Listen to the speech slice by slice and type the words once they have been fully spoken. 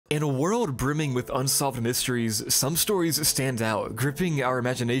In a world brimming with unsolved mysteries, some stories stand out, gripping our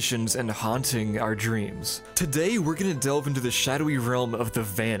imaginations and haunting our dreams. Today, we're gonna delve into the shadowy realm of the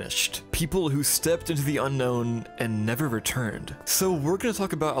vanished, people who stepped into the unknown and never returned. So we're gonna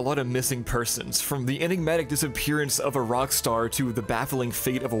talk about a lot of missing persons, from the enigmatic disappearance of a rock star to the baffling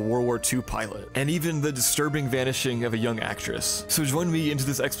fate of a World War II pilot, and even the disturbing vanishing of a young actress. So join me into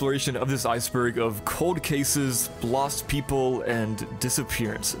this exploration of this iceberg of cold cases, lost people, and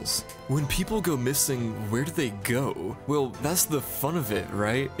disappearances. When people go missing, where do they go? Well, that's the fun of it,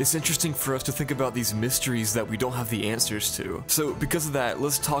 right? It's interesting for us to think about these mysteries that we don't have the answers to. So because of that,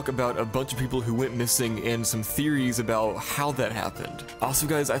 let's talk about a bunch of people who went missing and some theories about how that happened. Also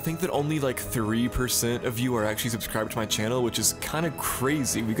guys, I think that only like 3% of you are actually subscribed to my channel, which is kind of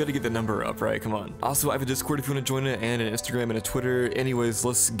crazy. We gotta get the number up, right? Come on. Also, I have a Discord if you want to join it, and an Instagram and a Twitter. Anyways,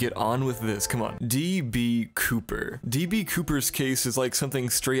 let's get on with this. Come on. D.B. Cooper. D.B. Cooper's case is like something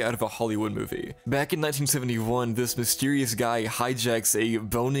straight out of a Hollywood movie. Back in 1971, this mysterious guy hijacks a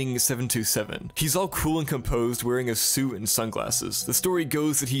Boeing 727. He's all cool and composed, wearing a suit and sunglasses. The story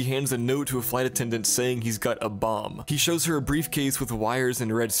goes that he hands a note to a flight attendant saying he's got a bomb. He shows her a briefcase with wires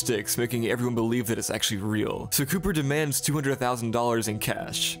and red sticks, making everyone believe that it's actually real. So Cooper demands $200,000 in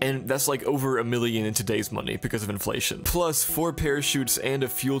cash, and that's like over $1 million in today's money because of inflation. Plus 4 parachutes and a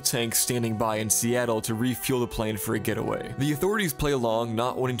fuel tank standing by in Seattle to refuel the plane for a getaway. The authorities play along,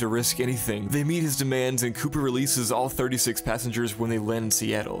 not wanting to risk anything. They meet his demands, and Cooper releases all 36 passengers when they land in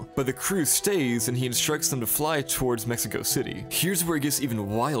Seattle. But the crew stays, and he instructs them to fly towards Mexico City. Here's where it gets even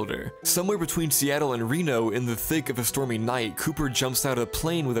wilder. Somewhere between Seattle and Reno, in the thick of a stormy night, Cooper jumps out of a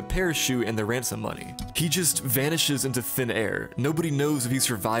plane with a parachute and the ransom money. He just vanishes into thin air. Nobody knows if he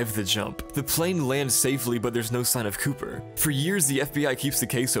survived the jump. The plane lands safely, but there's no sign of Cooper. For years, the FBI keeps the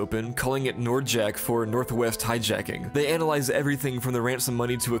case open, calling it Nordjack for Northwest hijacking. They analyze everything from the ransom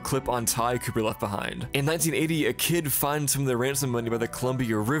money to a clip-on tie Cooper left behind. In 1980, a kid finds some of the ransom money by the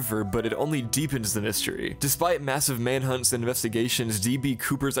Columbia River, but it only deepens the mystery. Despite massive manhunts and investigations, D.B.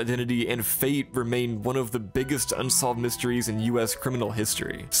 Cooper's identity and fate remain one of the biggest unsolved mysteries in U.S. criminal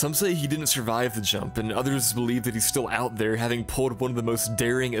history. Some say he didn't survive the jump, and others believe that he's still out there, having pulled one of the most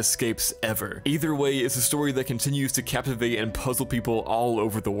daring escapes ever. Either way, it's a story that continues to captivate and puzzle people all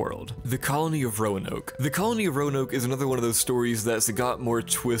over the world. The Colony of Roanoke. The Colony of Roanoke is another one of those stories that's got more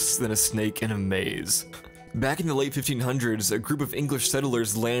twists than a snake in a maze. Back in the late 1500s, a group of English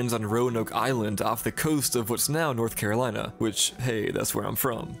settlers lands on Roanoke Island off the coast of what's now North Carolina, which, hey, that's where I'm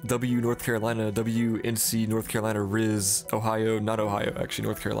from. W North Carolina, WNC North Carolina, Riz, Ohio, not Ohio, actually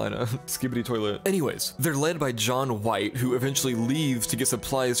North Carolina, skibbity toilet. Anyways, they're led by John White, who eventually leaves to get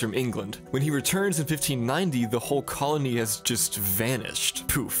supplies from England. When he returns in 1590, the whole colony has just vanished.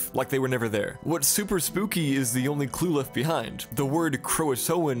 Poof, like they were never there. What's super spooky is the only clue left behind. The word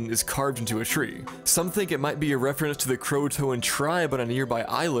Croatoan is carved into a tree. Some think it might be a reference to the Croatoan tribe on a nearby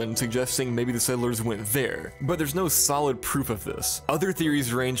island, suggesting maybe the settlers went there, but there's no solid proof of this. Other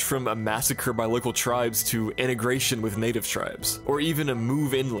theories range from a massacre by local tribes to integration with native tribes, or even a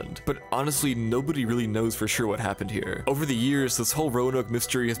move inland, but honestly nobody really knows for sure what happened here. Over the years, this whole Roanoke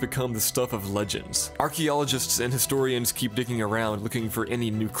mystery has become the stuff of legends. Archaeologists and historians keep digging around looking for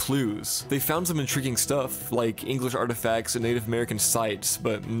any new clues. They found some intriguing stuff, like English artifacts and Native American sites,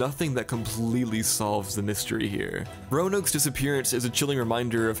 but nothing that completely solves the mystery here. Roanoke's disappearance is a chilling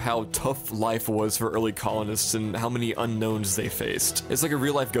reminder of how tough life was for early colonists and how many unknowns they faced. It's like a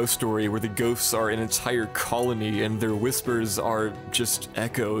real-life ghost story where the ghosts are an entire colony and their whispers are just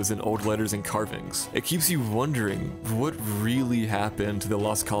echoes in old letters and carvings. It keeps you wondering what really happened to the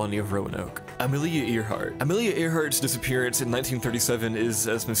lost colony of Roanoke. Amelia Earhart. Amelia Earhart's disappearance in 1937 is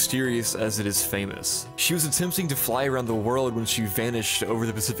as mysterious as it is famous. She was attempting to fly around the world when she vanished over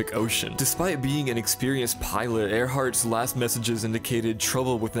the Pacific Ocean. Despite being an experienced pilot, Earhart's last messages indicated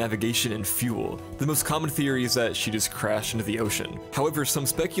trouble with navigation and fuel. The most common theory is that she just crashed into the ocean. However, some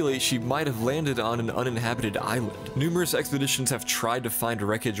speculate she might have landed on an uninhabited island. Numerous expeditions have tried to find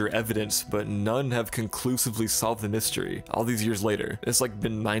wreckage or evidence, but none have conclusively solved the mystery. All these years later, it's like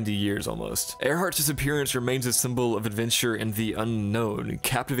been 90 years almost. Earhart's disappearance remains a symbol of adventure and the unknown,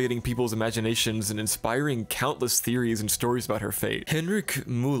 captivating people's imaginations and inspiring countless theories and stories about her fate. Heinrich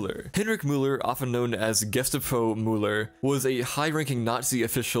Müller. Heinrich Müller, often known as as Gestapo Müller, was a high-ranking Nazi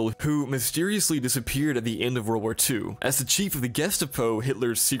official who mysteriously disappeared at the end of World War II. As the chief of the Gestapo,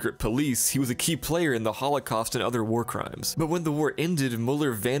 Hitler's secret police, he was a key player in the Holocaust and other war crimes. But when the war ended,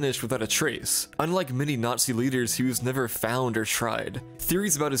 Müller vanished without a trace. Unlike many Nazi leaders, he was never found or tried.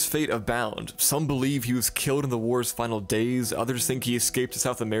 Theories about his fate abound. Some believe he was killed in the war's final days, others think he escaped to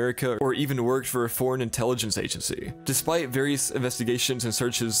South America, or even worked for a foreign intelligence agency. Despite various investigations and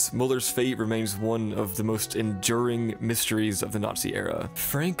searches, Müller's fate remains one of the most enduring mysteries of the Nazi era.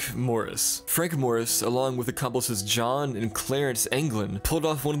 Frank Morris. Frank Morris, along with accomplices John and Clarence Anglin, pulled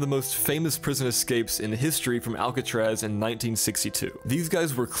off one of the most famous prison escapes in history from Alcatraz in 1962. These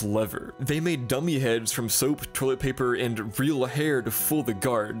guys were clever. They made dummy heads from soap, toilet paper, and real hair to fool the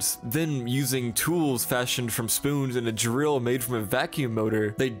guards. Then, using tools fashioned from spoons and a drill made from a vacuum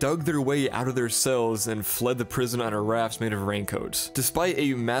motor, they dug their way out of their cells and fled the prison on a raft made of raincoats. Despite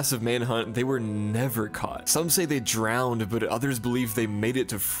a massive manhunt, they were never caught. Some say they drowned, but others believe they made it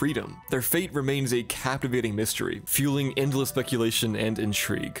to freedom. Their fate remains a captivating mystery, fueling endless speculation and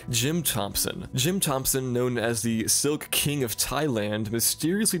intrigue. Jim Thompson. Jim Thompson, known as the Silk King of Thailand,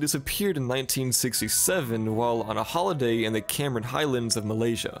 mysteriously disappeared in 1967 while on a holiday in the Cameron Highlands of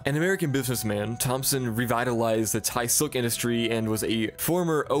Malaysia. An American businessman, Thompson revitalized the Thai silk industry and was a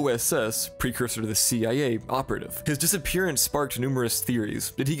former OSS, precursor to the CIA, operative. His disappearance sparked numerous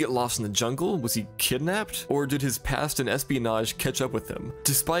theories. Did he get lost in the jungle? Was he kidnapped? Or did his past in espionage catch up with him?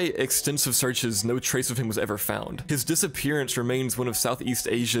 Despite extensive searches, no trace of him was ever found. His disappearance remains one of Southeast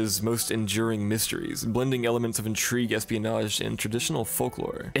Asia's most enduring mysteries, blending elements of intrigue, espionage, and traditional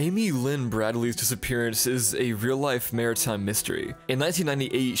folklore. Amy Lynn Bradley's disappearance is a real-life maritime mystery. In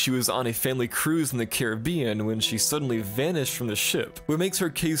 1998, she was on a family cruise in the Caribbean when she suddenly vanished from the ship. What makes her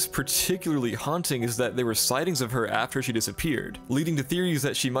case particularly haunting is that there were sightings of her after she disappeared, leading to theories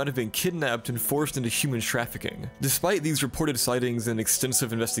that she might have been kidnapped and forced into human trafficking. Despite these reported sightings and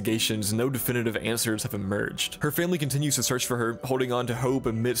extensive investigations, no definitive answers have emerged. Her family continues to search for her, holding on to hope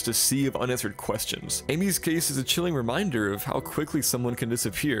amidst a sea of unanswered questions. Amy's case is a chilling reminder of how quickly someone can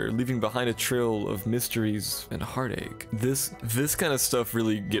disappear, leaving behind a trail of mysteries and heartache. This kind of stuff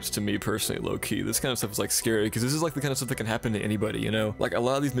really gets to me personally, low-key. This kind of stuff is like scary, because this is like the kind of stuff that can happen to anybody, you know? Like a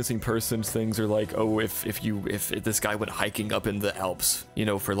lot of these missing persons things are like, oh, if this guy went hiking up in the Alps, you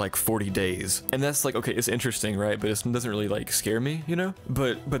know, for like 40 days. And that's like, okay, it's interesting, right? But it doesn't really like scare me, you know?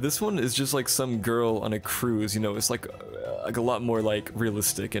 But this one is just like some girl on a cruise, you know? It's like a lot more like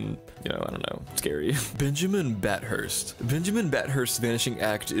realistic and, you know, I don't know, scary. Benjamin Bathurst. Benjamin Bathurst's vanishing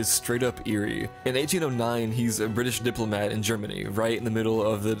act is straight up eerie. In 1809, he's a British diplomat in Germany, right in the middle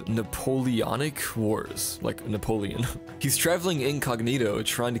of the Napoleonic Wars, like Napoleon. He's traveling incognito,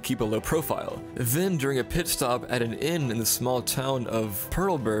 trying to keep a low profile. Then, during a pit stop at an inn in the small town of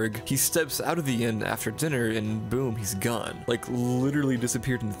Perlberg, he steps out of the inn after dinner and boom, he's gone. Like, literally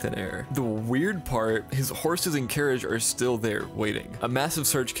disappeared into thin air. The weird part, his horses and carriage are still there, waiting. A massive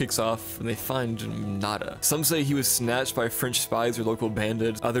search kicks off, and they find nada. Some say he was snatched by French spies or local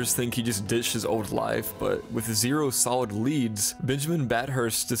bandits, others think he just ditched his old life, but with zero solid leads, Benjamin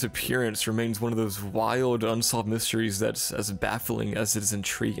Bathurst's disappearance remains one of those wild, unsolved mysteries that's as baffling as it is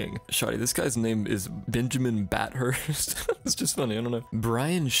intriguing. Shawty, this guy's name is Benjamin Bathurst. It's just funny, I don't know.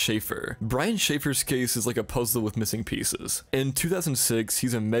 Brian Schaefer. Brian Schaefer's case is like a puzzle with missing pieces. In 2006,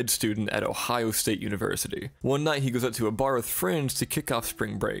 he's a med student at Ohio State University. One night, he goes out to a bar with friends to kick off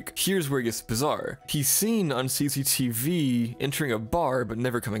spring break. Here's where it gets bizarre. He's seen on CCTV entering a bar but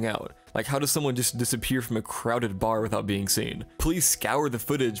never coming out. Like, how does someone just disappear from a crowded bar without being seen? Police scour the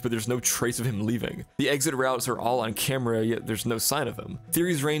footage, but there's no trace of him leaving. The exit routes are all on camera, yet there's no sign of him.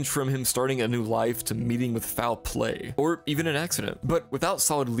 Theories range from him starting a new life to meeting with foul play, or even an accident. But without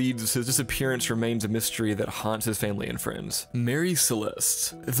solid leads, his disappearance remains a mystery that haunts his family and friends. Mary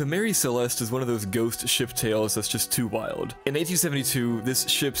Celeste. The Mary Celeste is one of those ghost ship tales that's just too wild. In 1872, this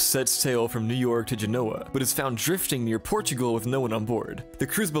ship sets sail from New York to Genoa, but is found drifting near Portugal with no one on board. The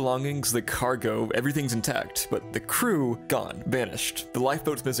crew's belongings, the cargo, everything's intact, but the crew, gone, vanished. The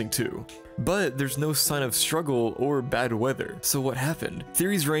lifeboat's missing too. But there's no sign of struggle or bad weather. So what happened?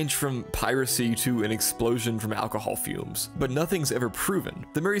 Theories range from piracy to an explosion from alcohol fumes, but nothing's ever proven.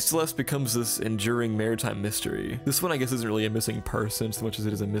 The Mary Celeste becomes this enduring maritime mystery. This one, I guess, isn't really a missing person so much as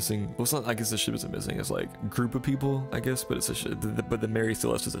it is a missing, well, it's not, I guess the ship isn't missing, it's like group of people, I guess, but it's a ship, but the Mary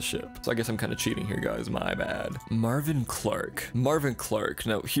Celeste is a ship. So I guess I'm kind of cheating here, guys, my bad. Marvin Clark. Marvin Clark.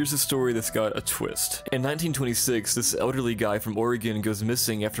 Now, here's a story that's got a twist. In 1926, this elderly guy from Oregon goes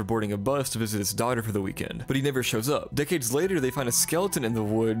missing after boarding a bus to visit his daughter for the weekend, but he never shows up. Decades later, they find a skeleton in the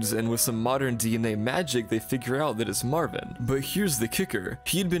woods, and with some modern DNA magic, they figure out that it's Marvin. But here's the kicker.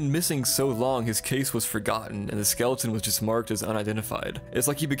 He had been missing so long, his case was forgotten, and the skeleton was just marked as unidentified. It's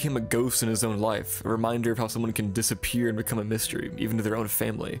like he became a ghost in his own life, a reminder of how someone can disappear and become a mystery, even to their own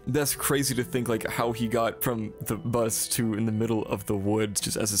family. That's crazy to think, like, how he got from the bus to in the middle of the woods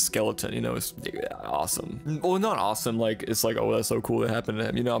just as a skeleton, you know. It's awesome. Well, not awesome, like, it's like, oh, that's so cool that happened to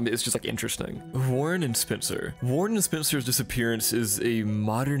him, you know. I mean, it's just like interesting. Warren and Spencer. Warren and Spencer's disappearance is a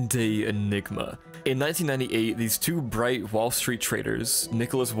modern day enigma. In 1998, these two bright Wall Street traders,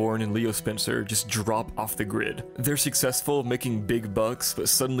 Nicholas Warren and Leo Spencer, just drop off the grid. They're successful, making big bucks, but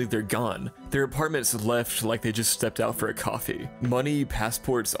suddenly they're gone. Their apartment's left like they just stepped out for a coffee. Money,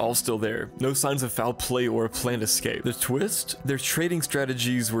 passports, all still there. No signs of foul play or a planned escape. The twist? Their trading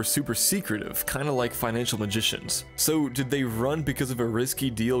strategies were super secretive, kind of like financial magicians. So did they run because of a risky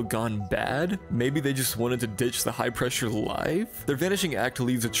deal gone bad? Maybe they just wanted to ditch the high-pressure life? Their vanishing act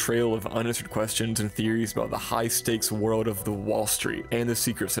leaves a trail of unanswered questions and theories about the high-stakes world of the Wall Street and the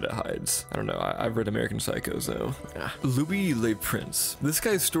secrets that it hides. I don't know, I've read American Psycho, so... Louis Le Prince. This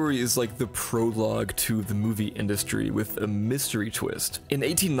guy's story is like the prologue to the movie industry with a mystery twist. In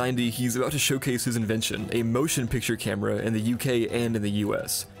 1890, he's about to showcase his invention, a motion picture camera in the UK and in the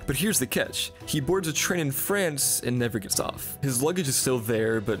US. But here's the catch. He boards a train in France and never gets off. His luggage is still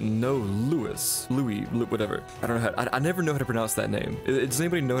there, but no Louis, whatever. I don't know I never know how to pronounce that name. Does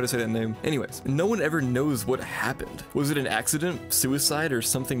anybody know how to say that name? Anyways, no one ever knows what happened. Was it an accident, suicide, or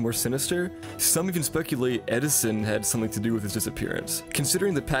something more sinister? Some even speculate Edison had something to do with his disappearance.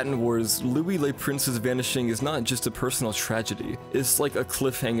 Considering the patent wars, Louis Le Prince's vanishing is not just a personal tragedy. It's like a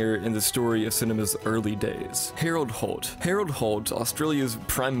cliffhanger in the story of cinema's early days. Harold Holt. Harold Holt, Australia's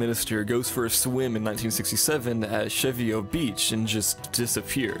Prime Minister, goes for a swim in 1967 at Cheviot Beach and just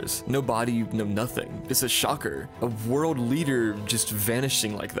disappears. No body, no nothing. It's a shocker. A world leader just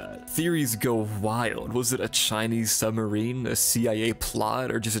vanishing like that. Theories go wild. Was it a Chinese submarine, a CIA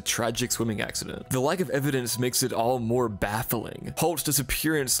plot, or just a tragic swimming accident? The lack of evidence makes it all more baffling. Holt's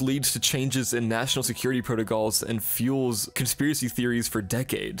disappearance leads to changes in national security protocols and fuels conspiracy theories for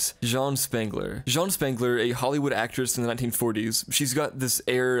decades. Jean Spangler. Jean Spangler, a Hollywood actress in the 1940s, she's got this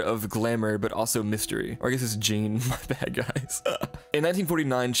air of glamour but also mystery. Or I guess it's Jean, my bad guys. In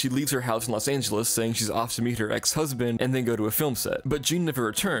 1949, she leaves her house in Los Angeles saying she's off to meet her ex-husband and then go to a film set. But Jean never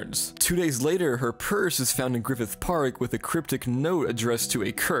returns. 2 days later, her purse is found in Griffith Park with a cryptic note addressed to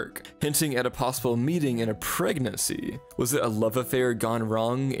a Kirk, hinting at a possible meeting and a pregnancy. Was it a love affair gone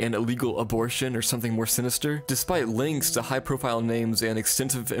wrong, an illegal abortion, or something more sinister? Despite links to high-profile names and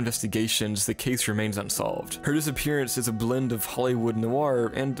extensive investigations, the case remains unsolved. Her disappearance is a blend of Hollywood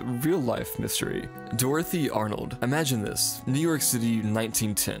noir and real-life mystery. Dorothy Arnold. Imagine this. New York City,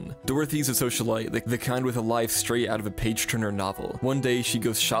 1910. Dorothy's a socialite, the kind with a life straight out of a page-turner novel. One day, she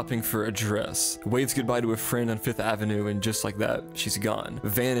goes shopping for a dress, waves goodbye to a friend on 5th Avenue, and just like that, she's gone.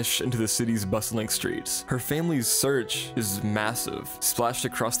 Vanished into the city's bustling streets. Her family's search is massive, splashed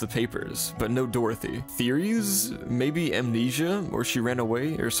across the papers, but no Dorothy. Theories? Maybe amnesia, or she ran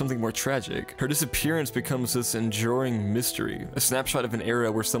away, or something more tragic. Her disappearance becomes this enduring mystery, a snapshot of an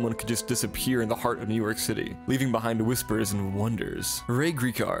era where someone could just disappear in the heart of New York City, leaving behind whispers and wonders. Ray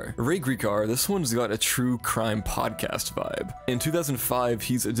Gricar. Ray Gricar, this one's got a true crime podcast vibe. In 2005,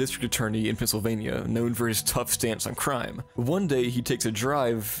 he's a district attorney in Pennsylvania, known for his tough stance on crime. One day, he takes a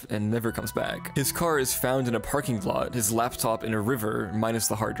drive and never comes back. His car is found in a parking lot, his laptop in a river, minus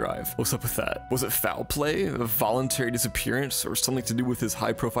the hard drive. What's up with that? Was it foul play, a voluntary disappearance, or something to do with his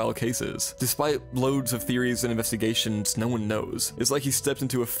high-profile cases? Despite loads of theories and investigations, no one knows. It's like he stepped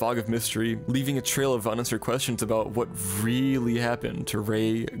into a fog of mystery, leaving a trail of unanswered questions about what really happened to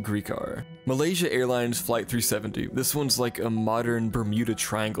Ray Gricar. Malaysia Airlines Flight 370. This one's like a modern Bermuda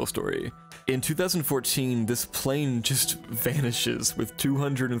Triangle story. In 2014, this plane just vanishes with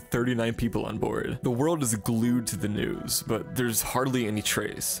 239 people on board. The world is glued to the news, but there's hardly any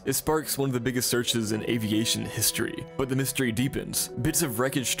trace. It sparks one of the biggest searches in aviation history, but the mystery deepens. Bits of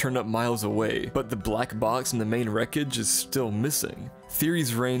wreckage turn up miles away, but the black box in the main wreckage is still missing.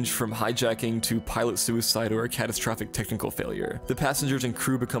 Theories range from hijacking to pilot suicide or a catastrophic technical failure. The passengers and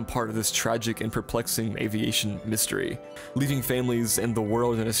crew become part of this tragic and perplexing aviation mystery, leaving families and the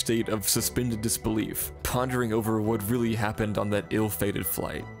world in a state of suspended disbelief, pondering over what really happened on that ill-fated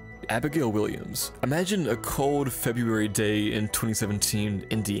flight. Abigail Williams. Imagine a cold February day in 2017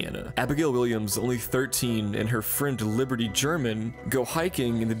 Indiana. Abigail Williams, only 13, and her friend Liberty German go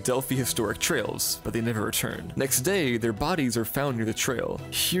hiking in the Delphi Historic Trails, but they never return. Next day, their bodies are found near the trail.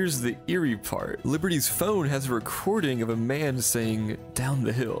 Here's the eerie part. Liberty's phone has a recording of a man saying, "down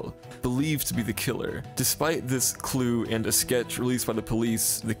the hill," believed to be the killer. Despite this clue and a sketch released by the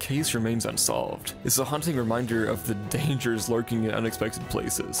police, the case remains unsolved. It's a haunting reminder of the dangers lurking in unexpected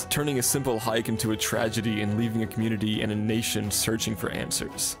places, turning a simple hike into a tragedy and leaving a community and a nation searching for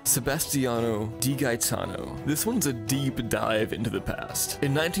answers. Sebastiano Di Gaetano. This one's a deep dive into the past.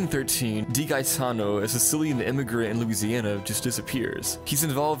 In 1913, Di Gaetano, a Sicilian immigrant in Louisiana, just disappears. He's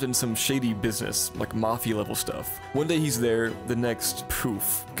involved in some shady business, like mafia level stuff. One day he's there, the next,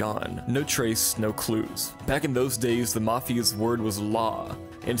 poof, gone. No trace, no clues. Back in those days, the mafia's word was law,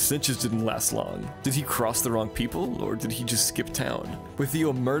 and snitches didn't last long. Did he cross the wrong people, or did he just skip town? With the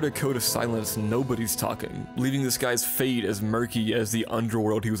Omerta Code of Silence, nobody's talking, leaving this guy's fate as murky as the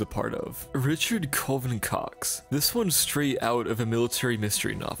underworld he was a part of. Richard Colvin Cox. This one's straight out of a military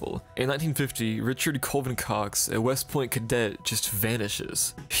mystery novel. In 1950, Richard Colvin Cox, a West Point cadet, just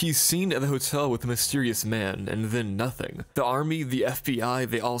vanishes. He's seen at the hotel with a mysterious man, and then nothing. The Army, the FBI,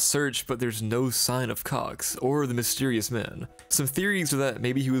 they all search, but there's no sign of Cox, or the mysterious man. Some theories are that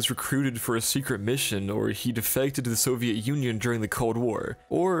maybe he was recruited for a secret mission, or he defected to the Soviet Union during the Cold War,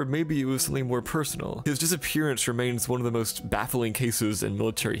 or maybe it was something more personal. His disappearance remains one of the most baffling cases in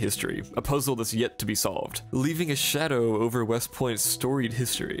military history, a puzzle that's yet to be solved, leaving a shadow over West Point's storied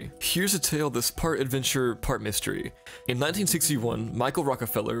history. Here's a tale that's part adventure, part mystery. In 1961, Michael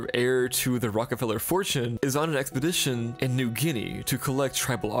Rockefeller, heir to the Rockefeller fortune, is on an expedition in New Guinea to collect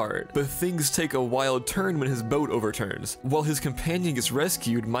tribal art, but things take a wild turn when his boat overturns. While his companion gets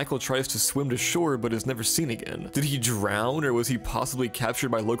rescued, Michael tries to swim to shore but is never seen again. Did he drown, or was he possibly captured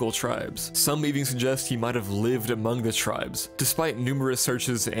by local tribes? Some even suggest he might have lived among the tribes. Despite numerous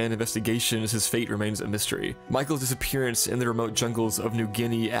searches and investigations, his fate remains a mystery. Michael's disappearance in the remote jungles of New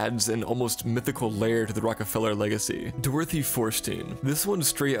Guinea adds an almost mythical layer to the Rockefeller legacy. Dorothy Forstein. This one's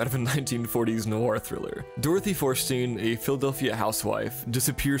straight out of a 1940s noir thriller. Dorothy Forstein, a Philadelphia housewife,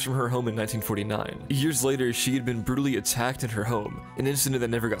 disappears from her home in 1949. Years later, she had been brutally attacked in her home, an incident that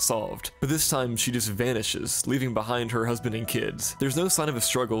never got solved. But this time, she just vanishes, leaving behind her husband and kids. There's no sign of a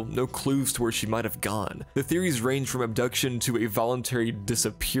struggle, no clues to where she might have gone. The theories range from abduction to a voluntary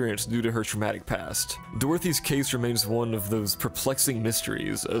disappearance due to her traumatic past. Dorothy's case remains one of those perplexing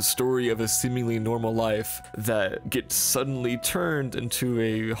mysteries, a story of a seemingly normal life that gets suddenly turned into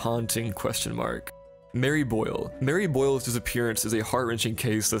a haunting question mark. Mary Boyle. Mary Boyle's disappearance is a heart-wrenching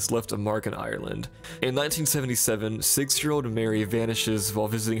case that's left a mark in Ireland. In 1977, 6-year-old Mary vanishes while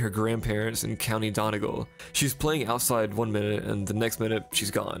visiting her grandparents in County Donegal. She's playing outside one minute, and the next minute,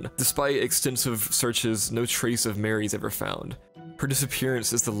 she's gone. Despite extensive searches, no trace of Mary is ever found. Her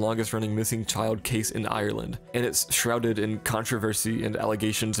disappearance is the longest-running missing child case in Ireland, and it's shrouded in controversy and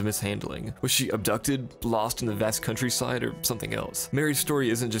allegations of mishandling. Was she abducted, lost in the vast countryside, or something else? Mary's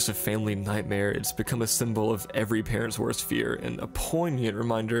story isn't just a family nightmare, it's become a symbol of every parent's worst fear, and a poignant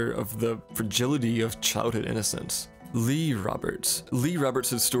reminder of the fragility of childhood innocence. Lee Roberts. Lee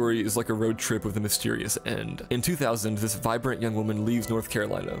Roberts' story is like a road trip with a mysterious end. In 2000, this vibrant young woman leaves North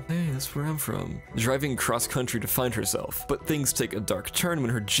Carolina. Hey, that's where I'm from. Driving cross-country to find herself. But things take a dark turn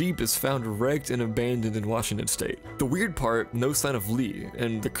when her Jeep is found wrecked and abandoned in Washington state. The weird part, no sign of Lee,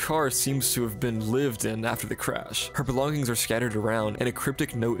 and the car seems to have been lived in after the crash. Her belongings are scattered around, and a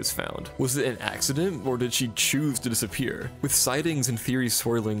cryptic note is found. Was it an accident, or did she choose to disappear? With sightings and theories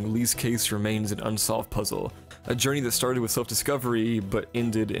swirling, Lee's case remains an unsolved puzzle. A journey that started with self-discovery, but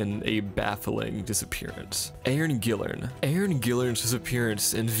ended in a baffling disappearance. Aaron Gillern. Aaron Gillern's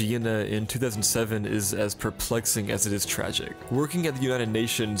disappearance in Vienna in 2007 is as perplexing as it is tragic. Working at the United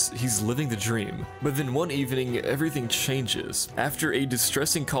Nations, he's living the dream. But then one evening, everything changes. After a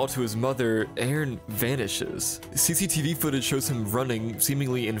distressing call to his mother, Aaron vanishes. CCTV footage shows him running,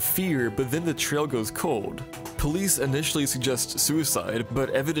 seemingly in fear, but then the trail goes cold. Police initially suggest suicide, but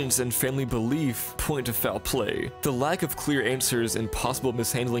evidence and family belief point to foul play. The lack of clear answers and possible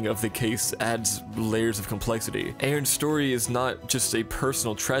mishandling of the case adds layers of complexity. Aaron's story is not just a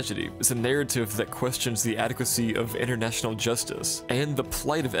personal tragedy, it's a narrative that questions the adequacy of international justice and the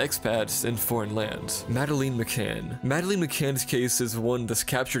plight of expats in foreign lands. Madeleine McCann. Madeleine McCann's case is one that's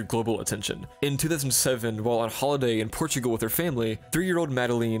captured global attention. In 2007, while on holiday in Portugal with her family, 3-year-old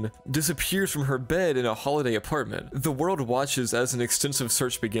Madeleine disappears from her bed in a holiday apartment. The world watches as an extensive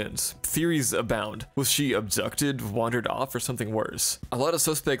search begins. Theories abound. Was she abducted? abducted, wandered off, or something worse. A lot of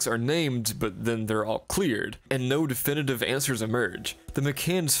suspects are named, but then they're all cleared, and no definitive answers emerge. The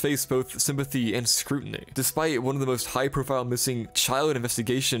McCanns face both sympathy and scrutiny. Despite one of the most high-profile missing child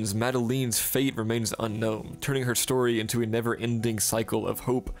investigations, Madeleine's fate remains unknown, turning her story into a never-ending cycle of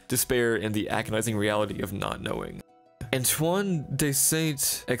hope, despair, and the agonizing reality of not knowing. Antoine de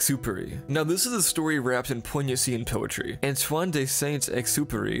Saint-Exupéry. Now this is a story wrapped in poignancy and poetry. Antoine de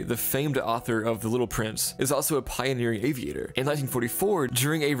Saint-Exupéry, the famed author of The Little Prince, is also a pioneering aviator. In 1944,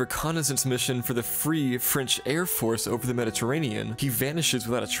 during a reconnaissance mission for the Free French Air Force over the Mediterranean, he vanishes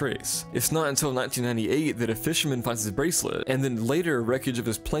without a trace. It's not until 1998 that a fisherman finds his bracelet, and then later wreckage of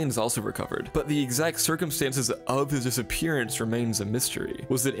his plane is also recovered. But the exact circumstances of his disappearance remains a mystery.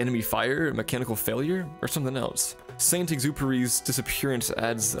 Was it enemy fire, mechanical failure, or something else? Saint-Exupéry's disappearance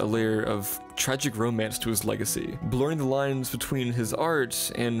adds a layer of tragic romance to his legacy, blurring the lines between his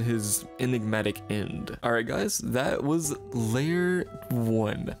art and his enigmatic end. Alright guys, that was layer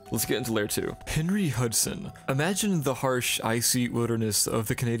 1. Let's get into layer 2. Henry Hudson. Imagine the harsh, icy wilderness of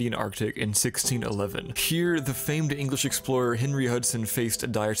the Canadian Arctic in 1611. Here, the famed English explorer Henry Hudson faced a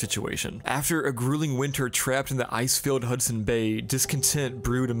dire situation. After a grueling winter trapped in the ice-filled Hudson Bay, discontent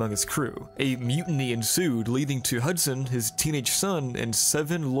brewed among his crew. A mutiny ensued, leading to Hudson, his teenage son, and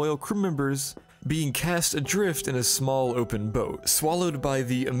 7 loyal crew members being cast adrift in a small open boat. Swallowed by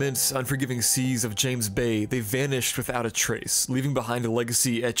the immense, unforgiving seas of James Bay, they vanished without a trace, leaving behind a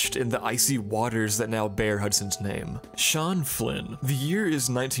legacy etched in the icy waters that now bear Hudson's name. Sean Flynn. The year is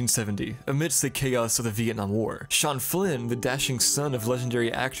 1970, amidst the chaos of the Vietnam War. Sean Flynn, the dashing son of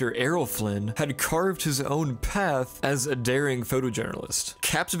legendary actor Errol Flynn, had carved his own path as a daring photojournalist.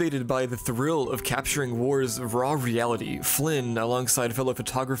 Captivated by the thrill of capturing war's raw reality, Flynn, alongside fellow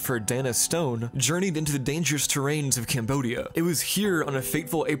photographer Dana Stone, journeyed into the dangerous terrains of Cambodia. It was here on a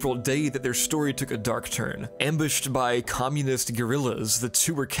fateful April day that their story took a dark turn. Ambushed by communist guerrillas, the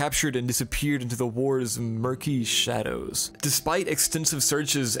two were captured and disappeared into the war's murky shadows. Despite extensive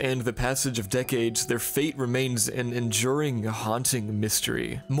searches and the passage of decades, their fate remains an enduring, haunting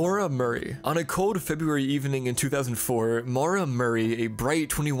mystery. Maura Murray. On a cold February evening in 2004, Maura Murray, a bright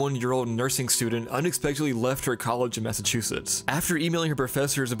 21-year-old nursing student, unexpectedly left her college in Massachusetts. After emailing her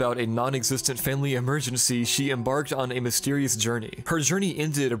professors about a non-existent family emergency, she embarked on a mysterious journey. Her journey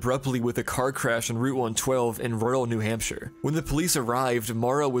ended abruptly with a car crash on Route 112 in rural New Hampshire. When the police arrived,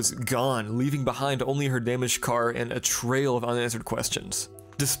 Maura was gone, leaving behind only her damaged car and a trail of unanswered questions.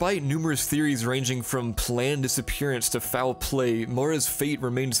 Despite numerous theories ranging from planned disappearance to foul play, Maura's fate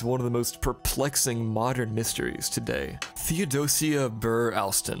remains one of the most perplexing modern mysteries today. Theodosia Burr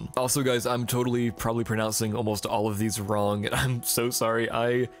Alston. Also guys, I'm totally probably pronouncing almost all of these wrong, and I'm so sorry.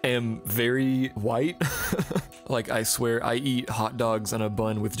 I am very white. Like, I swear, I eat hot dogs on a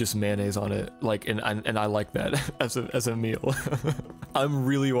bun with just mayonnaise on it, like, and I like that as a meal. I'm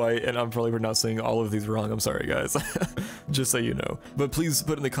really white, and I'm probably pronouncing all of these wrong. I'm sorry, guys. Just so you know. But please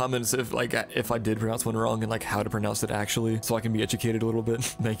put in the comments if I did pronounce one wrong and like how to pronounce it actually, so I can be educated a little bit.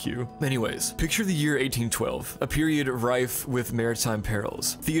 Thank you. Anyways, picture the year 1812, a period rife with maritime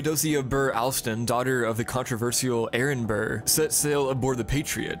perils. Theodosia Burr Alston, daughter of the controversial Aaron Burr, set sail aboard the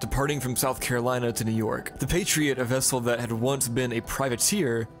Patriot, departing from South Carolina to New York. The Patriot, a vessel that had once been a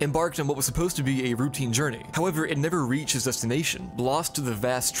privateer, embarked on what was supposed to be a routine journey. However, it never reached its destination. Lost to the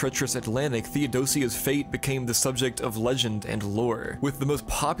vast, treacherous Atlantic, Theodosia's fate became the subject of legend and lore, with the most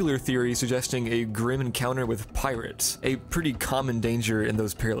popular theory suggesting a grim encounter with pirates, a pretty common danger in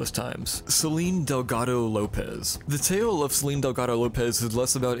those perilous times. Celine Delgado Lopez. The tale of Celine Delgado Lopez is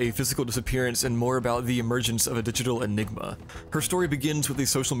less about a physical disappearance and more about the emergence of a digital enigma. Her story begins with a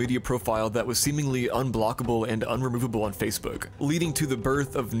social media profile that was seemingly unblockable and unremovable on Facebook, leading to the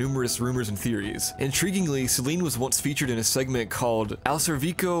birth of numerous rumors and theories. Intriguingly, Celine was once featured in a segment called Al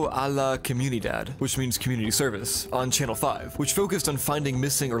Servicio a la Comunidad, which means community service, on Channel 5, which focused on finding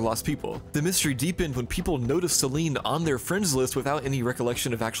missing or lost people. The mystery deepened when people noticed Celine on their friends list without any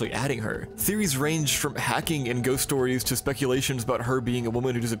recollection of actually adding her. Theories ranged from hacking and ghost stories to speculations about her being a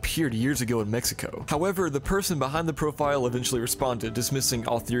woman who disappeared years ago in Mexico. However, the person behind the profile eventually responded, dismissing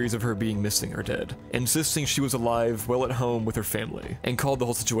all theories of her being missing or dead, insisting she was alive, well at home with her family, and called the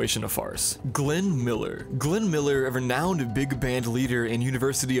whole situation a farce. Glenn Miller. Glenn Miller, a renowned big band leader and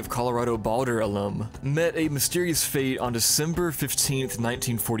University of Colorado Boulder alum, met a mysterious fate on December 15th,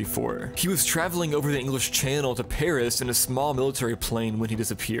 1944. He was traveling over the English Channel to Paris in a small military plane when he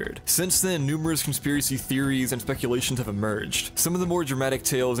disappeared. Since then, numerous conspiracy theories and speculations have emerged. Some of the more dramatic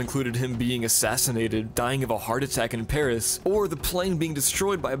tales included him being assassinated, dying of a heart attack in Paris, or the plane being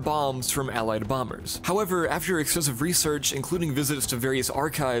destroyed by bombs from Allied bombers. However, after extensive research, including visits to various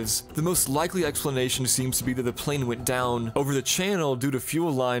archives, the most likely explanation seems to be that the plane went down over the channel due to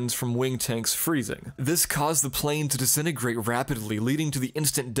fuel lines from wing tanks freezing. This caused the plane to disintegrate rapidly, leading to the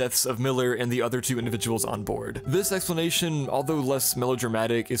instant deaths of Miller and the other two individuals on board. This explanation, although less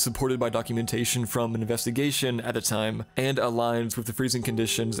melodramatic, is supported by documentation from an investigation at the time and aligns with the freezing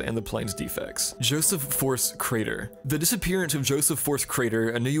conditions and the plane's defects. Joseph Force Crater. The disappearance of Joseph Force Crater,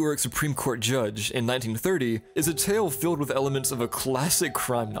 a New York Supreme Court judge, in 1930 is a tale filled with elements of a classic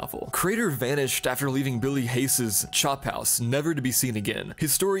crime novel. Crater vanished after leaving Billy Hayes' Chop House, never to be seen again.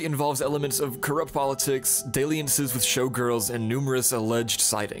 His story involves elements of corrupt politics, dalliances with showgirls, and numerous alleged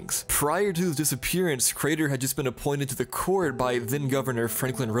sightings. Prior to his disappearance, Crater had just been appointed to the court by then-Governor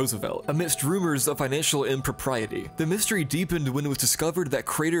Franklin Roosevelt, amidst rumors of financial impropriety. The mystery deepened when it was discovered that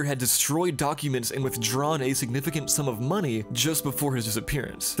Crater had destroyed documents and withdrawn a significant sum of money just before his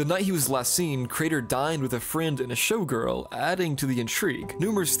disappearance. The night he was last seen, Crater dined with a friend and a showgirl, adding to the intrigue.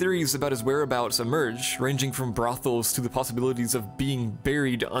 Numerous theories about his whereabouts emerged, ranging from brothels to the possibilities of being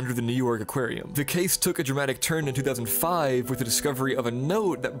buried under the New York Aquarium. The case took a dramatic turn in 2005 with the discovery of a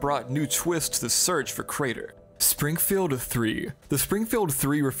note that brought new twists to the search for Crater. Springfield 3. The Springfield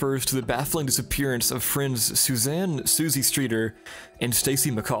 3 refers to the baffling disappearance of friends Suzanne Susie Streeter and Stacy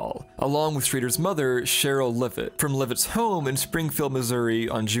McCall, along with Streeter's mother, Cheryl Levitt, from Levitt's home in Springfield, Missouri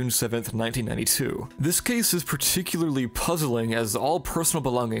on June 7, 1992. This case is particularly puzzling as all personal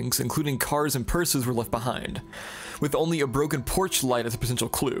belongings, including cars and purses, were left behind, with only a broken porch light as a potential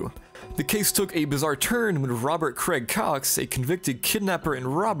clue. The case took a bizarre turn when Robert Craig Cox, a convicted kidnapper and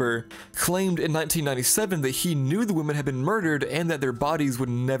robber, claimed in 1997 that he knew the women had been murdered and that their bodies would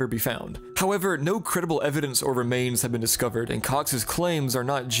never be found. However, no credible evidence or remains have been discovered, and Cox's claims are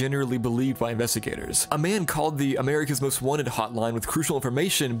not generally believed by investigators. A man called the America's Most Wanted hotline with crucial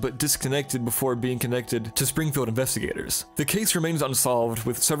information but disconnected before being connected to Springfield investigators. The case remains unsolved,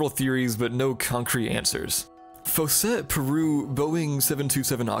 with several theories but no concrete answers. Faucette, Peru Boeing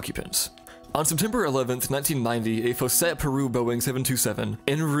 727 occupants. On September 11, 1990, a Faucette, Peru Boeing 727,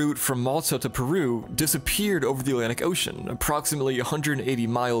 en route from Malta to Peru, disappeared over the Atlantic Ocean, approximately 180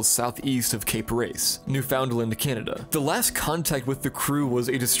 miles southeast of Cape Race, Newfoundland, Canada. The last contact with the crew was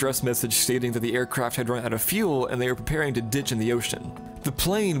a distress message stating that the aircraft had run out of fuel and they were preparing to ditch in the ocean. The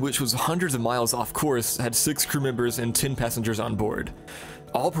plane, which was hundreds of miles off course, had 6 crew members and 10 passengers on board,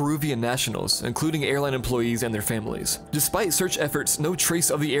 all Peruvian nationals, including airline employees and their families. Despite search efforts, no trace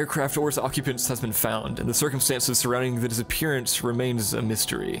of the aircraft or its occupants has been found, and the circumstances surrounding the disappearance remains a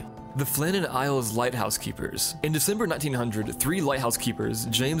mystery. The Flannan Isles Lighthouse Keepers. In December 1900, 3 lighthouse keepers,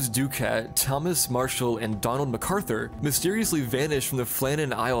 James Ducat, Thomas Marshall, and Donald MacArthur, mysteriously vanished from the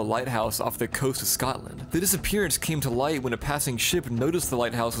Flannan Isle Lighthouse off the coast of Scotland. The disappearance came to light when a passing ship noticed the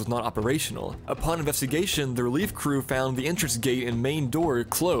lighthouse was not operational. Upon investigation, the relief crew found the entrance gate and main door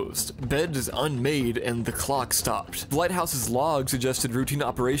closed, beds unmade, and the clock stopped. The lighthouse's log suggested routine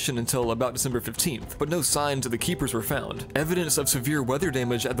operation until about December 15th, but no signs of the keepers were found. Evidence of severe weather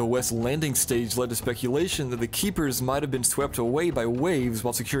damage at the west landing stage led to speculation that the keepers might have been swept away by waves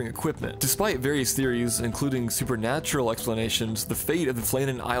while securing equipment. Despite various theories, including supernatural explanations, the fate of the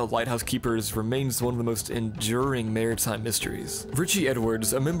Flannan Isle Lighthouse Keepers remains one of the most enduring maritime mysteries. Richie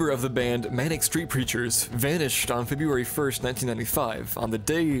Edwards, a member of the band Manic Street Preachers, vanished on February 1st, 1995, on the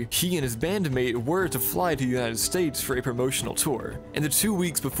day he and his bandmate were to fly to the United States for a promotional tour. In the 2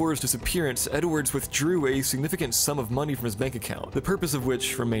 weeks before his disappearance, Edwards withdrew a significant sum of money from his bank account, the purpose of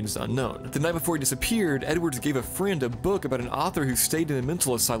which remains unknown. The night before he disappeared, Edwards gave a friend a book about an author who stayed in a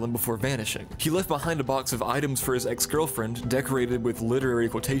mental asylum before vanishing. He left behind a box of items for his ex-girlfriend, decorated with literary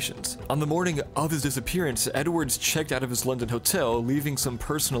quotations. On the morning of his disappearance, Edwards checked out of his London hotel, leaving some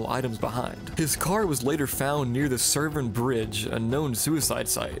personal items behind. His car was later found near the Severn Bridge, a known suicide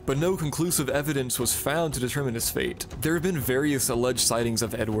site, but no conclusive evidence was found to determine his fate. There have been various alleged sightings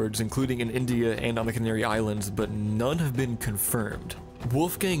of Edwards, including in India and on the Canary Islands, but none have been confirmed.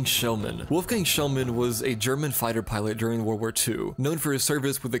 Wolfgang Schellmann. Wolfgang Schellmann was a German fighter pilot during World War II, known for his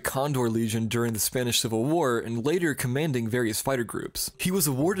service with the Condor Legion during the Spanish Civil War and later commanding various fighter groups. He was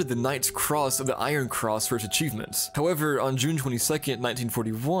awarded the Knight's Cross of the Iron Cross for his achievements. However, on June 22,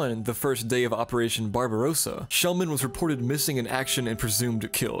 1941, the first day of Operation Barbarossa, Schellmann was reported missing in action and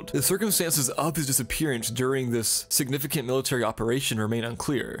presumed killed. The circumstances of his disappearance during this significant military operation remain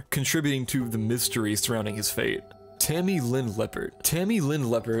unclear, contributing to the mystery surrounding his fate. Tammy Lynn Leppert. Tammy Lynn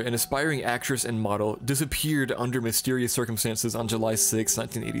Leppert, an aspiring actress and model, disappeared under mysterious circumstances on July 6,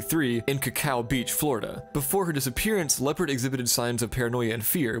 1983, in Cacao Beach, Florida. Before her disappearance, Leppert exhibited signs of paranoia and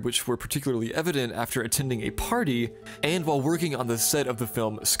fear, which were particularly evident after attending a party and while working on the set of the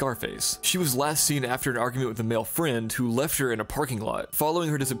film Scarface. She was last seen after an argument with a male friend who left her in a parking lot.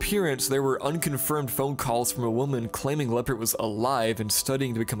 Following her disappearance, there were unconfirmed phone calls from a woman claiming Leppert was alive and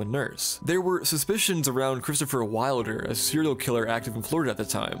studying to become a nurse. There were suspicions around Christopher Wilder, a serial killer active in Florida at the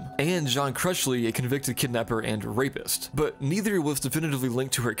time, and John Crutchley, a convicted kidnapper and rapist, but neither was definitively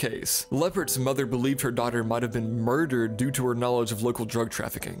linked to her case. Leppert's mother believed her daughter might have been murdered due to her knowledge of local drug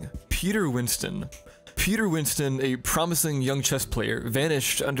trafficking. Peter Winston. Peter Winston, a promising young chess player,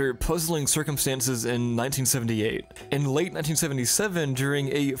 vanished under puzzling circumstances in 1978. In late 1977,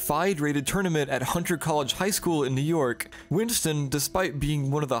 during a FIDE-rated tournament at Hunter College High School in New York, Winston, despite being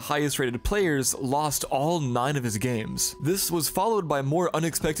one of the highest-rated players, lost all 9 of his games. This was followed by more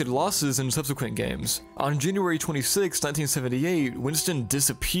unexpected losses in subsequent games. On January 26, 1978, Winston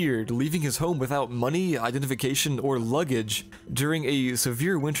disappeared, leaving his home without money, identification, or luggage during a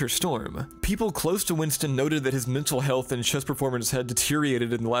severe winter storm. People close to Winston noted that his mental health and chess performance had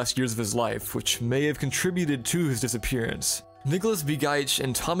deteriorated in the last years of his life, which may have contributed to his disappearance. Nicholas Begaich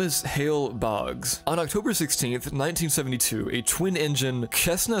and Thomas Hale Boggs. On October 16, 1972, a twin-engine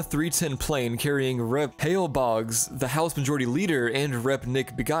Cessna 310 plane carrying Rep. Hale Boggs, the House Majority Leader, and Rep.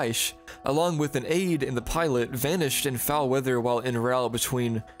 Nick Begaich, along with an aide and the pilot, vanished in foul weather while en route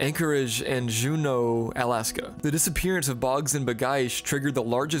between Anchorage and Juneau, Alaska. The disappearance of Boggs and Begaich triggered the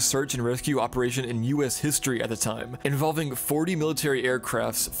largest search and rescue operation in U.S. history at the time, involving 40 military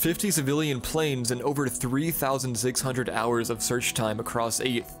aircrafts, 50 civilian planes, and over 3,600 hours of search time across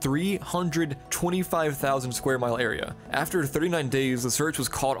a 325,000 square mile area. After 39 days, the search was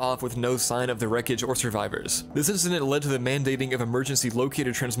called off with no sign of the wreckage or survivors. This incident led to the mandating of emergency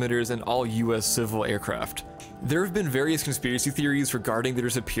locator transmitters in all U.S. civil aircraft. There have been various conspiracy theories regarding the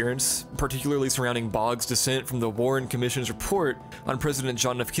disappearance, particularly surrounding Boggs' descent from the Warren Commission's report on President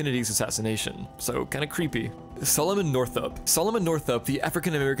John F. Kennedy's assassination, so kinda creepy. Solomon Northup. Solomon Northup, the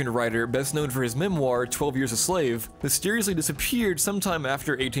African-American writer best known for his memoir, 12 Years a Slave, mysteriously disappeared sometime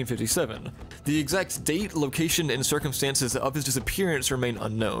after 1857. The exact date, location, and circumstances of his disappearance remain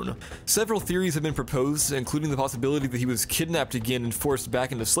unknown. Several theories have been proposed, including the possibility that he was kidnapped again and forced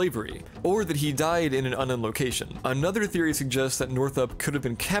back into slavery, or that he died in an unknown location. Another theory suggests that Northup could have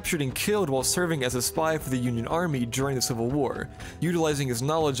been captured and killed while serving as a spy for the Union Army during the Civil War, utilizing his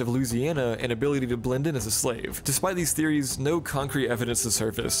knowledge of Louisiana and ability to blend in as a slave. Despite these theories, no concrete evidence has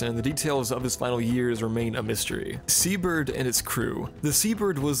surfaced, and the details of his final years remain a mystery. Seabird and its crew. The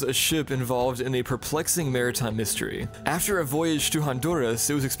Seabird was a ship involved in a perplexing maritime mystery. After a voyage to Honduras,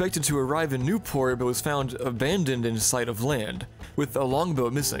 it was expected to arrive in Newport but was found abandoned in sight of land, with a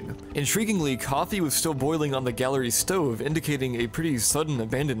longboat missing. Intriguingly, coffee was still boiling on the gallery stove, indicating a pretty sudden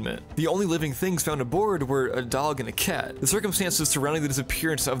abandonment. The only living things found aboard were a dog and a cat. The circumstances surrounding the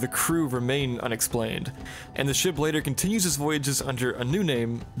disappearance of the crew remain unexplained, and the ship later continues its voyages under a new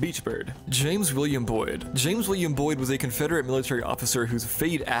name, Beachbird. James William Boyd. James William Boyd was a Confederate military officer whose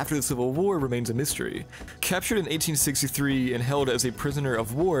fate after the Civil War remains a mystery. Captured in 1863 and held as a prisoner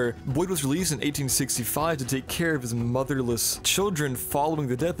of war, Boyd was released in 1865 to take care of his motherless children following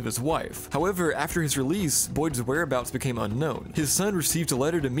the death of his wife. However, after his release, Boyd's whereabouts became unknown. His son received a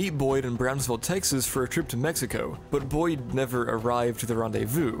letter to meet Boyd in Brownsville, Texas for a trip to Mexico, but Boyd never arrived to the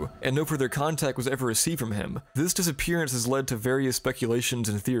rendezvous, and no further contact was ever received from him. This disappearance has led to various speculations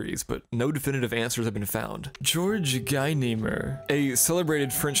and theories, but no definitive answers have been found. George Guynemer, a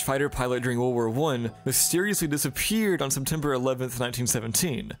celebrated French fighter pilot during World War I, mysteriously disappeared on September 11th,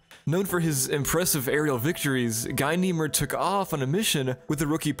 1917. Known for his impressive aerial victories, Guynemer took off on a mission with a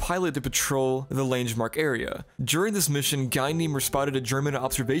rookie pilot to patrol the Langemark area. During this mission, Guynemer spotted a German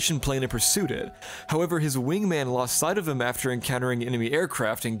observation plane and pursued it. However, his wingman lost sight of him after encountering enemy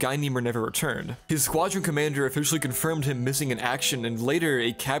aircraft, and Guynemer never returned. His squadron commander officially confirmed him missing in action, and later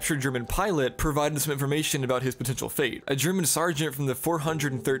a captured German pilot provided some information about his potential fate. A German sergeant from the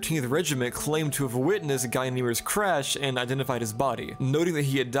 413th Regiment claimed to have witnessed Guynemer's crash and identified his body, noting that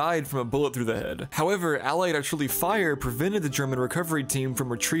he had died from a bullet through the head. However, Allied artillery fire prevented the German recovery team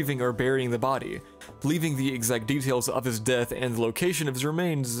from retrieving or burying the body, leaving the exact details of his death and the location of his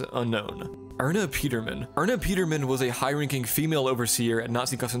remains unknown. Erna Peterman. Erna Peterman was a high-ranking female overseer at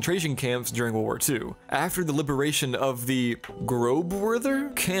Nazi concentration camps during World War II. After the liberation of the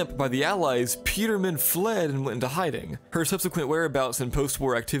Grobwerder camp by the Allies, Peterman fled and went into hiding. Her subsequent whereabouts and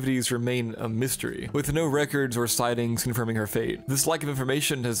post-war activities remain a mystery, with no records or sightings confirming her fate. This lack of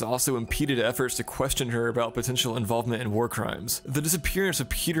information has also impeded efforts to question her about potential involvement in war crimes. The disappearance of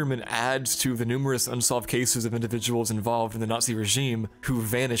Peterman adds to the numerous unsolved cases of individuals involved in the Nazi regime who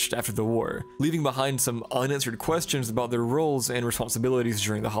vanished after the war, leaving behind some unanswered questions about their roles and responsibilities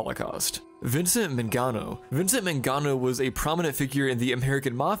during the Holocaust. Vincent Mangano. Vincent Mangano was a prominent figure in the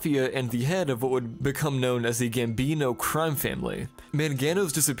American Mafia and the head of what would become known as the Gambino crime family.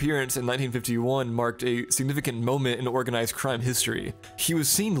 Mangano's disappearance in 1951 marked a significant moment in organized crime history. He was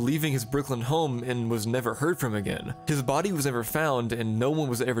seen leaving his Brooklyn home and was never heard from again. His body was never found and no one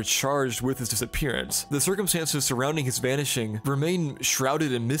was ever charged with his disappearance. The circumstances surrounding his vanishing remain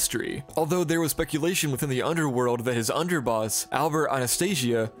shrouded in mystery, although there was speculation within the underworld that his underboss, Albert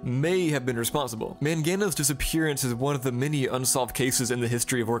Anastasia, may have been responsible. Mangano's disappearance is one of the many unsolved cases in the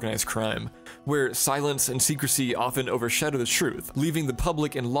history of organized crime, where silence and secrecy often overshadow the truth, leaving the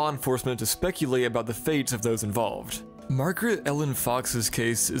public and law enforcement to speculate about the fates of those involved. Margaret Ellen Fox's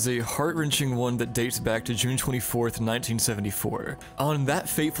case is a heart-wrenching one that dates back to June 24th, 1974. On that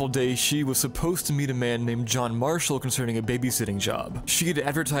fateful day, she was supposed to meet a man named John Marshall concerning a babysitting job. She had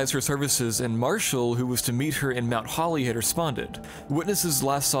advertised her services, and Marshall, who was to meet her in Mount Holly, had responded. Witnesses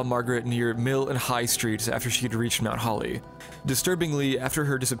last saw Margaret near Mill and High Streets after she had reached Mount Holly. Disturbingly, after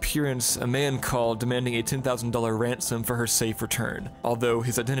her disappearance, a man called demanding a $10,000 ransom for her safe return, although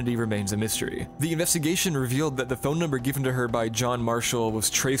his identity remains a mystery. The investigation revealed that the phone number given to her by John Marshall was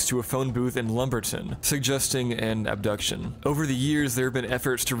traced to a phone booth in Lumberton, suggesting an abduction. Over the years, there have been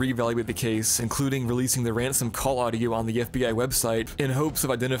efforts to reevaluate the case, including releasing the ransom call audio on the FBI website in hopes of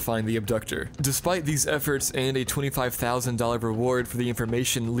identifying the abductor. Despite these efforts and a $25,000 reward for the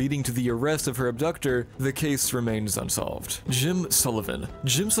information leading to the arrest of her abductor, the case remains unsolved. Jim Sullivan.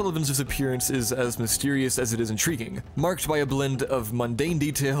 Jim Sullivan's disappearance is as mysterious as it is intriguing, marked by a blend of mundane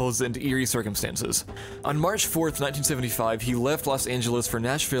details and eerie circumstances. On March 4th, 1975, he left Los Angeles for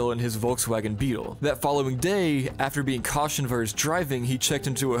Nashville in his Volkswagen Beetle. That following day, after being cautioned for his driving, he checked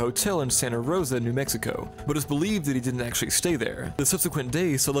into a hotel in Santa Rosa, New Mexico, but it's believed that he didn't actually stay there. The subsequent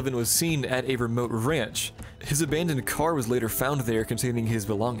day, Sullivan was seen at a remote ranch. His abandoned car was later found there containing his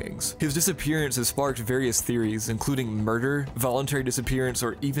belongings. His disappearance has sparked various theories, including murder, voluntary disappearance,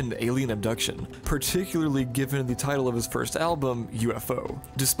 or even alien abduction, particularly given the title of his first album, UFO.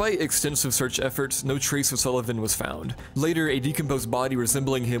 Despite extensive search efforts, no trace of Sullivan was found. Later, a decomposed body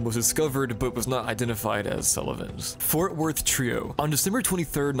resembling him was discovered but was not identified as Sullivan's. Fort Worth Trio. On December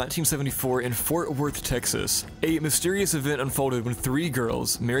 23, 1974, in Fort Worth, Texas, a mysterious event unfolded when three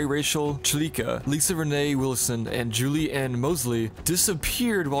girls, Mary Rachel Chlika, Lisa Renee Wilson, and Julie Ann Mosley,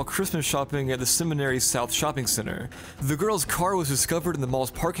 disappeared while Christmas shopping at the Seminary South Shopping Center. The girls' car was discovered in the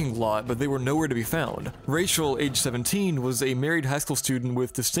mall's parking lot, but they were nowhere to be found. Rachel, age 17, was a married high school student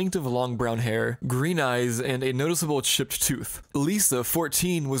with distinctive long brown hair, green eyes, and a noticeable chipped tooth. Lisa,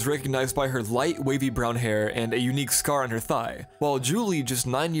 14, was recognized by her light wavy brown hair and a unique scar on her thigh, while Julie, just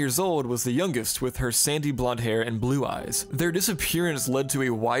 9 years old, was the youngest with her sandy blonde hair and blue eyes. Their disappearance led to a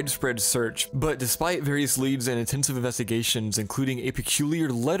widespread search, but despite various leads and intensive investigations, including a peculiar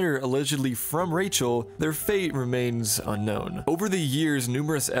letter allegedly from Rachel, their fate remains unknown. Over the years,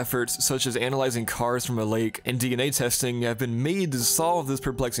 numerous efforts such as analyzing cars from a lake and DNA testing have been made to solve this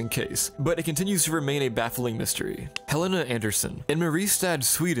perplexing case, but it continues to remain a baffling mystery. Helena Andersson. In Mariestad,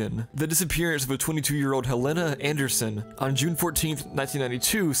 Sweden, the disappearance of a 22-year-old Helena Andersson on June 14,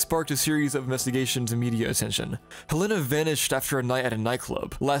 1992 sparked a series of investigations and media attention. Helena vanished after a night at a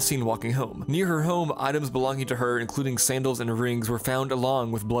nightclub, last seen walking home. Near her home, items belonging to her, including sandals and rings, were found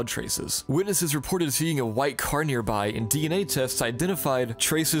along with blood traces. Witnesses reported seeing a white car nearby, and DNA tests identified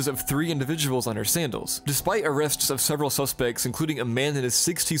traces of 3 individuals on her sandals. Despite arrests of several suspects, including a man in his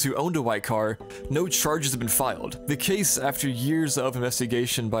 60s who owned a white car, no charges have been filed. The case, after years of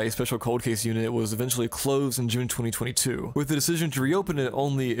investigation by a special cold case unit, was eventually closed in June 2022, with the decision to reopen it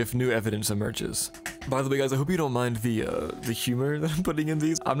only if new evidence emerges. By the way, guys, I hope you don't mind the humor that I'm putting in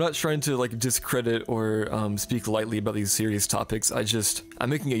these. I'm not trying to like discredit or speak lightly about these serious topics. I'm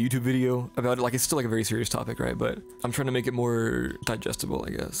making a YouTube video about it. Like, it's still like a very serious topic, right? But I'm trying to make it more digestible,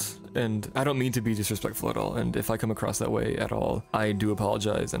 I guess. And I don't mean to be disrespectful at all. And if I come across that way at all, I do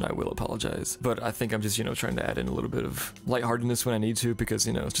apologize and I will apologize. But I think I'm just, trying to add in a little bit of lightheartedness when I need to because,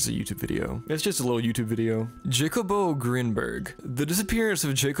 you know, it's just a YouTube video. It's just a little YouTube video. Jacobo Grinberg. The disappearance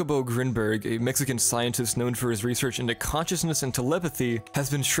of Jacobo Grinberg, a Mexican scientist known for his research into consciousness and telepathy, has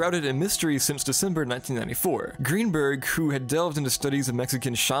been shrouded in mystery since December 1994. Greenberg, who had delved into studies of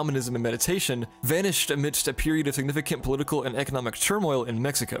Mexican shamanism and meditation, vanished amidst a period of significant political and economic turmoil in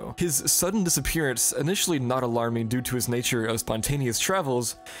Mexico. His sudden disappearance, initially not alarming due to his nature of spontaneous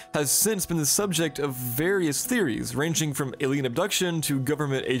travels, has since been the subject of various theories, ranging from alien abduction to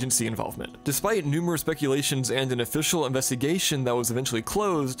government agency involvement. Despite numerous speculations and an official investigation that was eventually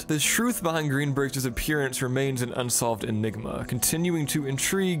closed, the truth behind Greenberg's disappearance remains an unsolved enigma, continuing to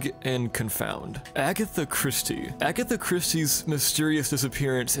intrigue and confound. Agatha Christie. Agatha Christie's mysterious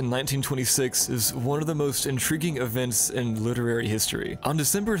disappearance in 1926 is one of the most intriguing events in literary history. On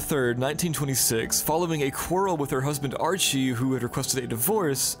December 3rd, 1926, following a quarrel with her husband Archie, who had requested a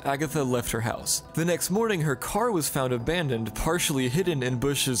divorce, Agatha left her house. The next morning, her car was found abandoned, partially hidden in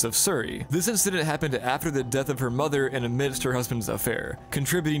bushes of Surrey. This incident happened after the death of her mother and amidst her husband's affair,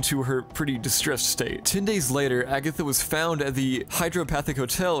 contributing to her pretty distressed state. 10 days later, Agatha was found at the Hydropathic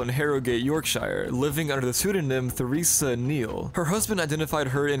Hotel in Harrogate, Yorkshire, living under the pseudonym Theresa Neal. Her husband identified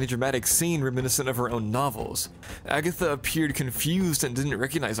her in a dramatic scene reminiscent of her own novels. Agatha appeared confused and didn't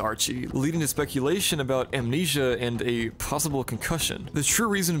recognize Archie, leading to speculation about amnesia and a possible concussion. The true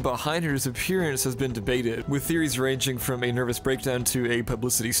reason behind her disappearance has been debated, with theories ranging from a nervous breakdown to a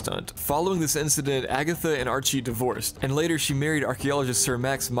publicity stunt. Following this incident, Agatha and Archie divorced, and later she married archaeologist Sir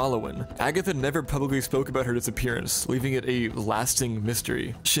Max Mallowan. Agatha never publicly spoke about her disappearance, leaving it a lasting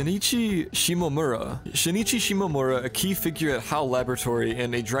mystery. Shinichi Shimomura. Shinichi Shimomura, a key figure at HAL Laboratory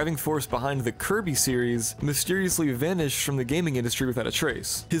and a driving force behind the Kirby series, mysteriously vanished from the gaming industry without a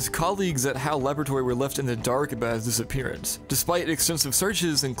trace. His colleagues at HAL Laboratory were left in the dark about his disappearance. Despite extensive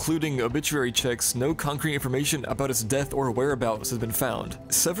searches, including obituary checks, no concrete information about his death or whereabouts has been found.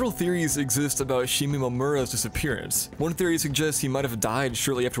 Several theories exist about Shimomura's disappearance. One theory suggests he might have died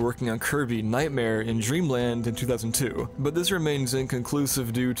shortly after working on Kirby Nightmare in Dreamland in 2002, but this remains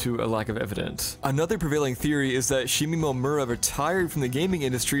inconclusive due to a lack of evidence. Another prevailing theory is that Shimomura retired from the gaming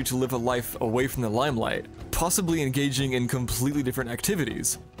industry to live a life away from the limelight, possibly engaging in completely different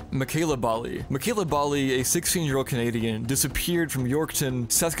activities. Michaela Bali. Michaela Bali, a 16-year-old Canadian, disappeared from Yorkton,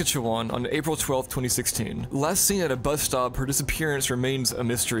 Saskatchewan on April 12, 2016. Last seen at a bus stop, her disappearance remains a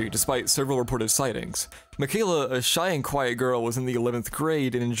mystery despite several reported sightings. Michaela, a shy and quiet girl, was in the 11th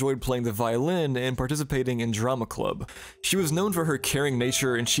grade and enjoyed playing the violin and participating in drama club. She was known for her caring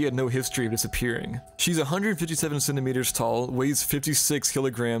nature and she had no history of disappearing. She's 157 centimeters tall, weighs 56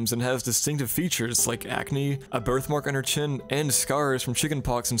 kilograms, and has distinctive features like acne, a birthmark on her chin, and scars from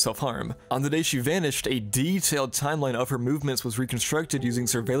chickenpox and self-harm. On the day she vanished, a detailed timeline of her movements was reconstructed using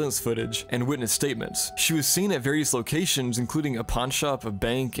surveillance footage and witness statements. She was seen at various locations, including a pawn shop, a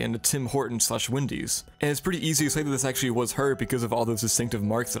bank, and a Tim Hortons/Wendy's. And it's pretty easy to say that this actually was her because of all those distinctive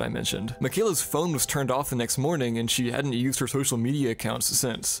marks that I mentioned. Michaela's phone was turned off the next morning and she hadn't used her social media accounts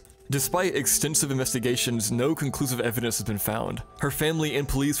since. Despite extensive investigations, no conclusive evidence has been found. Her family and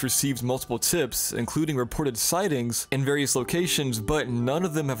police received multiple tips, including reported sightings in various locations, but none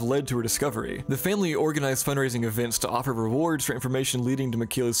of them have led to her discovery. The family organized fundraising events to offer rewards for information leading to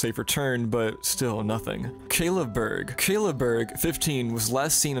Michaela's safe return, but still nothing. Kayla Berg. Kayla Berg, 15, was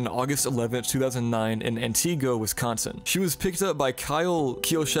last seen on August 11, 2009 in Antigua, Wisconsin. She was picked up by Kyle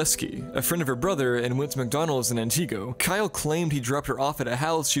Kielszewski, a friend of her brother, and went to McDonald's in Antigua. Kyle claimed he dropped her off at a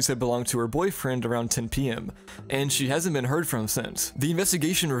house she said belonged to her boyfriend around 10 p.m., and she hasn't been heard from since. The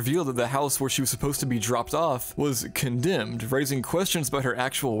investigation revealed that the house where she was supposed to be dropped off was condemned, raising questions about her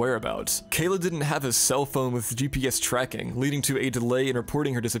actual whereabouts. Kayla didn't have a cell phone with GPS tracking, leading to a delay in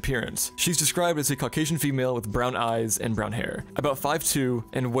reporting her disappearance. She's described as a Caucasian female with brown eyes and brown hair, about 5'2",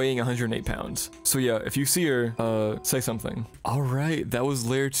 and weighing 108 pounds. So yeah, if you see her, say something. Alright, that was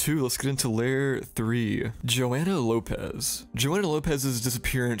layer 2, let's get into layer 3. Joanna Lopez. Joanna Lopez's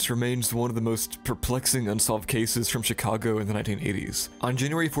disappearance remains one of the most perplexing unsolved cases from Chicago in the 1980s. On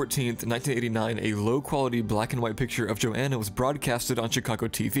January 14th, 1989, a low-quality black and white picture of Joanna was broadcasted on Chicago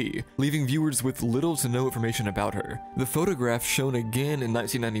TV, leaving viewers with little to no information about her. The photograph, shown again in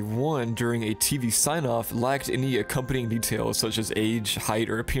 1991 during a TV sign-off, lacked any accompanying details such as age, height,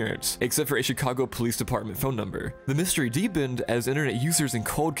 or appearance, except for a Chicago Police Department phone number. The mystery deepened as internet users and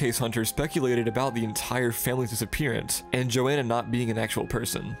cold case hunters speculated about the entire family's disappearance, and Joanna not being an actual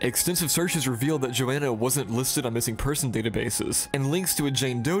person. Extensive searches revealed that Joanna wasn't listed on missing person databases, and links to a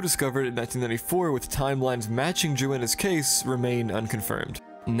Jane Doe discovered in 1994 with timelines matching Joanna's case remain unconfirmed.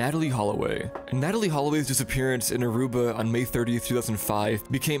 Natalie Holloway. Natalie Holloway's disappearance in Aruba on May 30th,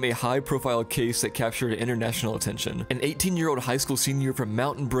 2005 became a high-profile case that captured international attention. An 18-year-old high school senior from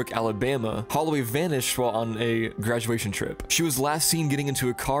Mountain Brook, Alabama, Holloway vanished while on a graduation trip. She was last seen getting into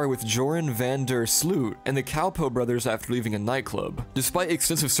a car with Joran van der Sloot and the Cowpo brothers after leaving a nightclub. Despite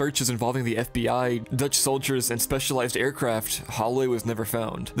extensive searches involving the FBI, Dutch soldiers, and specialized aircraft, Holloway was never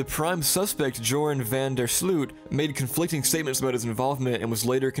found. The prime suspect, Joran van der Sloot, made conflicting statements about his involvement and was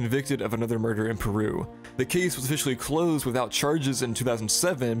later convicted of another murder in Peru. The case was officially closed without charges in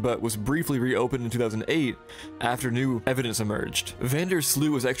 2007, but was briefly reopened in 2008 after new evidence emerged. Van der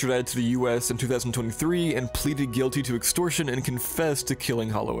Sloot was extradited to the US in 2023 and pleaded guilty to extortion and confessed to killing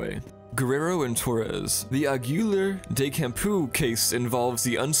Holloway. Guerrero and Torres. The Aguilar de Campo case involves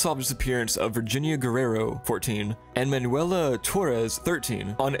the unsolved disappearance of Virginia Guerrero, 14, and Manuela Torres,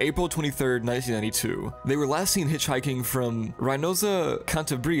 13, on April 23, 1992. They were last seen hitchhiking from Reynosa,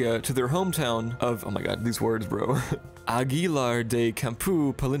 Cantabria to their hometown of, oh my god, these words, bro. Aguilar de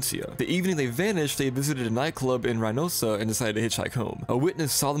Campo, Palencia. The evening they vanished, they visited a nightclub in Reynosa and decided to hitchhike home. A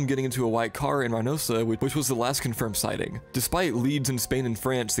witness saw them getting into a white car in Reynosa, which was the last confirmed sighting. Despite leads in Spain and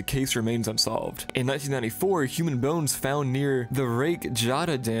France, the case remains unsolved. In 1994, human bones found near the Rake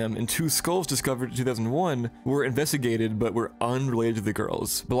Jada Dam and 2 skulls discovered in 2001 were investigated but were unrelated to the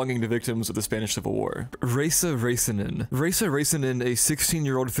girls, belonging to victims of the Spanish Civil War. Reisa Räisänen. Reisa Räisänen, a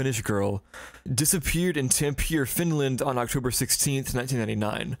 16-year-old Finnish girl, disappeared in Tampere, Finland on October 16,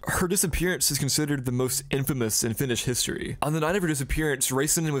 1999. Her disappearance is considered the most infamous in Finnish history. On the night of her disappearance,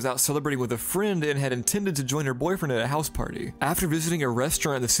 Räisänen was out celebrating with a friend and had intended to join her boyfriend at a house party. After visiting a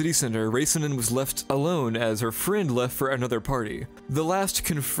restaurant in the city center, Räisänen was left alone as her friend left for another party. The last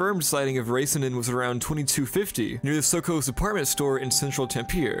confirmed sighting of Räisänen was around 2250 near the Sokos department store in central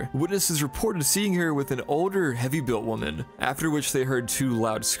Tampere. Witnesses reported seeing her with an older, heavy-built woman, after which they heard 2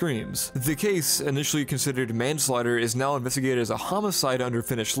 loud screams. The case, initially considered manslaughter, is now investigated as a homicide under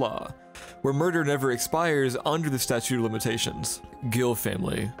Finnish law, where murder never expires under the statute of limitations. Gill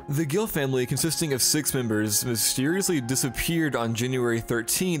family. The Gill family, consisting of 6 members, mysteriously disappeared on January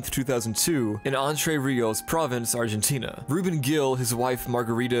 13, 2002 in Entre Rios province, Argentina. Ruben Gill, his wife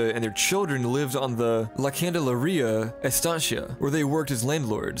Margarita, and their children lived on the La Candelaria estancia, where they worked as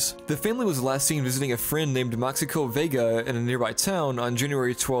landlords. The family was last seen visiting a friend named Maxico Vega in a nearby town on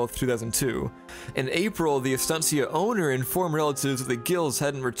January 12, 2002. In April, the estancia owner informed relatives that the Gills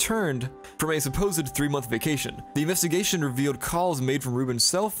hadn't returned from a supposed 3-month vacation. The investigation revealed calls made from Ruben's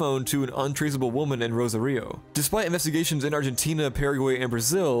cell phone to an untraceable woman in Rosario. Despite investigations in Argentina, Paraguay, and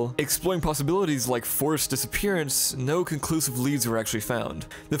Brazil exploring possibilities like forced disappearance, no conclusive leads were actually found.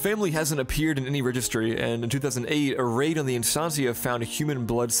 The family hasn't appeared in any registry, and in 2008, a raid on the estancia found human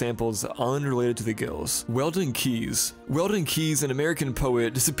blood samples unrelated to the Gills. Weldon Keys. Weldon Keys, an American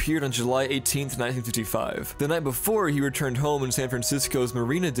poet, disappeared on July 18, 1955. The night before, he returned home in San Francisco's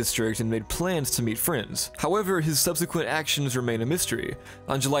Marina district and made plans to meet friends. However, his subsequent actions remain a mystery.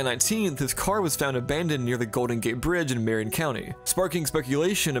 On July 19th, his car was found abandoned near the Golden Gate Bridge in Marion County, sparking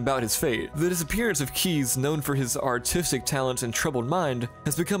speculation about his fate. The disappearance of Keys, known for his artistic talent and troubled mind,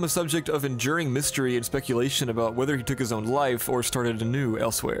 has become a subject of enduring mystery and speculation about whether he took his own life or started anew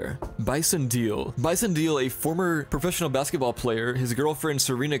elsewhere. Bison Deal. Bison Deal, a former professional basketball player, his girlfriend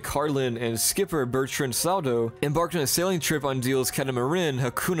Serena Carlin, and skipper Bertrand Saldo embarked on a sailing trip on Deal's catamaran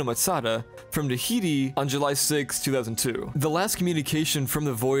Hakuna Matata from Tahiti on July 6, 2002. The last communication from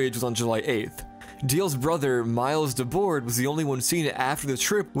the voyage was on July 8th. Deal's brother, Miles DeBoard, was the only one seen after the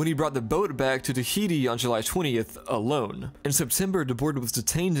trip when he brought the boat back to Tahiti on July 20th, alone. In September, DeBoard was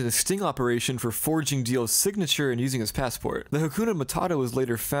detained in a sting operation for forging Deal's signature and using his passport. The Hakuna Matata was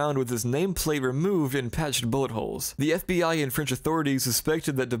later found with his nameplate removed and patched bullet holes. The FBI and French authorities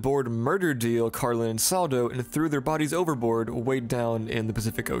suspected that DeBoard murdered Deal, Carlin, and Saldo and threw their bodies overboard, weighed down in the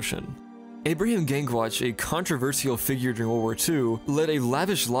Pacific Ocean. Abraham Gangwatch, a controversial figure during World War II, led a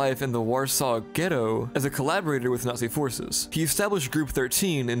lavish life in the Warsaw Ghetto as a collaborator with Nazi forces. He established Group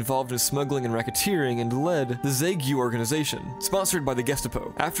 13, involved in smuggling and racketeering, and led the Zegu organization, sponsored by the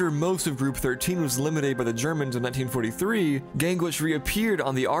Gestapo. After most of Group 13 was eliminated by the Germans in 1943, Gangwatch reappeared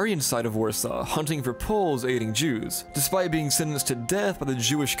on the Aryan side of Warsaw, hunting for Poles aiding Jews. Despite being sentenced to death by the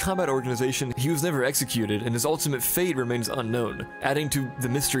Jewish Combat Organization, he was never executed, and his ultimate fate remains unknown, adding to the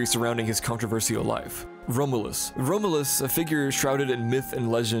mystery surrounding his controversial life. Romulus. Romulus, a figure shrouded in myth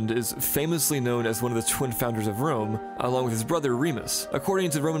and legend, is famously known as one of the twin founders of Rome, along with his brother Remus.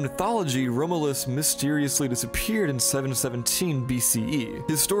 According to Roman mythology, Romulus mysteriously disappeared in 717 BCE.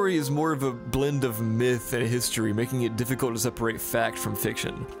 His story is more of a blend of myth and history, making it difficult to separate fact from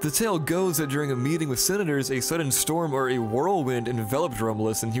fiction. The tale goes that during a meeting with senators, a sudden storm or a whirlwind enveloped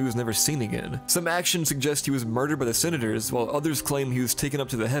Romulus and he was never seen again. Some actions suggest he was murdered by the senators, while others claim he was taken up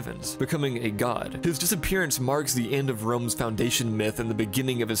to the heavens, becoming a god. His disappearance marks the end of Rome's foundation myth and the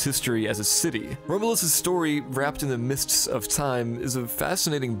beginning of its history as a city. Romulus' story, wrapped in the mists of time, is a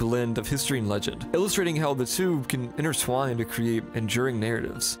fascinating blend of history and legend, illustrating how the two can intertwine to create enduring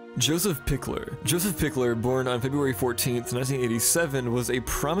narratives. Joseph Pickler. Joseph Pickler, born on February 14th, 1987, was a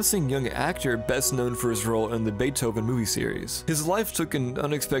promising young actor best known for his role in the Beethoven movie series. His life took an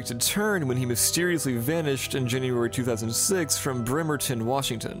unexpected turn when he mysteriously vanished in January 2006 from Bremerton,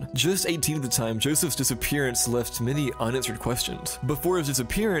 Washington. Just 18 at the time, Joseph's disappearance left many unanswered questions. Before his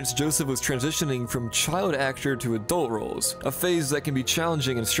disappearance, Joseph was transitioning from child actor to adult roles, a phase that can be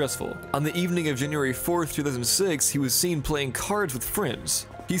challenging and stressful. On the evening of January 4th, 2006, he was seen playing cards with friends.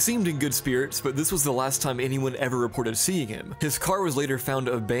 He seemed in good spirits, but this was the last time anyone ever reported seeing him. His car was later found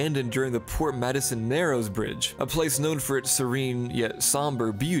abandoned during the Port Madison Narrows Bridge, a place known for its serene yet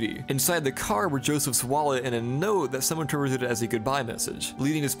somber beauty. Inside the car were Joseph's wallet and a note that some interpreted as a goodbye message,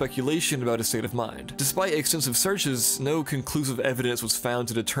 leading to speculation about his state of mind. Despite extensive searches, no conclusive evidence was found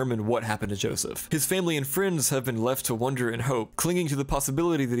to determine what happened to Joseph. His family and friends have been left to wonder and hope, clinging to the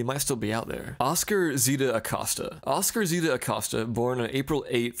possibility that he might still be out there. Oscar Zeta Acosta. Oscar Zeta Acosta, born on April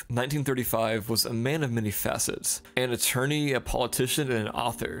 8th, 1935, was a man of many facets. An attorney, a politician, and an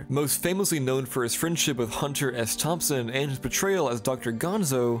author. Most famously known for his friendship with Hunter S. Thompson and his portrayal as Dr.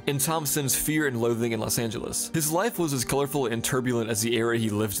 Gonzo in Thompson's Fear and Loathing in Los Angeles. His life was as colorful and turbulent as the era he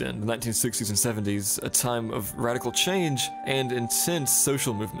lived in, the 1960s and 70s, a time of radical change and intense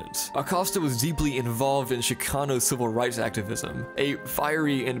social movement. Acosta was deeply involved in Chicano civil rights activism, a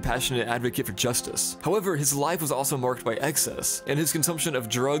fiery and passionate advocate for justice. However, his life was also marked by excess, and his consumption of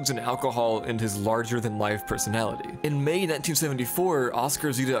drugs and alcohol and his larger-than-life personality. In May 1974,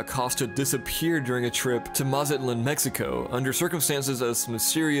 Oscar Zeta Acosta disappeared during a trip to Mazatlan, Mexico, under circumstances as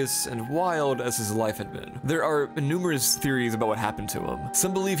mysterious and wild as his life had been. There are numerous theories about what happened to him.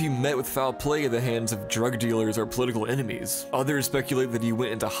 Some believe he met with foul play at the hands of drug dealers or political enemies. Others speculate that he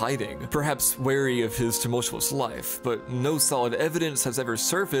went into hiding, perhaps wary of his tumultuous life, but no solid evidence has ever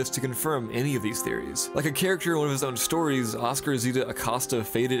surfaced to confirm any of these theories. Like a character in one of his own stories, Oscar Zeta Acosta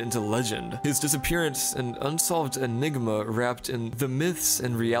faded into legend, his disappearance an unsolved enigma wrapped in the myths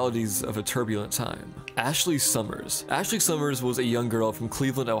and realities of a turbulent time. Ashley Summers. Ashley Summers was a young girl from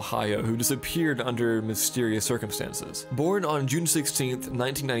Cleveland, Ohio, who disappeared under mysterious circumstances. Born on June 16,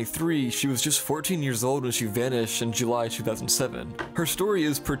 1993, she was just 14 years old when she vanished in July 2007. Her story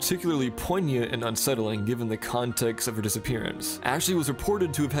is particularly poignant and unsettling given the context of her disappearance. Ashley was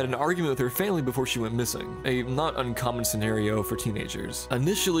reported to have had an argument with her family before she went missing, a not uncommon scenario for teenagers.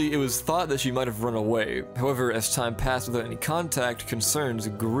 Initially, it was thought that she might have run away. However, as time passed without any contact, concerns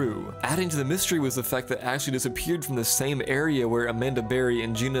grew. Adding to the mystery was the fact that Ashley disappeared from the same area where Amanda Berry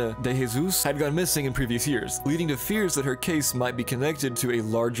and Gina De Jesus had gone missing in previous years, leading to fears that her case might be connected to a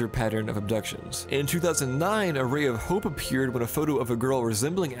larger pattern of abductions. In 2009, a ray of hope appeared when a photo of a girl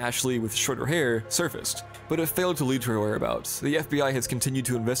resembling Ashley with shorter hair surfaced, but it failed to lead to her whereabouts. The FBI has continued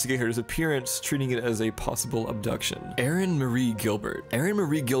to investigate her disappearance, treating it as a possible abduction. Erin Marie Gilbert. Erin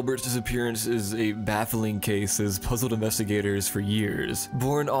Marie Gilbert's disappearance is a baffling case that has puzzled investigators for years.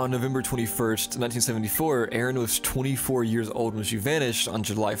 Born on November 21st, 1974, Erin was 24 years old when she vanished on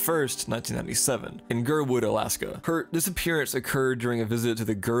July 1st, 1997, in Gurwood, Alaska. Her disappearance occurred during a visit to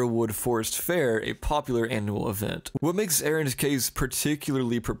the Gurwood Forest Fair, a popular annual event. What makes Erin's case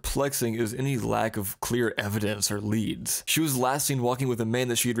particularly perplexing is any lack of clear evidence or leads. She was last seen walking with a man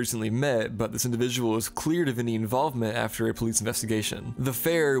that she had recently met, but this individual was cleared of any involvement after a police investigation. The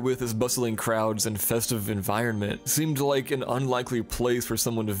fair, with its bustling crowds and festive environment, seemed like an unlikely place for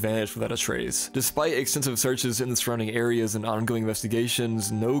someone to vanish without a trace. Despite extensive searches in the surrounding areas and ongoing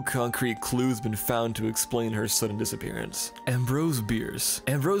investigations, no concrete clues have been found to explain her sudden disappearance. Ambrose Bierce.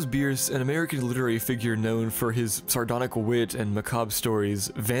 Ambrose Bierce, an American literary figure known for his sardonic wit and macabre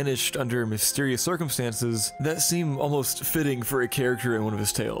stories, vanished under mysterious circumstances that seem almost fitting for a character in one of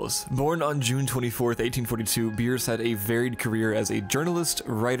his tales. Born on June 24th, 1842, Bierce had a varied career as a journalist,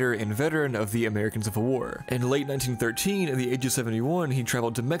 writer, and veteran of the American Civil War. In late 1913, at the age of 71, he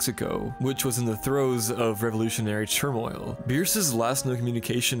traveled to Mexico, which was in the throes of revolutionary turmoil. Bierce's last known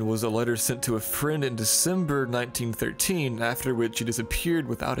communication was a letter sent to a friend in December 1913, after which he disappeared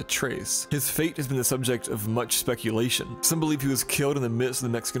without a trace. His fate has been the subject of much speculation. Some believe he was killed in the midst of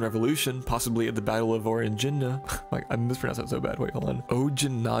the Mexican Revolution, possibly at the Battle of Ojinaga. Like, I mispronounced that so bad. Wait, hold on.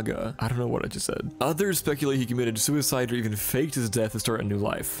 Ojinaga. I don't know what I just said. Others speculate he committed suicide or even faked his death to start a new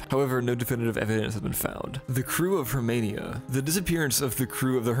life. However, no definitive evidence has been found. The crew of Hermania. The disappearance of the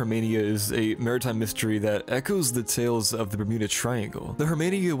crew of the Hermania is a maritime mystery that echoes the tales of the Bermuda Triangle. The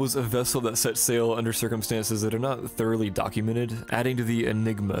Hermania was a vessel that set sail under circumstances that are not thoroughly documented, adding to the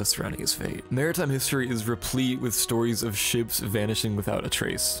enigma surrounding its fate. Maritime history is replete with stories of ships vanishing without a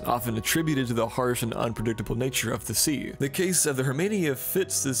trace, often attributed to the harsh and unpredictable nature of the sea. The case of the Hermania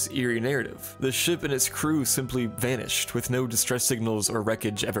fits this eerie narrative. The ship and its crew simply vanished, with no distress signals or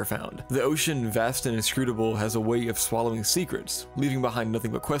wreckage ever found. The ocean, vast and inscrutable, has a way of swallowing secrets, leaving behind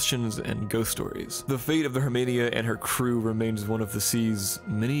nothing but questions and ghost stories. The fate of the Hermania and her crew remains one of the sea's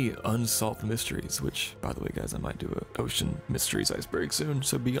many unsolved mysteries, which, by the way, guys, I might do an Ocean Mysteries Iceberg soon,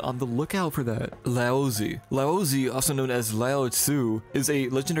 so be on the lookout for that. Laozi. Laozi, also known as Lao Tzu, is a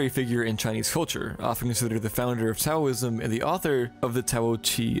legendary figure in Chinese culture, often considered the founder of Taoism and the author of the Tao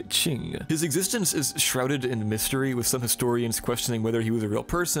Te Ching. His existence is shrouded in mystery, with some historians questioning whether he was a real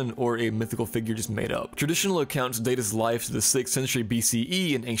person or a mythical figure just made up. Traditional accounts date his life to the 6th century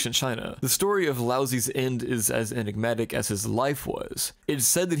BCE in ancient China. The story of Laozi's end is as enigmatic as his life was. It's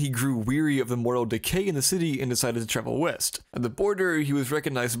said that he grew weary of the moral decay in the city and decided to travel west. At the border, he was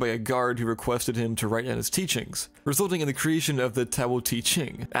recognized by a guard who requested him to write down his teachings, resulting in the creation of the Tao Te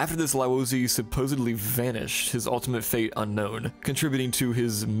Ching. After this, Laozi supposedly vanished, his ultimate fate unknown, contributing to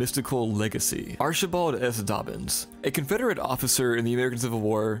his mystical legacy. Archibald S. Dobbins. A Confederate officer in the American Civil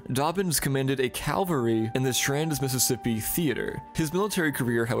War, Dobbins commanded a cavalry in the Strand, Mississippi theater. His military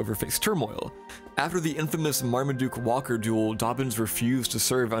career, however, faced turmoil. After the infamous Marmaduke-Walker duel, Dobbins refused to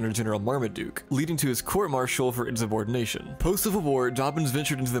serve under General Marmaduke, leading to his court-martial for insubordination. Post-Civil War, Dobbins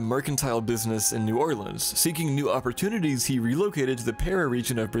ventured into the mercantile business in New Orleans. Seeking new opportunities, he relocated to the Para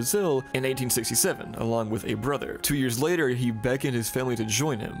region of Brazil in 1867, along with a brother. 2 years later, he beckoned his family to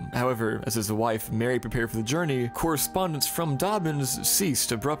join him. However, as his wife, Mary, prepared for the journey, correspondence from Dobbins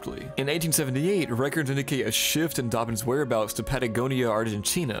ceased abruptly. In 1878, records indicate a shift in Dobbins' whereabouts to Patagonia,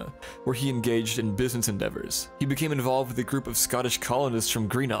 Argentina, where he engaged in business endeavors. He became involved with a group of Scottish colonists from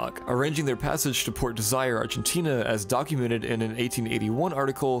Greenock, arranging their passage to Port Desire, Argentina, as documented in an 1881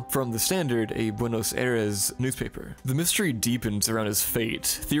 article from The Standard, a Buenos Aires newspaper. The mystery deepens around his fate.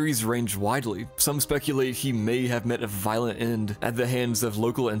 Theories range widely. Some speculate he may have met a violent end at the hands of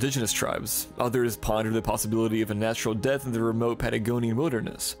local indigenous tribes. Others ponder the possibility of a natural death in the remote Patagonian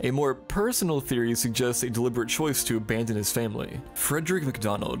wilderness. A more personal theory suggests a deliberate choice to abandon his family. Frederick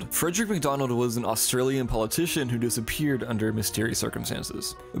MacDonald. Frederick MacDonald was an Australian politician who disappeared under mysterious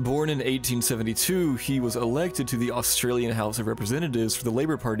circumstances. Born in 1872, he was elected to the Australian House of Representatives for the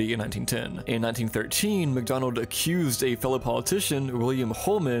Labour Party in 1910. In 1913, MacDonald accused a fellow politician, William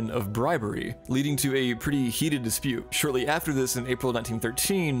Holman, of bribery, leading to a pretty heated dispute. Shortly after this, in April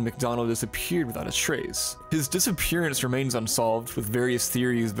 1913, MacDonald disappeared without a trace. His disappearance remains unsolved, with various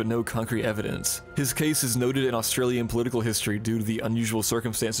theories but no concrete evidence. His case is noted in Australian political history due to the unusual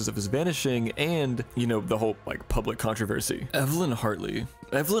circumstances of his vanishing and, you know, the whole, public controversy. Evelyn Hartley.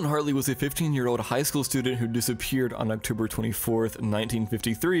 Evelyn Hartley was a 15-year-old high school student who disappeared on October 24th,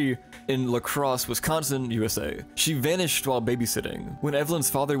 1953 in La Crosse, Wisconsin, USA. She vanished while babysitting. When Evelyn's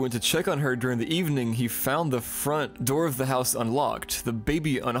father went to check on her during the evening, he found the front door of the house unlocked, the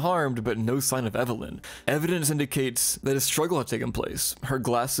baby unharmed, but no sign of Evelyn. Evidence indicates that a struggle had taken place. Her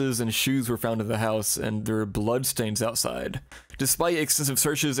glasses and shoes were found in the house, and there were bloodstains outside. Despite extensive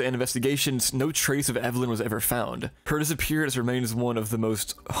searches and investigations, no trace of Evelyn was ever found. Her disappearance remains one of the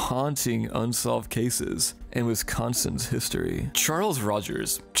most haunting unsolved cases in Wisconsin's history. Charles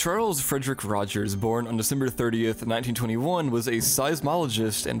Rogers. Charles Frederick Rogers, born on December 30th, 1921, was a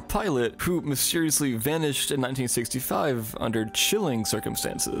seismologist and pilot who mysteriously vanished in 1965 under chilling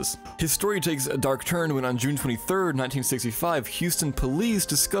circumstances. His story takes a dark turn when on June 23rd, 1965, Houston police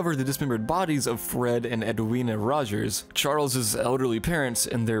discovered the dismembered bodies of Fred and Edwina Rogers. Charles's Charles's elderly parents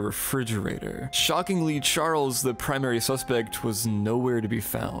in their refrigerator. Shockingly, Charles, the primary suspect, was nowhere to be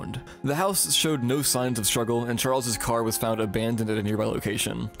found. The house showed no signs of struggle, and Charles's car was found abandoned at a nearby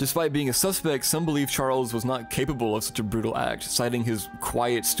location. Despite being a suspect, some believe Charles was not capable of such a brutal act, citing his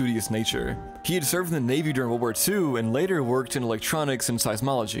quiet, studious nature. He had served in the Navy during World War II and later worked in electronics and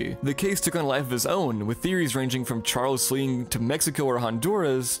seismology. The case took on a life of its own, with theories ranging from Charles fleeing to Mexico or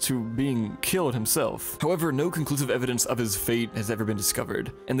Honduras to being killed himself. However, no conclusive evidence of his fate has ever been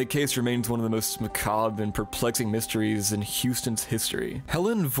discovered, and the case remains one of the most macabre and perplexing mysteries in Houston's history.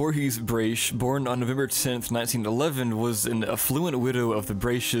 Helen Voorhees Braish, born on November 10, 1911, was an affluent widow of the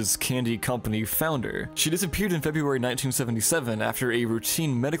Braish's Candy Company founder. She disappeared in February 1977 after a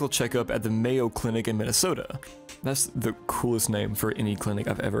routine medical checkup at the Mayo Clinic in Minnesota. That's the coolest name for any clinic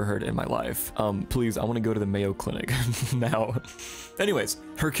I've ever heard in my life. Please, I want to go to the Mayo Clinic now. Anyways,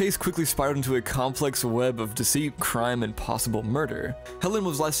 her case quickly spiraled into a complex web of deceit, crime, and possible murder. Helen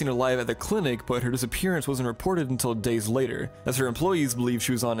was last seen alive at the clinic, but her disappearance wasn't reported until days later, as her employees believed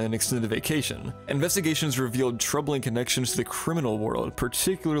she was on an extended vacation. Investigations revealed troubling connections to the criminal world,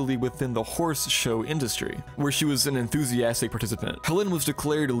 particularly within the horse show industry, where she was an enthusiastic participant. Helen was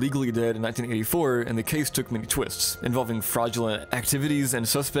declared legally dead in 1984, and the case took many twists, involving fraudulent activities and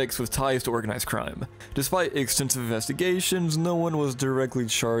suspects with ties to organized crime. Despite extensive investigations, no one was directly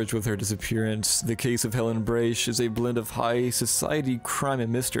charged with her disappearance. The case of Helen Braish is a blend of high society crime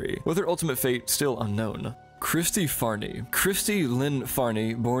and mystery, with her ultimate fate still unknown. Christy Farney. Christy Lynn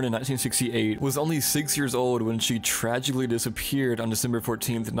Farney, born in 1968, was only 6 years old when she tragically disappeared on December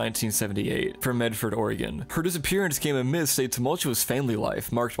 14, 1978, from Medford, Oregon. Her disappearance came amidst a tumultuous family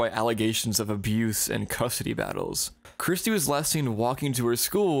life marked by allegations of abuse and custody battles. Christy was last seen walking to her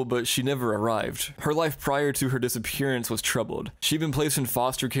school, but she never arrived. Her life prior to her disappearance was troubled. She'd been placed in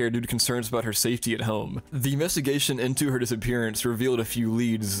foster care due to concerns about her safety at home. The investigation into her disappearance revealed a few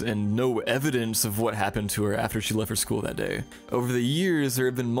leads and no evidence of what happened to her after she left her school that day. Over the years, there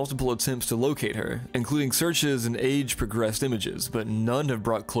have been multiple attempts to locate her, including searches and age-progressed images, but none have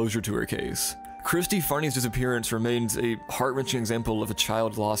brought closure to her case. Christy Farney's disappearance remains a heart-wrenching example of a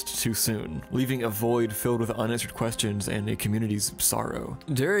child lost too soon, leaving a void filled with unanswered questions and a community's sorrow.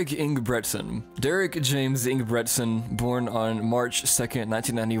 Derek Ingebretson. Derek James Ingebretson, born on March 2nd,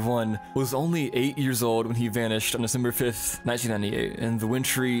 1991, was only 8 years old when he vanished on December 5th, 1998, in the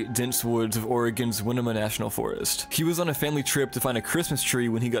wintry, dense woods of Oregon's Winema National Forest. He was on a family trip to find a Christmas tree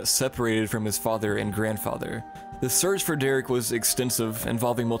when he got separated from his father and grandfather. The search for Derek was extensive,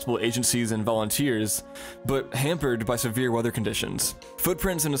 involving multiple agencies and volunteers, but hampered by severe weather conditions.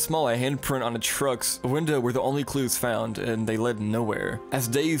 Footprints and a small handprint on a truck's window were the only clues found, and they led nowhere. As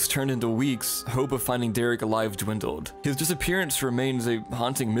days turned into weeks, hope of finding Derek alive dwindled. His disappearance remains a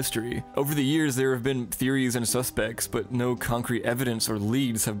haunting mystery. Over the years, there have been theories and suspects, but no concrete evidence or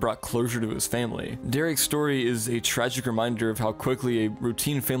leads have brought closure to his family. Derek's story is a tragic reminder of how quickly a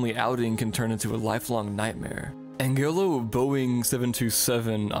routine family outing can turn into a lifelong nightmare. Angelo Boeing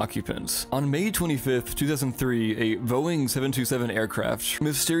 727 occupants. On May 25, 2003, a Boeing 727 aircraft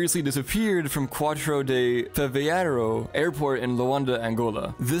mysteriously disappeared from Quatro de Fevereiro Airport in Luanda,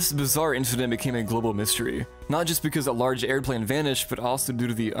 Angola. This bizarre incident became a global mystery, not just because a large airplane vanished, but also due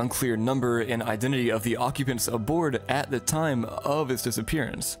to the unclear number and identity of the occupants aboard at the time of its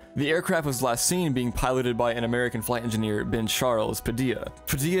disappearance. The aircraft was last seen being piloted by an American flight engineer, Ben Charles Padilla.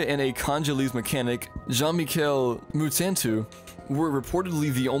 Padilla and a Congolese mechanic, Jean-Michel Mutantu, were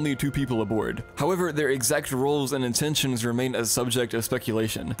reportedly the only two people aboard. However, their exact roles and intentions remain a subject of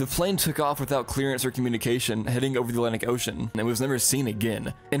speculation. The plane took off without clearance or communication, heading over the Atlantic Ocean, and was never seen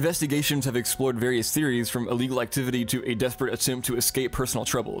again. Investigations have explored various theories, from illegal activity to a desperate attempt to escape personal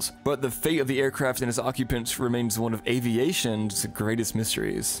troubles, but the fate of the aircraft and its occupants remains one of aviation's greatest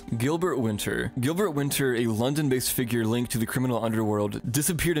mysteries. Gilbert Winter. Gilbert Winter, a London-based figure linked to the criminal underworld,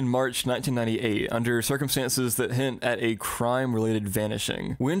 disappeared in March 1998 under circumstances that hint at a crime-related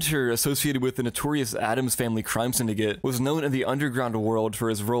vanishing. Winter, associated with the notorious Addams Family crime syndicate, was known in the underground world for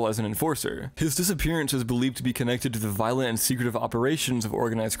his role as an enforcer. His disappearance is believed to be connected to the violent and secretive operations of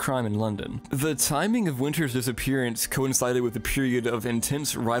organized crime in London. The timing of Winter's disappearance coincided with a period of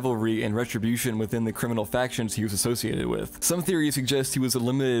intense rivalry and retribution within the criminal factions he was associated with. Some theories suggest he was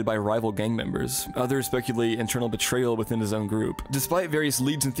eliminated by rival gang members. Others speculate internal betrayal within his own group. Despite various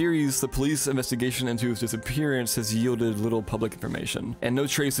leads and theories, the police investigation into his disappearance has yielded little public public information, and no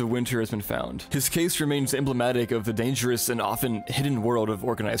trace of Winter has been found. His case remains emblematic of the dangerous and often hidden world of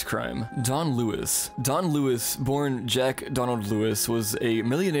organized crime. Don Lewis. Don Lewis, born Jack Donald Lewis, was a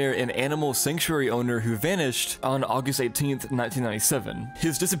millionaire and animal sanctuary owner who vanished on August 18, 1997.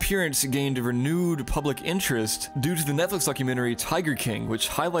 His disappearance gained renewed public interest due to the Netflix documentary Tiger King, which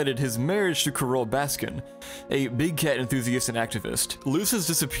highlighted his marriage to Carole Baskin, a big cat enthusiast and activist. Lewis's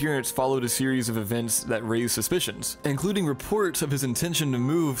disappearance followed a series of events that raised suspicions, including reports of his intention to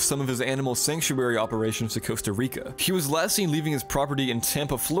move some of his animal sanctuary operations to Costa Rica. He was last seen leaving his property in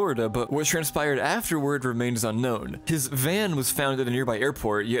Tampa, Florida, but what transpired afterward remains unknown. His van was found at a nearby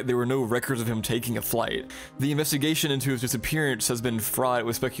airport, yet there were no records of him taking a flight. The investigation into his disappearance has been fraught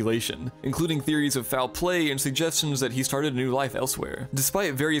with speculation, including theories of foul play and suggestions that he started a new life elsewhere.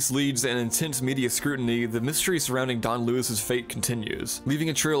 Despite various leads and intense media scrutiny, the mystery surrounding Don Lewis's fate continues, leaving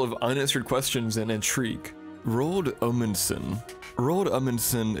a trail of unanswered questions and intrigue. Roald Amundsen. Roald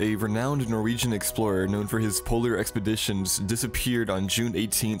Amundsen, a renowned Norwegian explorer known for his polar expeditions, disappeared on June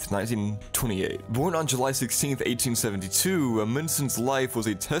 18, 1928. Born on July 16, 1872, Amundsen's life was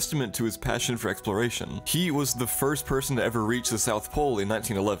a testament to his passion for exploration. He was the first person to ever reach the South Pole in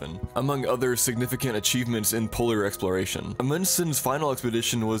 1911, among other significant achievements in polar exploration. Amundsen's final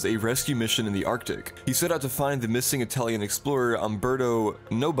expedition was a rescue mission in the Arctic. He set out to find the missing Italian explorer Umberto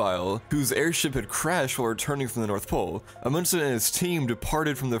Nobile, whose airship had crashed while returning from the North Pole. Amundsen and his team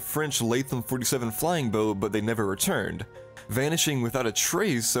departed from the French Latham 47 flying boat, but they never returned, vanishing without a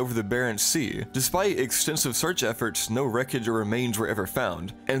trace over the Barents Sea. Despite extensive search efforts, no wreckage or remains were ever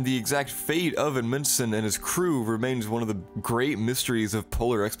found, and the exact fate of Amundsen and his crew remains one of the great mysteries of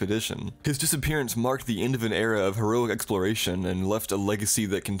polar expedition. His disappearance marked the end of an era of heroic exploration and left a legacy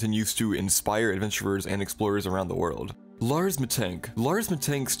that continues to inspire adventurers and explorers around the world. Lars Mittank. Lars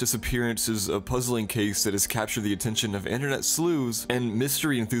Mittank's disappearance is a puzzling case that has captured the attention of internet sleuths and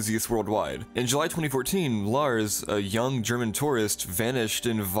mystery enthusiasts worldwide. In July 2014, Lars, a young German tourist, vanished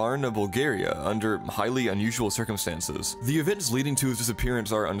in Varna, Bulgaria under highly unusual circumstances. The events leading to his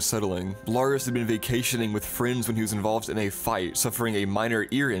disappearance are unsettling. Lars had been vacationing with friends when he was involved in a fight, suffering a minor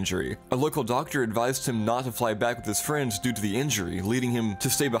ear injury. A local doctor advised him not to fly back with his friends due to the injury, leading him to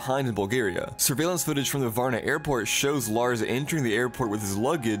stay behind in Bulgaria. Surveillance footage from the Varna airport shows Lars entering the airport with his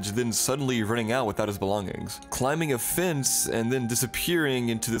luggage, then suddenly running out without his belongings, climbing a fence, and then disappearing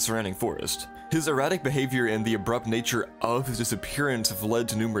into the surrounding forest. His erratic behavior and the abrupt nature of his disappearance have led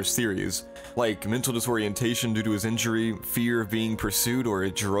to numerous theories, like mental disorientation due to his injury, fear of being pursued, or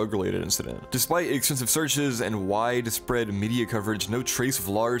a drug-related incident. Despite extensive searches and widespread media coverage, no trace of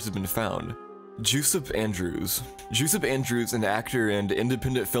Lars has been found. Joseph Andrews. Joseph Andrews, an actor and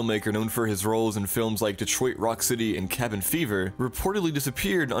independent filmmaker known for his roles in films like Detroit Rock City and Cabin Fever, reportedly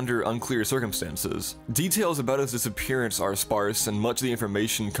disappeared under unclear circumstances. Details about his disappearance are sparse, and much of the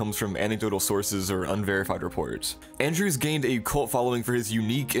information comes from anecdotal sources or unverified reports. Andrews gained a cult following for his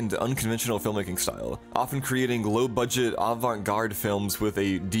unique and unconventional filmmaking style, often creating low-budget, avant-garde films with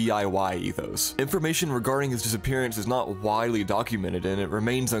a DIY ethos. Information regarding his disappearance is not widely documented, and it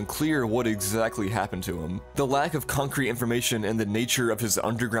remains unclear what exactly happened to him. The lack of concrete information and the nature of his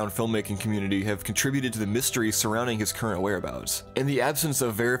underground filmmaking community have contributed to the mystery surrounding his current whereabouts. In the absence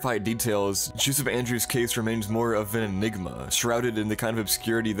of verified details, Joseph Andrews' case remains more of an enigma, shrouded in the kind of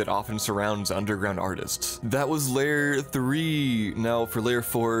obscurity that often surrounds underground artists. That was Layer 3. Now for Layer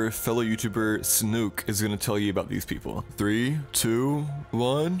 4, fellow YouTuber Snook is going to tell you about these people. 3, 2,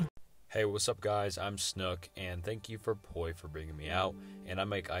 1... Hey, what's up guys, I'm Snook, and thank you for Poi for bringing me out, and I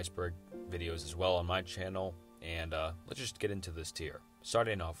make iceberg videos as well on my channel, and let's just get into this tier.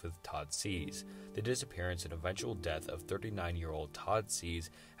 Starting off with Todd Sees. The disappearance and eventual death of 39-year-old Todd Sees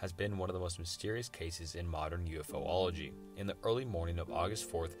has been one of the most mysterious cases in modern UFOlogy. In the early morning of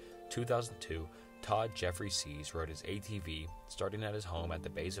August 4th, 2002, Todd Jeffrey Sees rode his ATV, starting at his home at the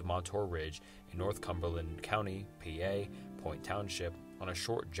base of Montour Ridge in North Cumberland County, PA, Point Township, on a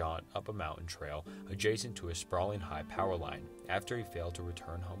short jaunt up a mountain trail adjacent to a sprawling high power line. After he failed to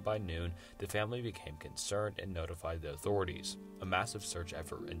return home by noon, the family became concerned and notified the authorities. A massive search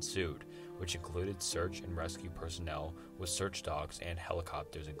effort ensued, which included search and rescue personnel with search dogs and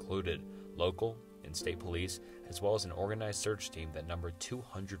helicopters included, local and state police, as well as an organized search team that numbered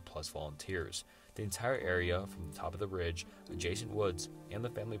 200 plus volunteers. The entire area from the top of the ridge, adjacent woods, and the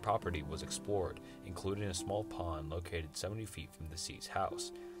family property was explored, including a small pond located 70 feet from the Sees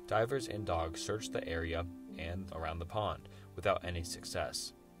house. Divers and dogs searched the area and around the pond, without any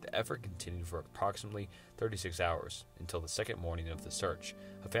success. The effort continued for approximately 36 hours, until the second morning of the search.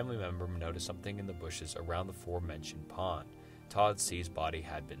 A family member noticed something in the bushes around the aforementioned pond. Todd Sees' body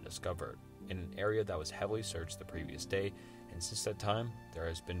had been discovered in an area that was heavily searched the previous day, and since that time, there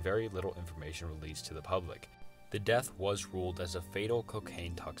has been very little information released to the public. The death was ruled as a fatal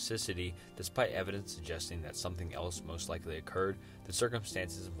cocaine toxicity, despite evidence suggesting that something else most likely occurred. The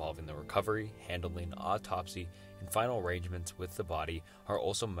circumstances involving the recovery, handling, autopsy, and final arrangements with the body are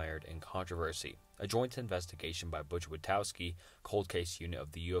also mired in controversy. A joint investigation by Butch Witowski, Cold Case Unit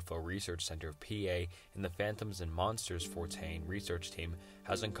of the UFO Research Center of PA, and the Phantoms and Monsters Fortean research team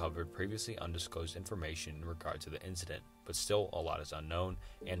has uncovered previously undisclosed information in regard to the incident, but still a lot is unknown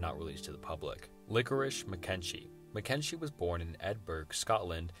and not released to the public. Licorice Mackenzie. Mackenzie was born in Edinburgh,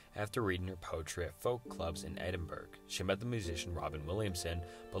 Scotland, after reading her poetry at folk clubs in Edinburgh. She met the musician Robin Williamson,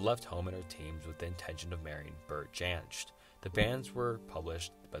 but left home in her teens with the intention of marrying Bert Jansch. The bands were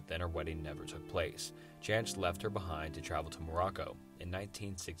published, but then her wedding never took place. Jansch left her behind to travel to Morocco in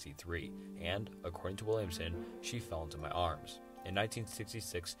 1963, and, according to Williamson, she fell into my arms. In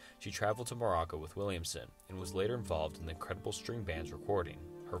 1966, she traveled to Morocco with Williamson, and was later involved in the Incredible String Band's recording.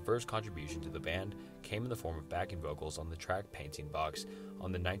 Her first contribution to the band came in the form of backing vocals on the track Painting Box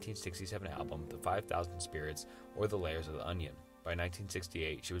on the 1967 album The 5,000 Spirits or The Layers of the Onion. By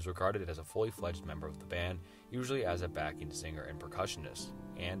 1968, she was regarded as a fully fledged member of the band, usually as a backing singer and percussionist,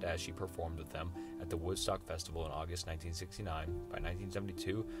 and as she performed with them at the Woodstock Festival in August 1969, by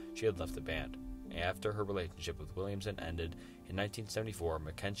 1972, she had left the band. After her relationship with Williamson ended in 1974,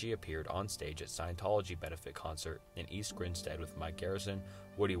 Mackenzie appeared on stage at Scientology benefit concert in East Grinstead with Mike Garrison,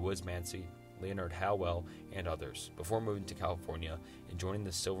 Woody Woodsmansey, Leonard Howell, and others, before moving to California and joining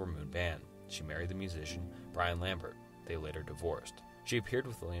the Silver Moon Band. She married the musician Brian Lambert. They later divorced. She appeared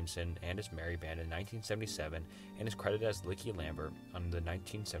with Williamson and his Merry Band in 1977 and is credited as Licky Lambert on the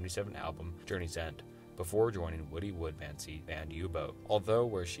 1977 album Journey's End, before joining Woody Woodmansey band U-Boat. Although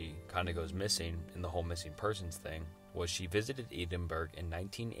where she kinda goes missing in the whole missing persons thing was she visited Edinburgh in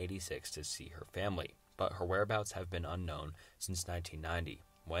 1986 to see her family, but her whereabouts have been unknown since 1990,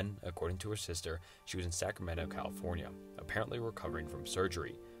 when, according to her sister, she was in Sacramento, California, apparently recovering from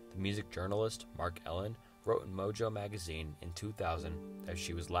surgery. The music journalist Mark Ellen wrote in Mojo magazine in 2000 that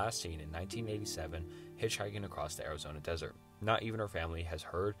she was last seen in 1987 hitchhiking across the Arizona desert. Not even her family has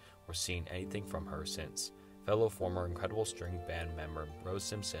heard or seen anything from her since. Fellow former Incredible String Band member Rose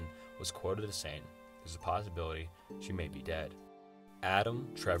Simpson was quoted as saying, "There's a possibility she may be dead."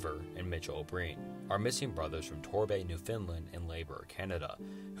 Adam, Trevor, and Mitchell O'Brien are missing brothers from Torbay, Newfoundland and Labour, Canada,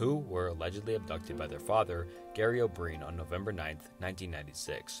 who were allegedly abducted by their father, Gary O'Brien, on November 9,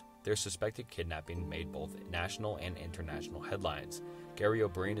 1996. Their suspected kidnapping made both national and international headlines. Gary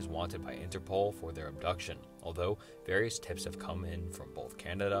O'Brien is wanted by Interpol for their abduction, although various tips have come in from both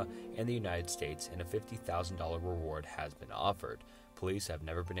Canada and the United States and a $50,000 reward has been offered. Police have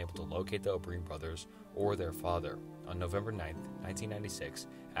never been able to locate the O'Brien brothers or their father. On November 9, 1996,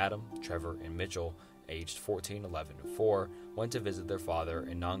 Adam, Trevor, and Mitchell, aged 14, 11, and 4, went to visit their father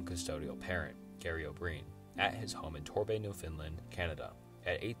and non-custodial parent, Gary O'Brien, at his home in Torbay, Newfoundland, Canada.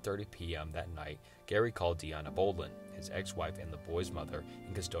 At 8:30 p.m. that night, Gary called Deanna Boldlin, his ex-wife and the boy's mother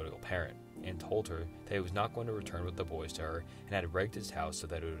and custodial parent, and told her that he was not going to return with the boys to her and had rigged his house so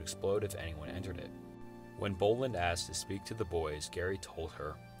that it would explode if anyone entered it. When Boldlin asked to speak to the boys, Gary told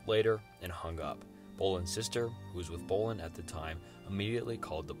her later and hung up. Boland's sister, who was with Boland at the time, immediately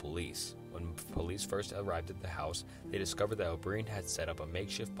called the police. When police first arrived at the house, they discovered that O'Brien had set up a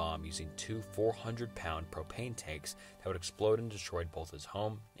makeshift bomb using two 400-pound propane tanks that would explode and destroy both his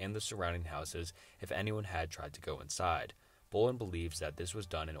home and the surrounding houses if anyone had tried to go inside. Boland believes that this was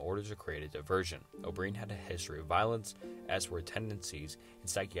done in order to create a diversion. O'Brien had a history of violence, as were tendencies and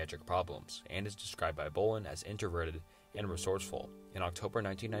psychiatric problems, and is described by Boland as introverted and resourceful. In October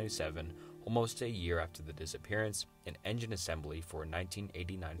 1997, almost a year after the disappearance, an engine assembly for a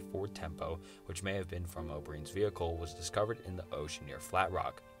 1989 Ford Tempo, which may have been from O'Brien's vehicle, was discovered in the ocean near Flat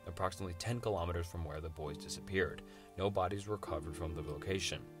Rock, approximately 10 kilometers from where the boys disappeared. No bodies were recovered from the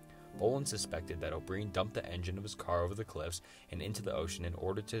location. Boland suspected that O'Brien dumped the engine of his car over the cliffs and into the ocean in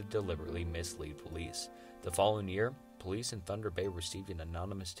order to deliberately mislead police. The following year, police in Thunder Bay received an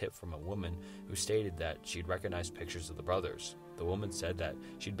anonymous tip from a woman who stated that she'd recognized pictures of the brothers. The woman said that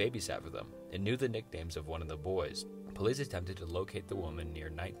she'd babysat for them and knew the nicknames of one of the boys. Police attempted to locate the woman near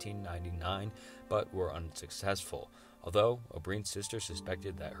 1999, but were unsuccessful. Although O'Brien's sister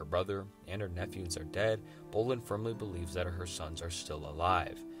suspected that her brother and her nephews are dead, Boland firmly believes that her sons are still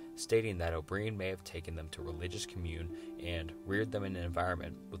alive, stating that O'Brien may have taken them to religious commune and reared them in an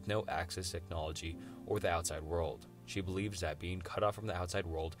environment with no access to technology or the outside world. She believes that being cut off from the outside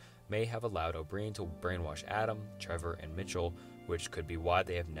world may have allowed O'Brien to brainwash Adam, Trevor, and Mitchell, which could be why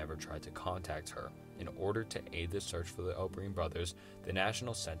they have never tried to contact her. In order to aid the search for the O'Brien brothers, the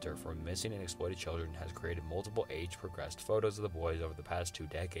National Center for Missing and Exploited Children has created multiple age-progressed photos of the boys over the past 2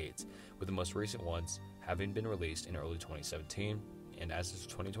 decades, with the most recent ones having been released in early 2017, and as of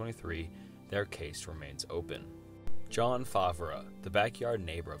 2023, their case remains open. John Favreau, the backyard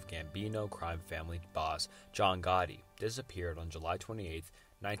neighbor of Gambino crime family boss John Gotti, disappeared on July 28,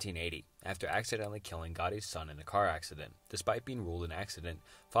 1980, after accidentally killing Gotti's son in a car accident. Despite being ruled an accident,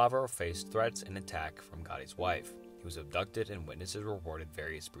 Favreau faced threats and attack from Gotti's wife. He was abducted and witnesses reported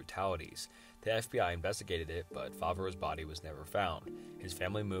various brutalities. The FBI investigated it, but Favreau's body was never found. His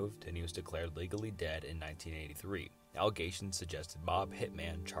family moved, and he was declared legally dead in 1983. Allegations suggested mob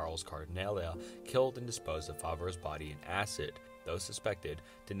hitman Charles Cardinale killed and disposed of Favreau's body in acid. Those suspected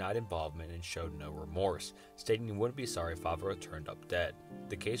denied involvement and showed no remorse, stating he wouldn't be sorry if Favreau turned up dead.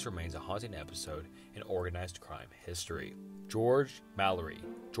 The case remains a haunting episode in organized crime history. George Mallory.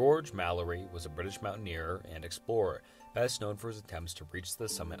 George Mallory was a British mountaineer and explorer, best known for his attempts to reach the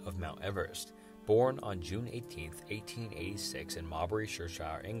summit of Mount Everest. Born on June 18, 1886 in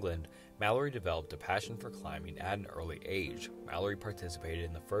Maury-Shire, England, Mallory developed a passion for climbing at an early age. Mallory participated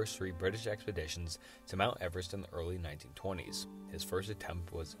in the first 3 British expeditions to Mount Everest in the early 1920s. His first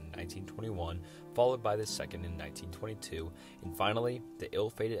attempt was in 1921, followed by the second in 1922, and finally, the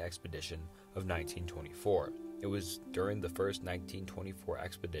ill-fated expedition of 1924. It was during the first 1924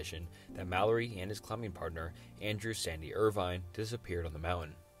 expedition that Mallory and his climbing partner, Andrew Sandy Irvine, disappeared on the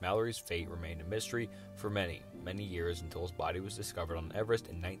mountain. Mallory's fate remained a mystery for many years until his body was discovered on Everest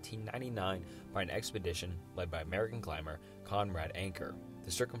in 1999 by an expedition led by American climber Conrad Anker. The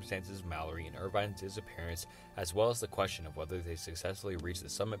circumstances of Mallory and Irvine's disappearance, as well as the question of whether they successfully reached the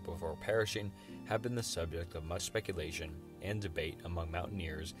summit before perishing, have been the subject of much speculation and debate among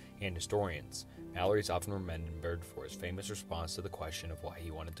mountaineers and historians. Mallory is often remembered for his famous response to the question of why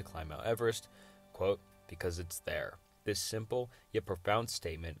he wanted to climb Mount Everest, quote, "Because it's there." This simple yet profound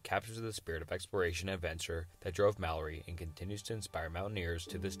statement captures the spirit of exploration and adventure that drove Mallory and continues to inspire mountaineers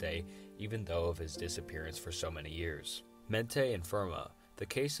to this day, even though of his disappearance for so many years. Mente Enferma. The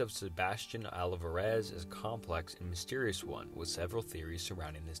case of Sebastian Alvarez is a complex and mysterious one, with several theories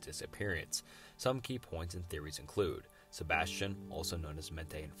surrounding his disappearance. Some key points and theories include: Sebastian, also known as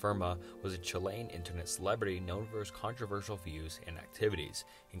Mente Enferma, was a Chilean internet celebrity known for his controversial views and activities,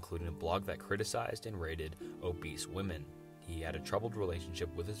 including a blog that criticized and rated obese women. He had a troubled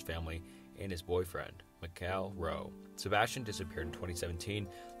relationship with his family and his boyfriend, Mikhail Rowe. Sebastian disappeared in 2017,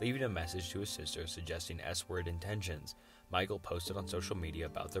 leaving a message to his sister suggesting S-word intentions. Michael posted on social media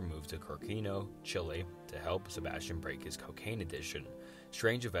about their move to Curacao, Chile, to help Sebastian break his cocaine addiction.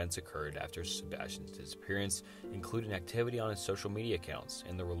 Strange events occurred after Sebastian's disappearance, including activity on his social media accounts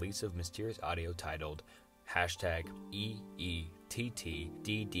and the release of mysterious audio titled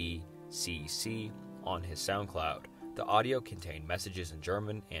 #EETTDDCC on his SoundCloud. The audio contained messages in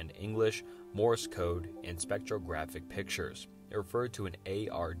German and English, Morse code, and spectrographic pictures. It referred to an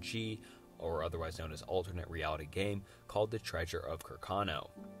ARG, or otherwise known as alternate reality game, called The Treasure of Curacao.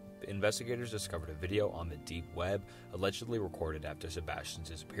 Investigators discovered a video on the deep web allegedly recorded after Sebastian's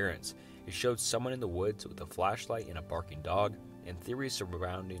disappearance. It showed someone in the woods with a flashlight and a barking dog, and theories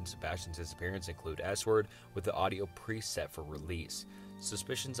surrounding Sebastian's disappearance include S-word, with the audio preset for release.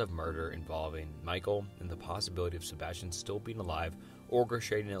 Suspicions of murder involving Michael and the possibility of Sebastian still being alive,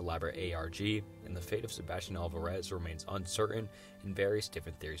 orchestrating an elaborate ARG, and the fate of Sebastian Alvarez remains uncertain, and various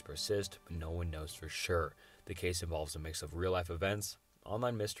different theories persist, but no one knows for sure. The case involves a mix of real-life events,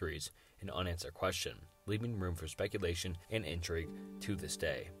 online mysteries, and unanswered questions, leaving room for speculation and intrigue to this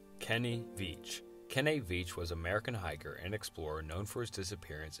day. Kenny Veach. Kenny Veach was an American hiker and explorer known for his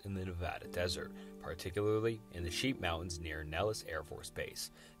disappearance in the Nevada desert, particularly in the Sheep Mountains near Nellis Air Force Base.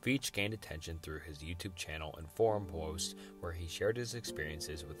 Veach gained attention through his YouTube channel and forum posts where he shared his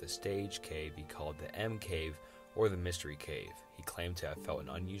experiences with a stage cave he called the M Cave or the Mystery Cave. He claimed to have felt an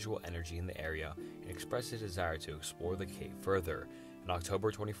unusual energy in the area and expressed his desire to explore the cave further. In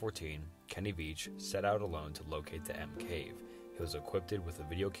October 2014, Kenny Veach set out alone to locate the M Cave. He was equipped with a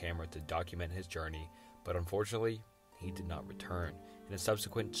video camera to document his journey, but unfortunately, he did not return, and a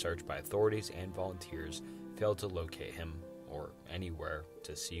subsequent search by authorities and volunteers failed to locate him or anywhere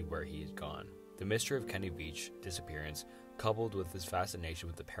to see where he had gone. The mystery of Kenny Veach's disappearance, coupled with his fascination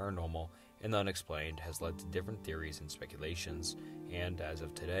with the paranormal and the unexplained, has led to different theories and speculations, and as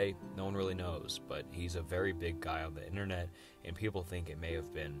of today, no one really knows, but he's a very big guy on the internet, and people think it may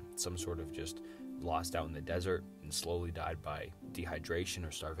have been some sort of just lost out in the desert and slowly died by dehydration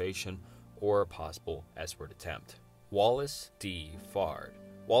or starvation, or a possible S-word attempt. Wallace D. Fard.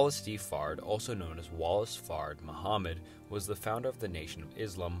 Wallace D. Fard, also known as Wallace Fard Muhammad, was the founder of the Nation of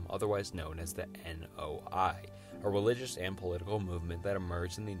Islam, otherwise known as the NOI, a religious and political movement that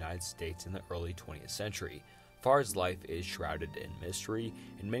emerged in the United States in the early 20th century. Fard's life is shrouded in mystery,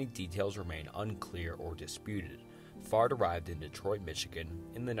 and many details remain unclear or disputed. Fard arrived in Detroit, Michigan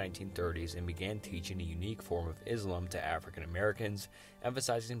in the 1930s and began teaching a unique form of Islam to African Americans,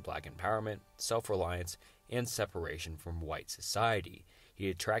 emphasizing black empowerment, self-reliance, and separation from white society. He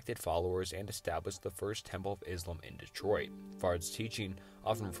attracted followers and established the first Temple of Islam in Detroit. Fard's teaching,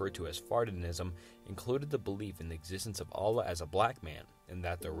 often referred to as Fardinism, included the belief in the existence of Allah as a black man and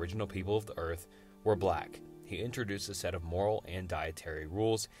that the original people of the earth were black. He introduced a set of moral and dietary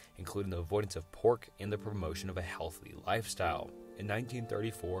rules, including the avoidance of pork and the promotion of a healthy lifestyle. In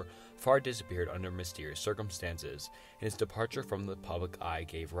 1934, Fard disappeared under mysterious circumstances, and his departure from the public eye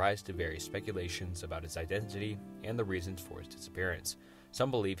gave rise to various speculations about his identity and the reasons for his disappearance. Some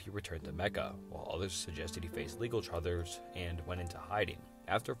believe he returned to Mecca, while others suggested he faced legal charges and went into hiding.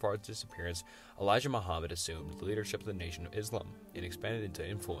 After Fard's disappearance, Elijah Muhammad assumed the leadership of the Nation of Islam and expanded into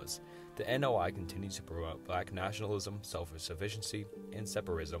influence. The NOI continues to promote black nationalism, self-sufficiency, and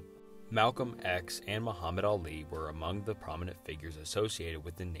separatism. Malcolm X and Muhammad Ali were among the prominent figures associated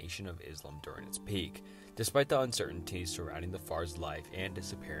with the Nation of Islam during its peak. Despite the uncertainties surrounding the Fard's life and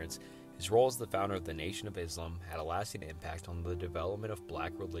disappearance, his role as the founder of the Nation of Islam had a lasting impact on the development of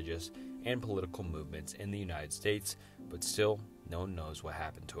black religious and political movements in the United States, but still, no one knows what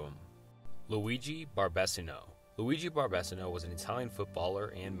happened to him. Luigi Barbesino. Luigi Barbesino was an Italian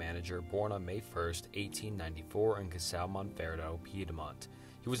footballer and manager born on May 1, 1894 in Casal Monferrato, Piedmont.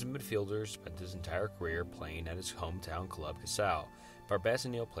 He was a midfielder, spent his entire career playing at his hometown club Casal.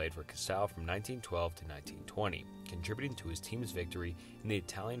 Barbesino played for Casal from 1912 to 1920, contributing to his team's victory in the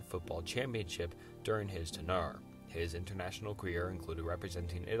Italian Football Championship during his tenure. His international career included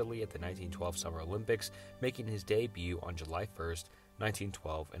representing Italy at the 1912 Summer Olympics, making his debut on July 1,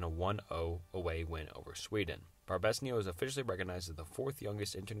 1912 in a 1-0 away win over Sweden. Barbesino is officially recognized as the fourth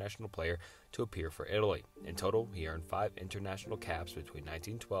youngest international player to appear for Italy. In total, he earned 5 international caps between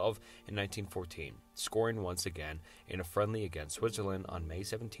 1912 and 1914, scoring once again in a friendly against Switzerland on May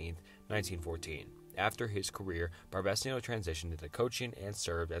 17, 1914. After his career, Barbesino transitioned into coaching and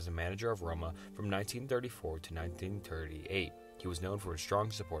served as a manager of Roma from 1934 to 1938. He was known for his strong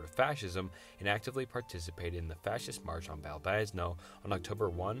support of fascism and actively participated in the fascist march on Balbazno on October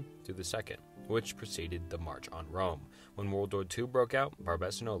 1 through the 2nd, which preceded the March on Rome. When World War II broke out,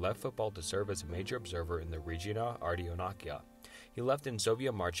 Barbesino left football to serve as a major observer in the Regina Ardionacchia. He left in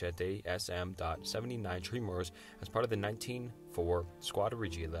Sovia Marchete SM.79 Tremors as part of the 1904 Squadra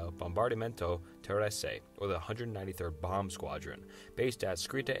Regina Bombardamento Terrestre, or the 193rd Bomb Squadron, based at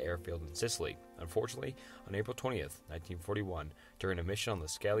Scritta Airfield in Sicily. Unfortunately, on April 20th, 1941, during a mission on the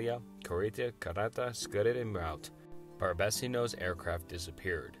Scalia, Correte Carata skidded en route. Barbesino's aircraft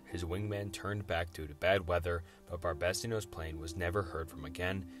disappeared. His wingman turned back due to bad weather, but Barbesino's plane was never heard from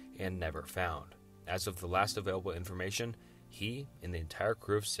again and never found. As of the last available information, he and the entire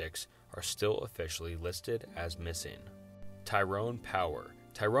crew of 6 are still officially listed as missing. Tyrone Power.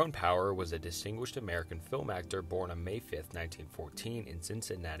 Tyrone Power was a distinguished American film actor born on May 5, 1914 in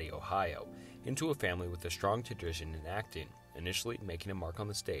Cincinnati, Ohio, into a family with a strong tradition in acting. Initially making a mark on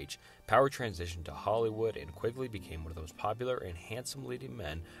the stage, Power transitioned to Hollywood and quickly became one of the most popular and handsome leading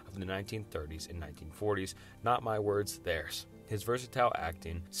men of the 1930s and 1940s. Not my words, theirs. His versatile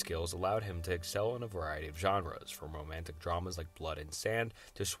acting skills allowed him to excel in a variety of genres, from romantic dramas like Blood and Sand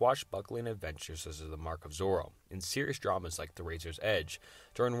to swashbuckling adventures such as The Mark of Zorro, and serious dramas like The Razor's Edge.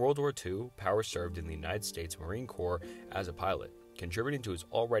 During World War II, Power served in the United States Marine Corps as a pilot, contributing to his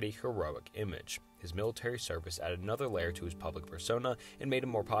already heroic image. His military service added another layer to his public persona and made him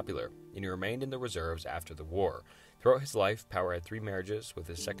more popular, and he remained in the reserves after the war. Throughout his life, Power had 3 marriages, with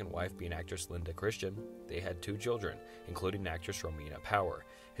his second wife being actress Linda Christian. They had 2 children, including actress Romina Power.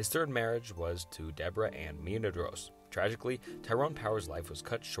 His third marriage was to Deborah Ann Minadros. Tragically, Tyrone Power's life was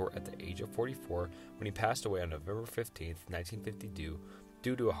cut short at the age of 44 when he passed away on November 15, 1952,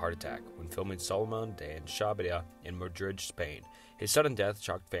 due to a heart attack when filming Solomon de Shabadia in Madrid, Spain. His sudden death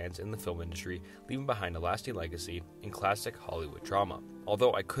shocked fans in the film industry, leaving behind a lasting legacy in classic Hollywood drama.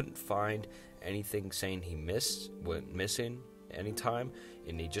 Although I couldn't find anything saying he went missing any time,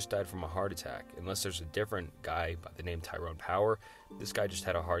 and he just died from a heart attack. Unless there's a different guy by the name Tyrone Power, this guy just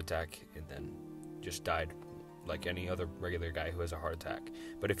had a heart attack and then just died like any other regular guy who has a heart attack.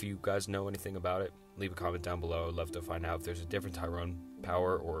 But if you guys know anything about it, leave a comment down below. I'd love to find out if there's a different Tyrone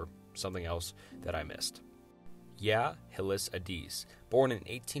Power or something else that I missed. Yeah, Hillis Adis. Born in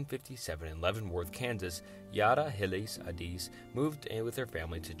 1857 in Leavenworth, Kansas, Yada Hillis Adis moved in with her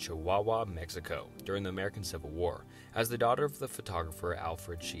family to Chihuahua, Mexico during the American Civil War. As the daughter of the photographer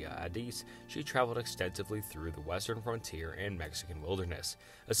Alfred Shia Adis, she traveled extensively through the western frontier and Mexican wilderness,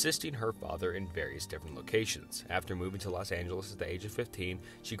 assisting her father in various different locations. After moving to Los Angeles at the age of 15,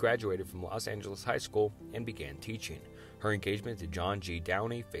 she graduated from Los Angeles High School and began teaching. Her engagement to John G.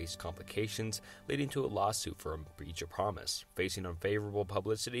 Downey faced complications, leading to a lawsuit for a breach of promise. Facing unfavorable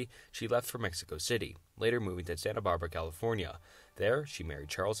publicity, she left for Mexico City, later moving to Santa Barbara, California. There, she married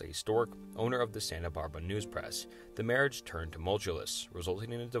Charles A. Stork, owner of the Santa Barbara News Press. The marriage turned tumultuous,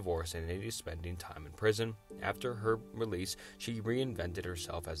 resulting in a divorce and Adis spending time in prison. After her release, she reinvented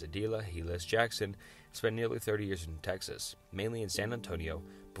herself as Adela Helis Jackson and spent nearly 30 years in Texas, mainly in San Antonio,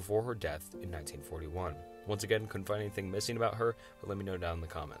 before her death in 1941. Once again, couldn't find anything missing about her, but let me know down in the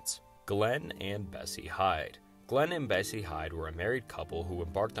comments. Glenn and Bessie Hyde. Glenn and Bessie Hyde were a married couple who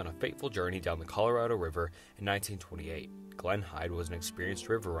embarked on a fateful journey down the Colorado River in 1928. Glenn Hyde was an experienced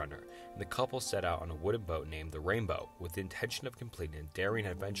river runner, and the couple set out on a wooden boat named the Rainbow with the intention of completing a daring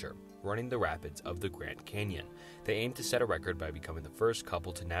adventure, running the rapids of the Grand Canyon. They aimed to set a record by becoming the first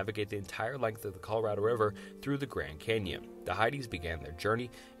couple to navigate the entire length of the Colorado River through the Grand Canyon. The Hydes began their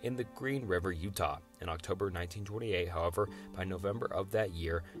journey in the Green River, Utah. In October 1928, however, by November of that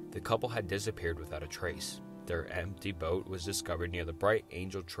year, the couple had disappeared without a trace. Their empty boat was discovered near the Bright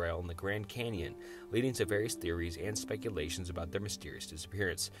Angel Trail in the Grand Canyon, leading to various theories and speculations about their mysterious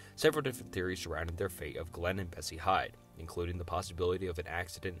disappearance. Several different theories surrounded their fate of Glenn and Bessie Hyde, including the possibility of an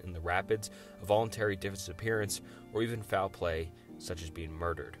accident in the rapids, a voluntary disappearance, or even foul play, such as being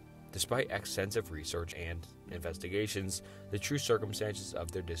murdered. Despite extensive research and investigations, the true circumstances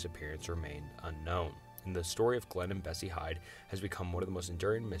of their disappearance remain unknown, and the story of Glenn and Bessie Hyde has become one of the most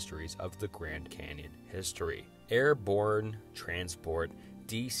enduring mysteries of the Grand Canyon history. Airborne Transport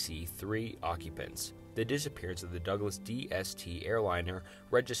DC-3 occupants. The disappearance of the Douglas DST airliner,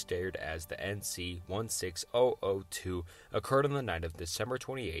 registered as the NC-16002, occurred on the night of December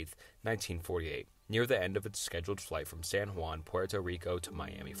 28, 1948. Near the end of its scheduled flight from San Juan, Puerto Rico to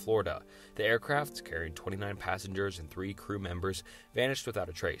Miami, Florida. The aircraft, carrying 29 passengers and 3 crew members, vanished without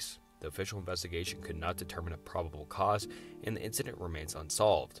a trace. The official investigation could not determine a probable cause, and the incident remains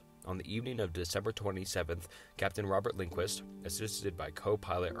unsolved. On the evening of December 27th, Captain Robert Lindquist, assisted by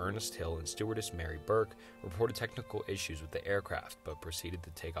co-pilot Ernest Hill and stewardess Mary Burke, reported technical issues with the aircraft, but proceeded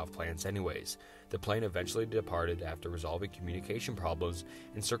to take off plans anyways. The plane eventually departed after resolving communication problems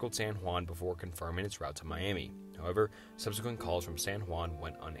and circled San Juan before confirming its route to Miami. However, subsequent calls from San Juan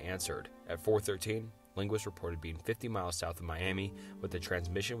went unanswered. At 4:13, Lindquist reported being 50 miles south of Miami, but the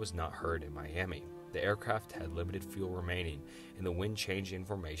transmission was not heard in Miami. The aircraft had limited fuel remaining, and the wind change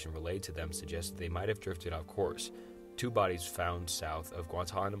information relayed to them suggested they might have drifted off course. 2 bodies found south of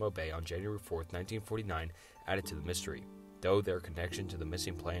Guantanamo Bay on January 4, 1949, added to the mystery. Though their connection to the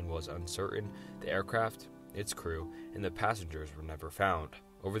missing plane was uncertain, the aircraft, its crew, and the passengers were never found.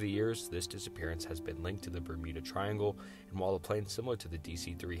 Over the years, this disappearance has been linked to the Bermuda Triangle, and while a plane similar to the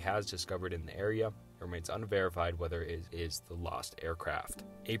DC-3 has discovered in the area, it remains unverified whether it is the lost aircraft.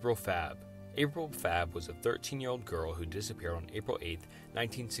 April Fab. April Fab was a 13-year-old girl who disappeared on April 8,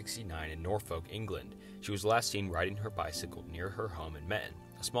 1969 in Norfolk, England. She was last seen riding her bicycle near her home in Metton,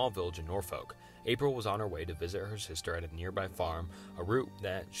 a small village in Norfolk. April was on her way to visit her sister at a nearby farm, a route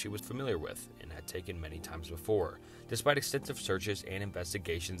that she was familiar with and had taken many times before. Despite extensive searches and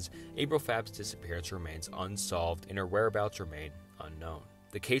investigations, April Fab's disappearance remains unsolved and her whereabouts remain unknown.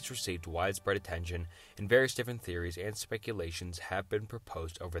 The case received widespread attention, and various different theories and speculations have been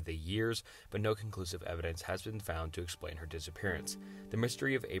proposed over the years, but no conclusive evidence has been found to explain her disappearance. The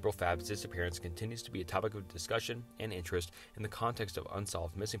mystery of April Fab's disappearance continues to be a topic of discussion and interest in the context of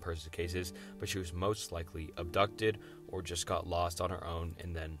unsolved missing persons cases, but she was most likely abducted or just got lost on her own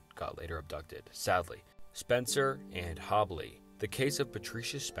and then got later abducted, sadly. Spencer and Hobley. The case of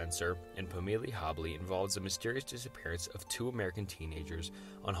Patricia Spencer and Pamela Hobley involves the mysterious disappearance of 2 American teenagers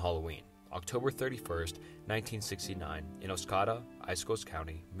on Halloween, October 31st, 1969, in Oscoda, Iscos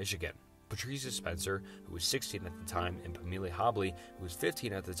County, Michigan. Patricia Spencer, who was 16 at the time, and Pamela Hobley, who was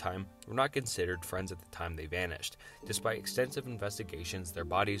 15 at the time, were not considered friends at the time they vanished. Despite extensive investigations, their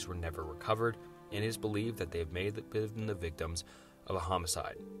bodies were never recovered, and it is believed that they may have been the victims of a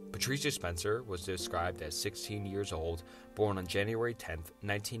homicide. Patricia Spencer was described as 16 years old, born on January 10,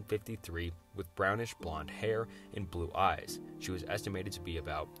 1953, with brownish blonde hair and blue eyes. She was estimated to be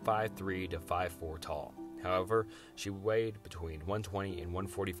about 5'3" to 5'4" tall. However, she weighed between 120 and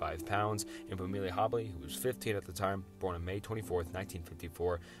 145 pounds, and Pamela Hobley, who was 15 at the time, born on May 24,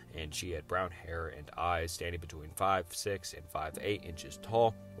 1954, and she had brown hair and eyes, standing between 5'6" and 5'8" inches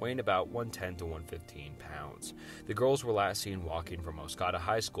tall, weighing about 110 to 115 pounds. The girls were last seen walking from Oscoda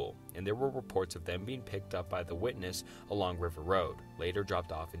High School, and there were reports of them being picked up by the witness along River Road, later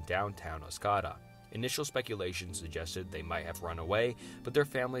dropped off in downtown Oscoda. Initial speculation suggested they might have run away, but their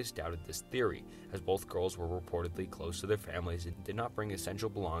families doubted this theory, as both girls were reportedly close to their families and did not bring essential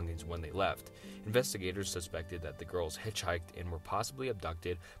belongings when they left. Investigators suspected that the girls hitchhiked and were possibly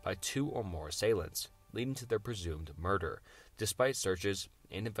abducted by 2 or more assailants, leading to their presumed murder. Despite searches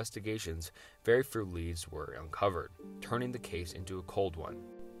and investigations, very few leads were uncovered, turning the case into a cold one.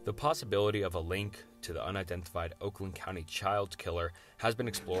 The possibility of a link to the unidentified Oakland County child killer has been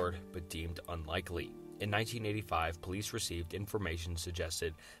explored but deemed unlikely. In 1985, police received information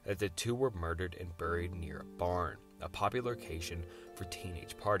suggested that the 2 were murdered and buried near a barn, a popular location for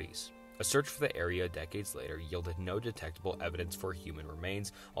teenage parties. A search for the area decades later yielded no detectable evidence for human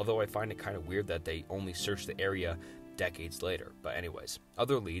remains, although I find it kind of weird that they only searched the area decades later. But anyways,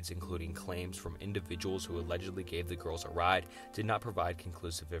 other leads, including claims from individuals who allegedly gave the girls a ride, did not provide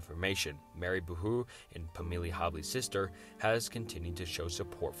conclusive information. Mary Buhu, and Pamela Hobley's sister, has continued to show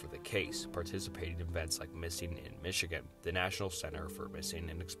support for the case, participating in events like Missing in Michigan. The National Center for Missing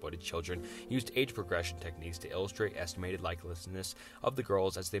and Exploited Children used age progression techniques to illustrate estimated likeliness of the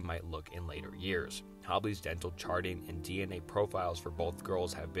girls as they might look in later years. Hobley's dental charting and DNA profiles for both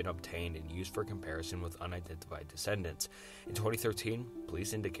girls have been obtained and used for comparison with unidentified descendants. In 2013,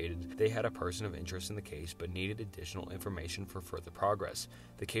 police indicated they had a person of interest in the case but needed additional information for further progress.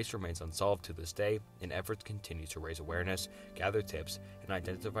 The case remains unsolved to this day, and efforts continue to raise awareness, gather tips, and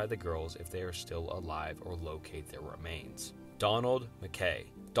identify the girls if they are still alive or locate their remains. Donald Mackay.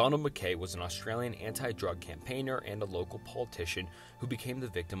 Donald Mackay was an Australian anti-drug campaigner and a local politician who became the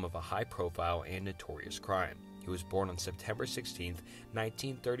victim of a high-profile and notorious crime. He was born on September 16,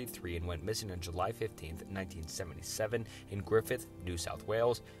 1933 and went missing on July 15, 1977 in Griffith, New South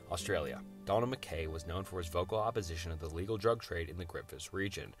Wales, Australia. Donald Mackay was known for his vocal opposition of the legal drug trade in the Griffiths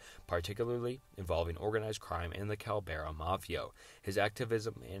region, particularly involving organized crime and the Canberra Mafia. His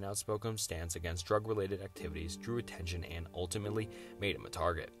activism and outspoken stance against drug-related activities drew attention and ultimately made him a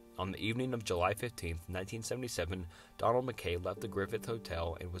target. On the evening of July 15, 1977, Donald Mackay left the Griffith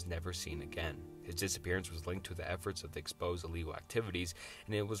Hotel and was never seen again. His disappearance was linked to the efforts to expose illegal activities,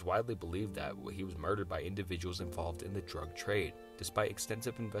 and it was widely believed that he was murdered by individuals involved in the drug trade. Despite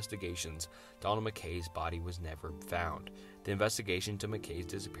extensive investigations, Donald Mackay's body was never found. The investigation into Mackay's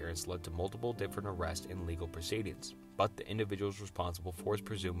disappearance led to multiple different arrests and legal proceedings, but the individuals responsible for his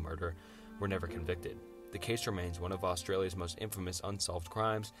presumed murder were never convicted. The case remains one of Australia's most infamous unsolved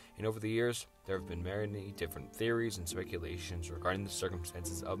crimes, and over the years, there have been many different theories and speculations regarding the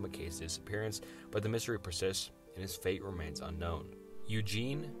circumstances of Mackay's disappearance, but the mystery persists, and his fate remains unknown.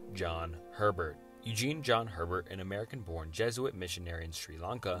 Eugene John Herbert. Eugene John Herbert, an American-born Jesuit missionary in Sri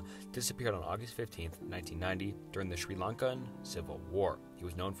Lanka, disappeared on August 15, 1990, during the Sri Lankan Civil War. He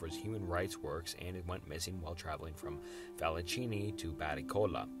was known for his human rights works and went missing while traveling from Valachini to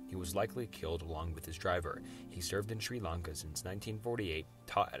Batikola. He was likely killed along with his driver. He served in Sri Lanka since 1948,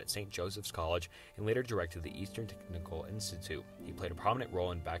 taught at St. Joseph's College, and later directed the Eastern Technical Institute. He played a prominent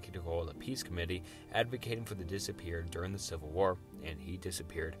role in Batikola Peace Committee, advocating for the disappeared during the Civil War, and he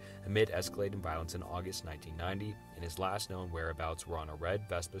disappeared amid escalating violence in August 1990, and his last known whereabouts were on a red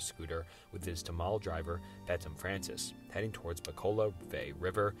Vespa scooter with his Tamil driver, Betam Francis, heading towards Bacola Bay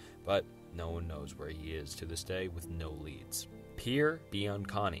River, but no one knows where he is to this day with no leads. Pierre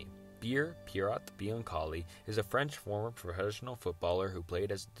Biancani. Pierre Pirat Biancali is a French former professional footballer who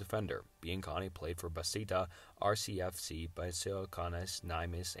played as a defender. Biancani played for Basita, RCFC, Basilcanes,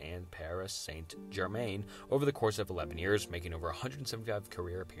 Nimes, and Paris Saint-Germain over the course of 11 years, making over 175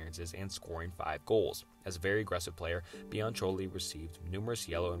 career appearances and scoring 5 goals. As a very aggressive player, Biancoli received numerous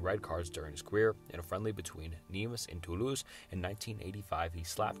yellow and red cards during his career. In a friendly between Nimes and Toulouse in 1985, he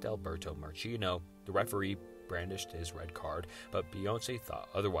slapped Alberto Marchino. The referee brandished his red card, but Beyonce thought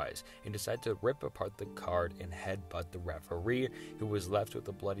otherwise and decided to rip apart the card and headbutt the referee, who was left with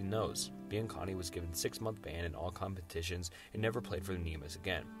a bloody nose. Biancani was given a 6-month ban in all competitions and never played for the Nimes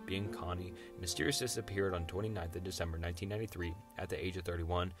again. Biancani mysteriously disappeared on 29th of December 1993 at the age of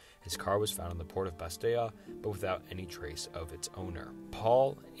 31. His car was found in the port of Bastia, but without any trace of its owner.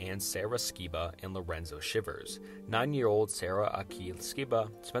 Paul and Sarah Skiba and Lorenzo Shivers. 9-year-old Sarah Akil Skiba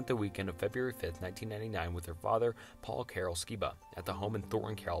spent the weekend of February 5th, 1999 with her father, Paul Carroll Skiba, at the home in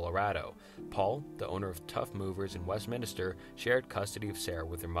Thornton, Colorado. Paul, the owner of Tough Movers in Westminster, shared custody of Sarah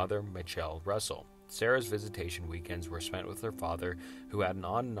with her mother, Michelle Russell. Sarah's visitation weekends were spent with her father, who had an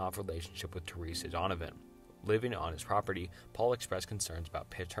on and off relationship with Teresa Donovan. Living on his property, Paul expressed concerns about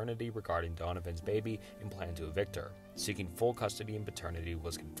paternity regarding Donovan's baby and planned to evict her. Seeking full custody and paternity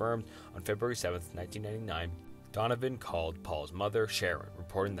was confirmed on February 7, 1999. Donovan called Paul's mother, Sharon,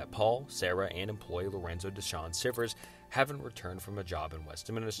 reporting that Paul, Sarah, and employee Lorenzo Deshawn Sivers haven't returned from a job in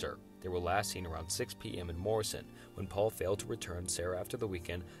Westminster. They were last seen around 6 p.m. in Morrison. When Paul failed to return Sarah after the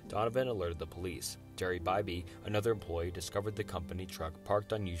weekend, Donovan alerted the police. Jerry Bybee, another employee, discovered the company truck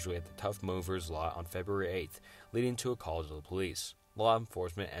parked unusually at the Tough Movers lot on February 8th, leading to a call to the police. Law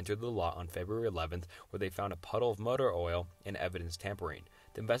enforcement entered the lot on February 11th, where they found a puddle of motor oil and evidence tampering.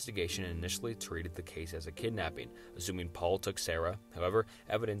 The investigation initially treated the case as a kidnapping, assuming Paul took Sarah. However,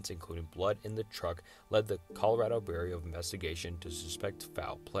 evidence including blood in the truck led the Colorado Bureau of Investigation to suspect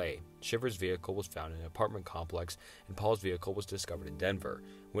foul play. Shivers' vehicle was found in an apartment complex, and Paul's vehicle was discovered in Denver.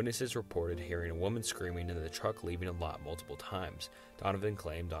 Witnesses reported hearing a woman screaming and the truck leaving a lot multiple times. Donovan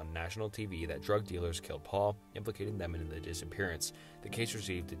claimed on national TV that drug dealers killed Paul, implicating them in the disappearance. The case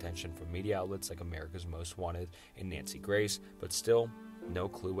received attention from media outlets like America's Most Wanted and Nancy Grace, but still, no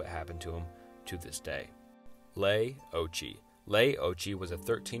clue what happened to him to this day. Leigh Ochi. Leigh Ochi was a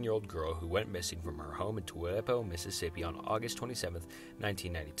 13-year-old girl who went missing from her home in Tuilepo, Mississippi on August 27,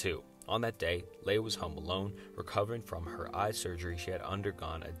 1992. On that day, Leigh was home alone, recovering from her eye surgery she had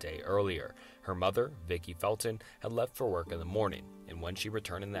undergone a day earlier. Her mother, Vicki Felton, had left for work in the morning, and when she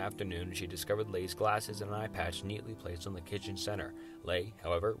returned in the afternoon, she discovered Leigh's glasses and an eye patch neatly placed on the kitchen center. Leigh,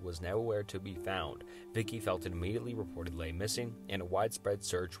 however, was nowhere to be found. Vicki Felton immediately reported Leigh missing, and a widespread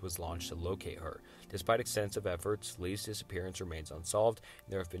search was launched to locate her. Despite extensive efforts, Leigh's disappearance remains unsolved,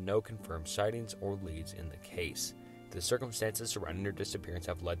 and there have been no confirmed sightings or leads in the case. The circumstances surrounding her disappearance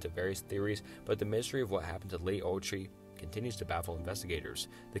have led to various theories, but the mystery of what happened to Leigh Ochi continues to baffle investigators.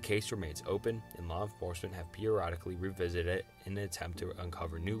 The case remains open, and law enforcement have periodically revisited it in an attempt to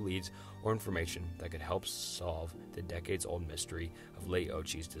uncover new leads or information that could help solve the decades-old mystery of Leigh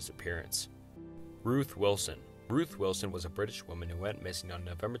Ochi's disappearance. Ruth Wilson. Ruth Wilson was a British woman who went missing on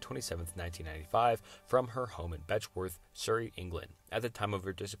November 27, 1995, from her home in Betchworth, Surrey, England. At the time of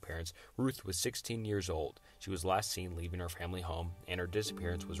her disappearance, Ruth was 16 years old. She was last seen leaving her family home, and her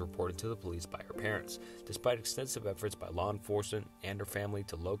disappearance was reported to the police by her parents. Despite extensive efforts by law enforcement and her family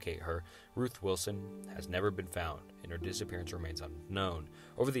to locate her, Ruth Wilson has never been found, and her disappearance remains unknown.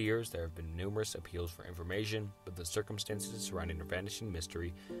 Over the years, there have been numerous appeals for information, but the circumstances surrounding her vanishing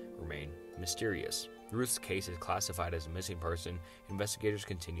mystery remain mysterious. Ruth's case is classified as a missing person. Investigators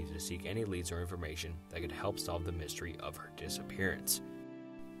continue to seek any leads or information that could help solve the mystery of her disappearance.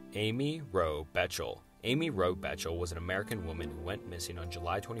 Amy Roe Betchel. Amy Roe Betchel was an American woman who went missing on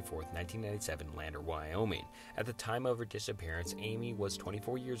July 24, 1997 in Lander, Wyoming. At the time of her disappearance, Amy was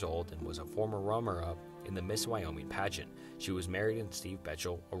 24 years old and was a former runner-up in the Miss Wyoming pageant. She was married to Steve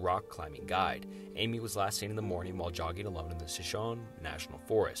Betchel, a rock climbing guide. Amy was last seen in the morning while jogging alone in the Shoshone National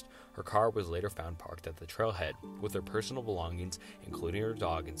Forest. Her car was later found parked at the trailhead, with her personal belongings, including her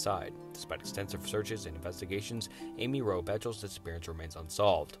dog, inside. Despite extensive searches and investigations, Amy Roe Betchel's disappearance remains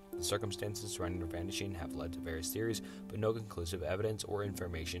unsolved. The circumstances surrounding her vanishing have led to various theories, but no conclusive evidence or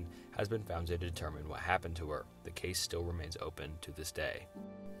information has been found to determine what happened to her. The case still remains open to this day.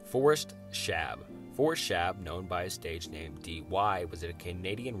 Forrest Shab. Forrest Shab, known by his stage name D.Y., was a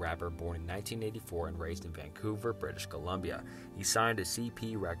Canadian rapper born in 1984 and raised in Vancouver, British Columbia. He signed to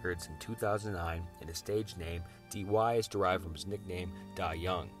CP Records in 2009, and his stage name D.Y. is derived from his nickname Da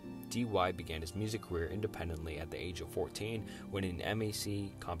Young. D.Y. began his music career independently at the age of 14, winning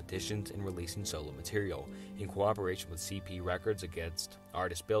MEC competitions and releasing solo material. In cooperation with CP Records against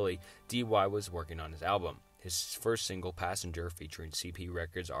artist Billy, D.Y. was working on his album. His first single, Passenger, featuring CP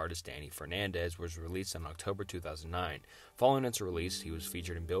Records artist Danny Fernandez, was released in October 2009. Following its release, he was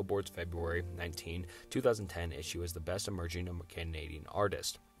featured in Billboard's February 19, 2010 issue as the Best Emerging Canadian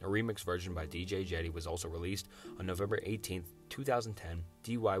Artist. A remix version by DJ Jetty was also released on November 18, 2010.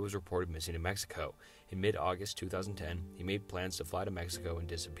 D.Y. was reported missing in Mexico. In mid-August 2010, he made plans to fly to Mexico and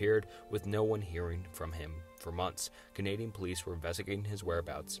disappeared, with no one hearing from him for months. Canadian police were investigating his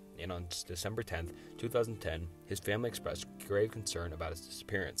whereabouts, and on December 10, 2010, his family expressed grave concern about his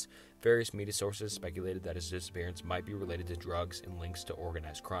disappearance. Various media sources speculated that his disappearance might be related to drugs and links to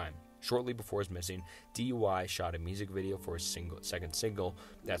organized crime. Shortly before his missing, D.Y. shot a music video for his second single,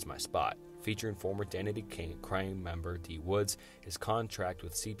 That's My Spot, featuring former Danity Crime member D. Woods. His contract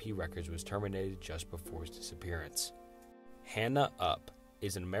with CP Records was terminated just before his disappearance. Hannah Up.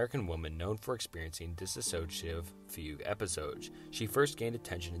 is an American woman known for experiencing dissociative fugue episodes. She first gained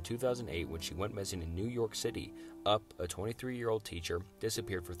attention in 2008 when she went missing in New York City. Up, a 23-year-old teacher,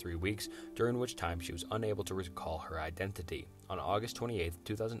 disappeared for 3 weeks, during which time she was unable to recall her identity. On August 28,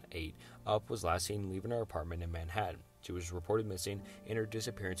 2008, Up was last seen leaving her apartment in Manhattan. She was reported missing, and her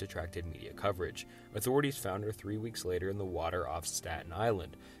disappearance attracted media coverage. Authorities found her 3 weeks later in the water off Staten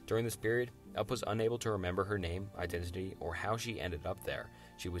Island. During this period, Up was unable to remember her name, identity, or how she ended up there.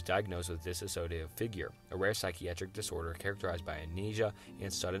 She was diagnosed with dissociative figure, a rare psychiatric disorder characterized by amnesia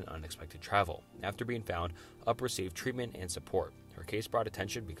and sudden unexpected travel. After being found, Up received treatment and support. Her case brought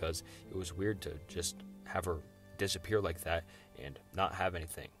attention because it was weird to just have her disappear like that and not have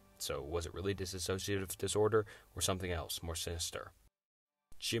anything. So was it really dissociative disorder or something else more sinister?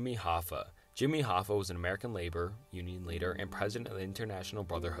 Jimmy Hoffa. Jimmy Hoffa was an American labor union leader and president of the International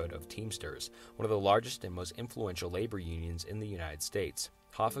Brotherhood of Teamsters, one of the largest and most influential labor unions in the United States.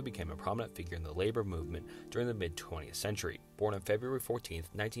 Hoffa became a prominent figure in the labor movement during the mid-20th century. Born on February 14,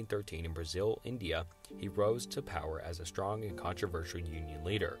 1913 in Brazil, India, he rose to power as a strong and controversial union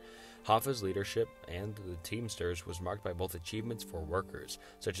leader. Hoffa's leadership and the Teamsters was marked by both achievements for workers,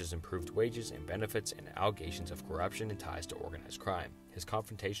 such as improved wages and benefits, and allegations of corruption and ties to organized crime. His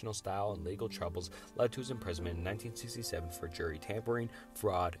confrontational style and legal troubles led to his imprisonment in 1967 for jury tampering,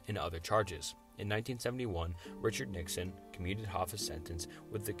 fraud, and other charges. In 1971, Richard Nixon commuted Hoffa's sentence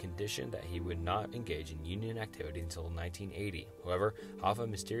with the condition that he would not engage in union activity until 1980. However, Hoffa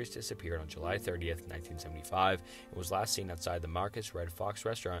mysteriously disappeared on July 30, 1975, and was last seen outside the Marcus Red Fox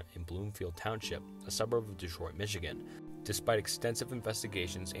restaurant in Bloomfield Township, a suburb of Detroit, Michigan. Despite extensive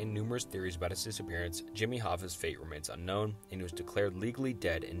investigations and numerous theories about his disappearance, Jimmy Hoffa's fate remains unknown, and he was declared legally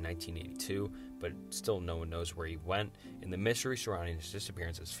dead in 1982, but still no one knows where he went, and the mystery surrounding his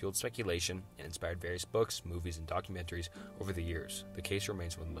disappearance has fueled speculation and inspired various books, movies, and documentaries over the years. The case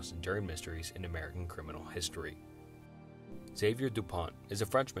remains one of the most enduring mysteries in American criminal history. Xavier Dupont is a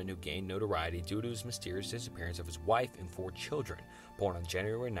Frenchman who gained notoriety due to his mysterious disappearance of his wife and 4 children. Born on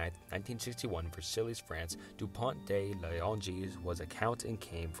January 9, 1961 in Versailles, France, Dupont de Léonges was a count and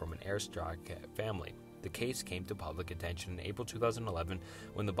came from an aristocratic family. The case came to public attention in April 2011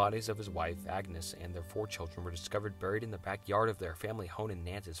 when the bodies of his wife, Agnes, and their 4 children were discovered buried in the backyard of their family home in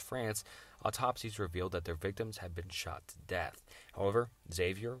Nantes, France. Autopsies revealed that their victims had been shot to death. However,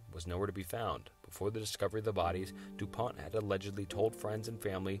 Xavier was nowhere to be found. Before the discovery of the bodies, Dupont had allegedly told friends and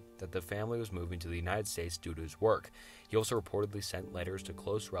family that the family was moving to the United States due to his work. He also reportedly sent letters to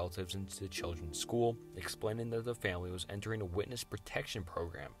close relatives and to the children's school, explaining that the family was entering a witness protection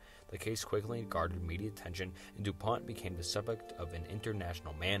program. The case quickly garnered media attention, and Dupont became the subject of an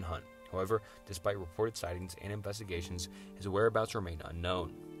international manhunt. However, despite reported sightings and investigations, his whereabouts remain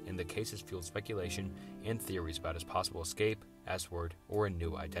unknown, and the case has fueled speculation and theories about his possible escape, S-word, or a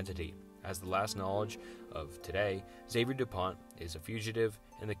new identity. As the last knowledge of today, Xavier Dupont is a fugitive,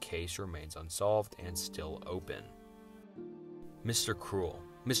 and the case remains unsolved and still open. Mr. Cruel.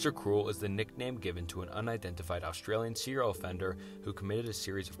 Mr. Cruel is the nickname given to an unidentified Australian serial offender who committed a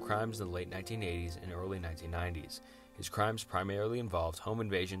series of crimes in the late 1980s and early 1990s. His crimes primarily involved home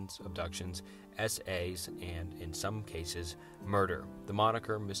invasions, abductions, SAs, and, in some cases, murder. The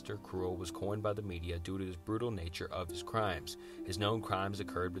moniker Mr. Cruel was coined by the media due to the brutal nature of his crimes. His known crimes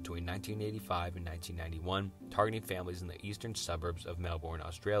occurred between 1985 and 1991, targeting families in the eastern suburbs of Melbourne,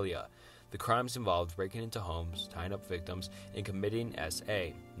 Australia. The crimes involved breaking into homes, tying up victims, and committing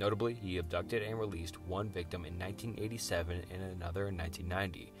SA. Notably, he abducted and released one victim in 1987 and another in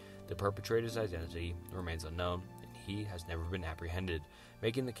 1990. The perpetrator's identity remains unknown, and he has never been apprehended,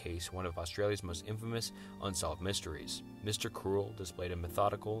 making the case one of Australia's most infamous unsolved mysteries. Mr. Cruel displayed a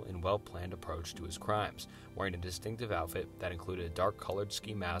methodical and well-planned approach to his crimes, wearing a distinctive outfit that included a dark-colored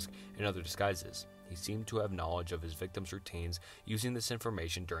ski mask and other disguises. He seemed to have knowledge of his victims' routines, using this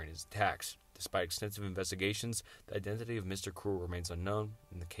information during his attacks. Despite extensive investigations, the identity of Mr. Cruel remains unknown,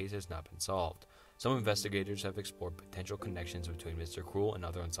 and the case has not been solved. Some investigators have explored potential connections between Mr. Cruel and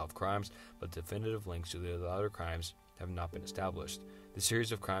other unsolved crimes, but definitive links to the other crimes have not been established. The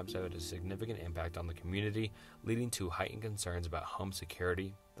series of crimes have had a significant impact on the community, leading to heightened concerns about home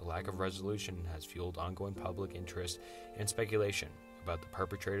security. The lack of resolution has fueled ongoing public interest and speculation about the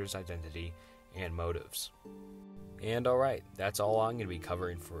perpetrator's identity and motives. And alright, that's all I'm going to be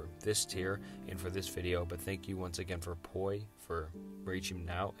covering for this tier and for this video, but thank you once again for Poi for reaching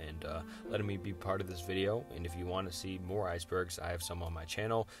out and letting me be part of this video. And if you want to see more icebergs, I have some on my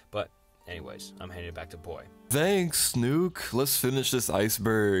channel, but Anyways, I'm handing it back to Poi. Thanks, Snook. Let's finish this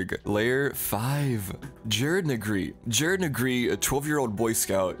iceberg. Layer 5. Jared Negri. Jared Negri, a 12-year-old Boy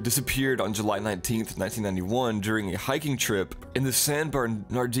Scout, disappeared on July 19th, 1991 during a hiking trip in the San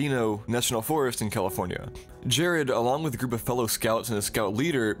Bernardino National Forest in California. Jared, along with a group of fellow scouts and a scout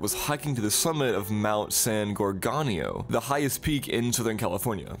leader, was hiking to the summit of Mount San Gorgonio, the highest peak in Southern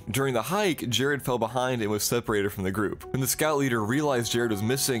California. During the hike, Jared fell behind and was separated from the group. When the scout leader realized Jared was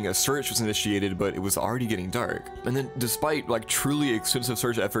missing, a search was initiated, but it was already getting dark. And then, despite truly extensive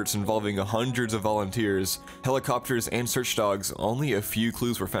search efforts involving hundreds of volunteers, helicopters, and search dogs, only a few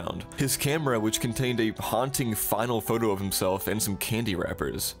clues were found. His camera, which contained a haunting final photo of himself and some candy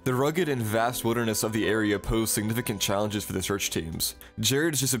wrappers. The rugged and vast wilderness of the area posed significant challenges for the search teams.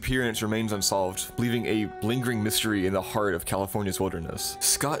 Jared's disappearance remains unsolved, leaving a lingering mystery in the heart of California's wilderness.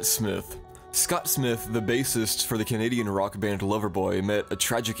 Scott Smith. Scott Smith, the bassist for the Canadian rock band Loverboy, met a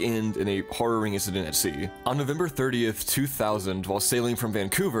tragic end in a harrowing incident at sea. On November 30th, 2000, while sailing from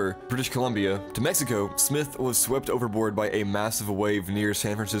Vancouver, British Columbia, to Mexico, Smith was swept overboard by a massive wave near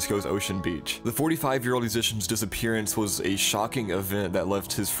San Francisco's Ocean Beach. The 45-year-old musician's disappearance was a shocking event that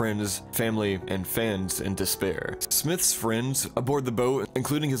left his friends, family, and fans in despair. Smith's friends aboard the boat,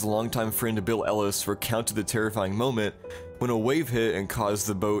 including his longtime friend Bill Ellis, recounted the terrifying moment when a wave hit and caused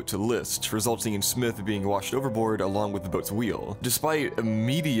the boat to list, resulting in Smith being washed overboard along with the boat's wheel. Despite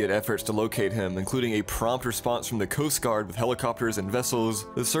immediate efforts to locate him, including a prompt response from the Coast Guard with helicopters and vessels,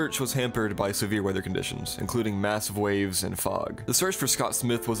 the search was hampered by severe weather conditions, including massive waves and fog. The search for Scott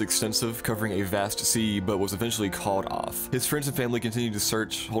Smith was extensive, covering a vast sea, but was eventually called off. His friends and family continued to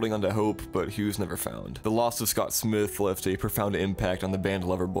search, holding on to hope, but he was never found. The loss of Scott Smith left a profound impact on the band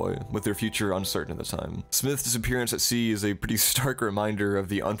Loverboy, with their future uncertain at the time. Smith's disappearance at sea is a pretty stark reminder of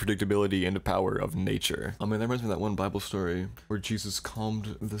the unpredictability and power of nature. I mean, that reminds me of that one Bible story where Jesus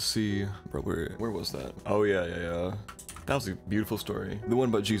calmed the sea. Bro, where was that? Oh yeah. That was a beautiful story. The one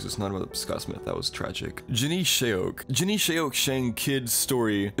about Jesus, not about Scott Smith. That was tragic. Jenny Sheok. Jenny Sheok Shang Kid's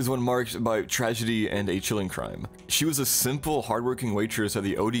story is one marked by tragedy and a chilling crime. She was a simple, hardworking waitress at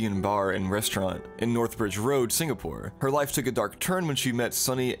the Odeon Bar and Restaurant in Northbridge Road, Singapore. Her life took a dark turn when she met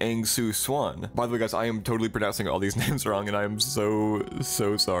Sunny Ang Soo Swan. By the way, guys, I am totally pronouncing all these names wrong, and I am so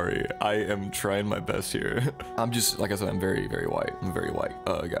sorry. I am trying my best here. I'm just, like I said, I'm very white. I'm a very white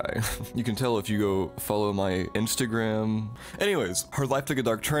guy. You can tell if you go follow my Instagram. Anyways, her life took a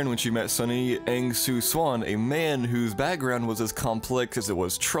dark turn when she met Sunny Ang Soo Swan, a man whose background was as complex as it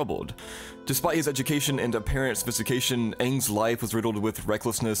was troubled. Despite his education and apparent sophistication, Ang's life was riddled with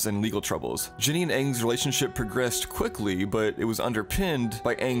recklessness and legal troubles. Jenny and Ang's relationship progressed quickly, but it was underpinned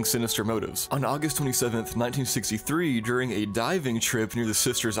by Ang's sinister motives. On August 27th, 1963, during a diving trip near the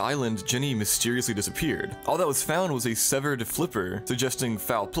Sisters Island, Jenny mysteriously disappeared. All that was found was a severed flipper, suggesting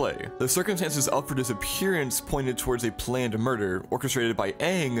foul play. The circumstances of her disappearance pointed towards a planned murder, orchestrated by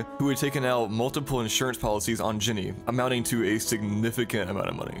Ang, who had taken out multiple insurance policies on Jenny, amounting to a significant amount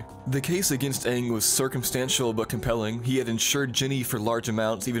of money. The case against Ang was circumstantial but compelling. He had insured Jenny for large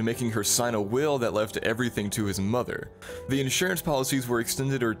amounts, even making her sign a will that left everything to his mother. The insurance policies were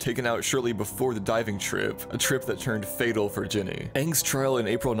extended or taken out shortly before the diving trip, a trip that turned fatal for Jenny. Ang's trial in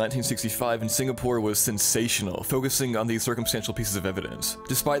April 1965 in Singapore was sensational, focusing on these circumstantial pieces of evidence.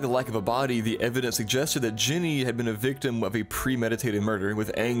 Despite the lack of a body, the evidence suggested that Jenny had been a victim of a premeditated murder,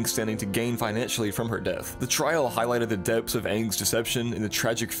 with Ang standing to gain financially from her death. The trial highlighted the depths of Ang's deception and the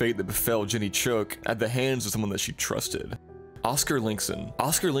tragic fate that befell Jenny Chook at the hands of someone that she trusted. Oscar Linkson.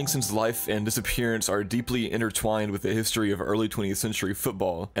 Oscar Linkson's life and disappearance are deeply intertwined with the history of early 20th century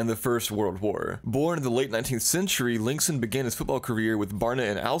football and the First World War. Born in the late 19th century, Linkson began his football career with Barnet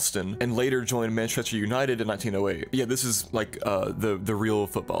and Alston and later joined Manchester United in 1908. Yeah, this is like the real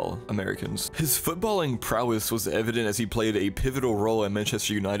football Americans. His footballing prowess was evident as he played a pivotal role in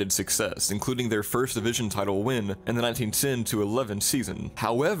Manchester United's success, including their first division title win in the 1910-11 season.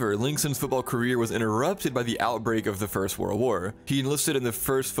 However, Linkson's football career was interrupted by the outbreak of the First World War. He enlisted in the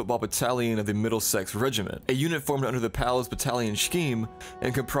 1st Football Battalion of the Middlesex Regiment, a unit formed under the Pals Battalion scheme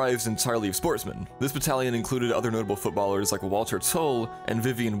and comprised entirely of sportsmen. This battalion included other notable footballers like Walter Tull and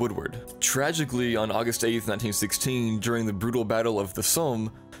Vivian Woodward. Tragically, on August 8, 1916, during the brutal Battle of the Somme,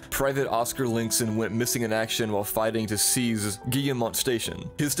 Private Oscar Linkson went missing in action while fighting to seize Guillemont Station.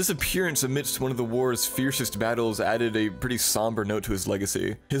 His disappearance amidst one of the war's fiercest battles added a pretty somber note to his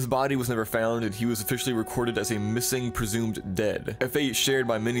legacy. His body was never found, and he was officially recorded as a missing presumed dead, a fate shared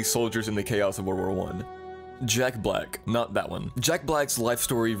by many soldiers in the chaos of World War I. Jack Black. Not that one. Jack Black's life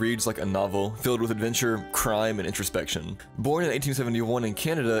story reads like a novel, filled with adventure, crime, and introspection. Born in 1871 in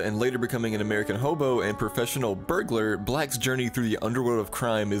Canada and later becoming an American hobo and professional burglar, Black's journey through the underworld of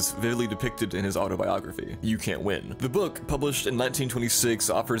crime is vividly depicted in his autobiography, You Can't Win. The book, published in 1926,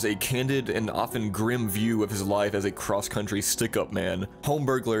 offers a candid and often grim view of his life as a cross-country stick-up man, home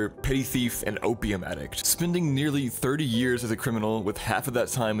burglar, petty thief, and opium addict. Spending nearly 30 years as a criminal, with half of that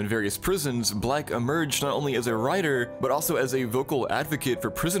time in various prisons, Black emerged not only as a writer, but also as a vocal advocate for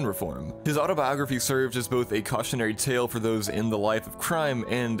prison reform. His autobiography serves as both a cautionary tale for those in the life of crime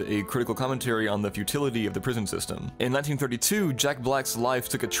and a critical commentary on the futility of the prison system. In 1932, Jack Black's life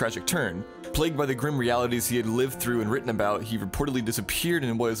took a tragic turn. Plagued by the grim realities he had lived through and written about, he reportedly disappeared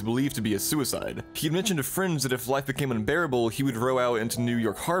in what is believed to be a suicide. He had mentioned to friends that if life became unbearable, he would row out into New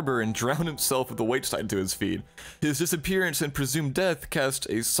York Harbor and drown himself with the weights tied to his feet. His disappearance and presumed death cast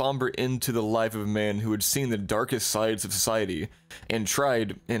a somber end to the life of a man who had seen the darkest sides of society and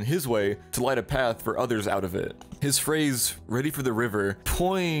tried, in his way, to light a path for others out of it. His phrase, "ready for the river,"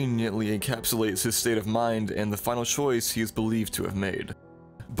 poignantly encapsulates his state of mind and the final choice he is believed to have made.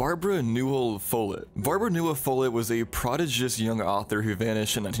 Barbara Newell Follett. Barbara Newell Follett was a prodigious young author who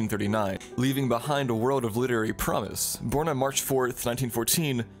vanished in 1939, leaving behind a world of literary promise. Born on March 4th,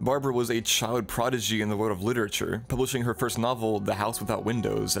 1914, Barbara was a child prodigy in the world of literature, publishing her first novel, The House Without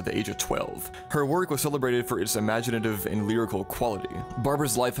Windows, at the age of 12. Her work was celebrated for its imaginative and lyrical quality.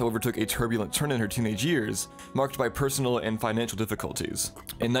 Barbara's life, however, took a turbulent turn in her teenage years, marked by personal and financial difficulties.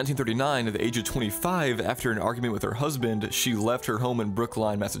 In 1939, at the age of 25, after an argument with her husband, she left her home in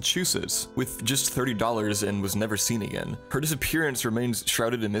Brookline, Massachusetts, with just $30 and was never seen again. Her disappearance remains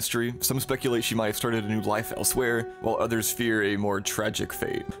shrouded in mystery. Some speculate she might have started a new life elsewhere, while others fear a more tragic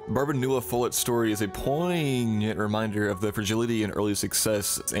fate. Barbara Newell Follett's story is a poignant reminder of the fragility and early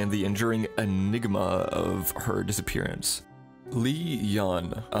success and the enduring enigma of her disappearance. Lee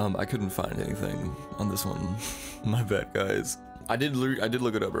Yan. I couldn't find anything on this one. My bad, guys. I did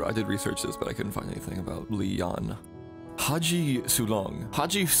look it up, bro. I did research this, but I couldn't find anything about Lee Yan. Haji Sulong.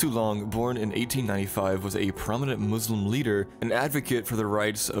 Haji Sulong, born in 1895, was a prominent Muslim leader and advocate for the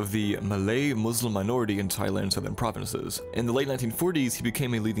rights of the Malay Muslim minority in Thailand's southern provinces. In the late 1940s, he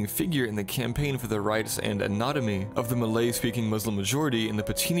became a leading figure in the campaign for the rights and autonomy of the Malay-speaking Muslim majority in the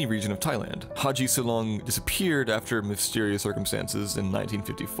Patini region of Thailand. Haji Sulong disappeared after mysterious circumstances in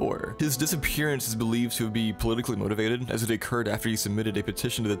 1954. His disappearance is believed to be politically motivated, as it occurred after he submitted a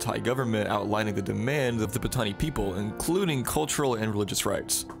petition to the Thai government outlining the demands of the Patani people, including cultural and religious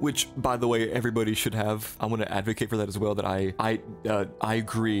rights, which, by the way, everybody should have. I want to advocate for that as well, that I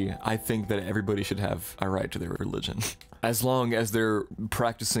agree. I think that everybody should have a right to their religion. As long as their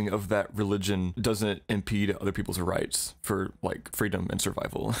practicing of that religion doesn't impede other people's rights for, like, freedom and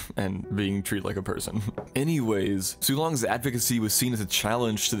survival and being treated like a person. Anyways, Sulong's advocacy was seen as a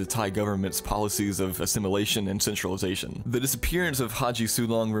challenge to the Thai government's policies of assimilation and centralization. The disappearance of Haji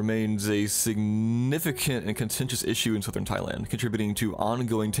Sulong remains a significant and contentious issue in southern Thailand, contributing to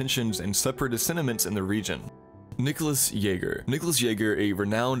ongoing tensions and separatist sentiments in the region. Nicholas Jaeger. Nicholas Jaeger, a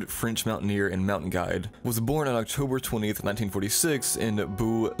renowned French mountaineer and mountain guide, was born on October 20th, 1946 in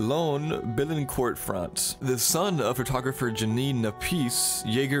Boulogne-Billancourt, France. The son of photographer Janine Napis,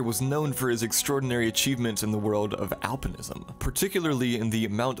 Jaeger was known for his extraordinary achievements in the world of alpinism, particularly in the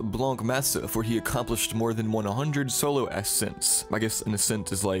Mount Blanc Massif, where he accomplished more than 100 solo ascents. I guess an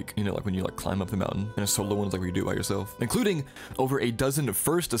ascent is like, you know, like when you like climb up the mountain, and a solo one is like where you do it by yourself, including over a dozen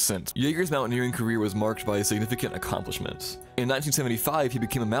first ascents. Jaeger's mountaineering career was marked by significant accomplishments. In 1975, he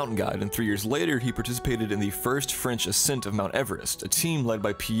became a mountain guide, and 3 years later, he participated in the first French ascent of Mount Everest, a team led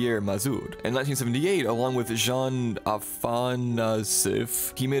by Pierre Mazoud. In 1978, along with Jean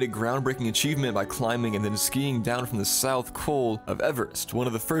Afanasieff, he made a groundbreaking achievement by climbing and then skiing down from the south col of Everest, one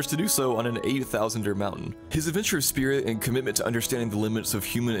of the first to do so on an 8,000-er mountain. His adventurous spirit and commitment to understanding the limits of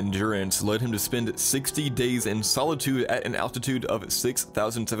human endurance led him to spend 60 days in solitude at an altitude of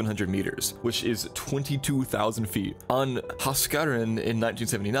 6,700 meters, which is 22,000 feet, on Haskaren in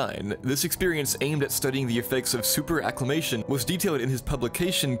 1979. This experience, aimed at studying the effects of superacclimation, was detailed in his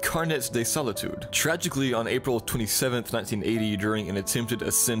publication Carnets de Solitude. Tragically, on April 27, 1980, during an attempted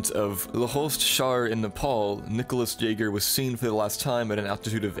ascent of Lhost Shar in Nepal, Nicholas Jaeger was seen for the last time at an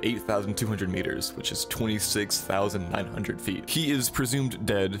altitude of 8,200 meters, which is 26,900 feet. He is presumed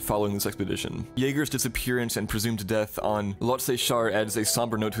dead following this expedition. Jaeger's disappearance and presumed death on Lhotse Shar adds a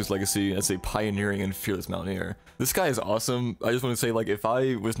somber note to his legacy as a pioneering and fearless mountaineer. This guy is awesome. I just want to say, like, if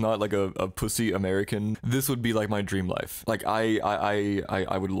I was not like a pussy American, this would be like my dream life. Like, I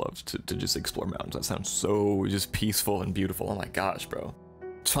would love to just explore mountains. That sounds so just peaceful and beautiful. Oh my gosh, bro.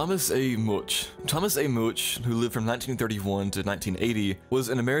 Thomas A. Much. Thomas A. Much, who lived from 1931 to 1980, was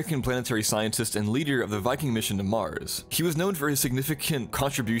an American planetary scientist and leader of the Viking mission to Mars. He was known for his significant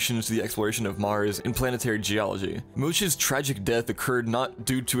contributions to the exploration of Mars in planetary geology. Much's tragic death occurred not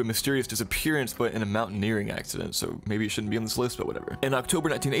due to a mysterious disappearance, but in a mountaineering accident, so maybe it shouldn't be on this list, but whatever. In October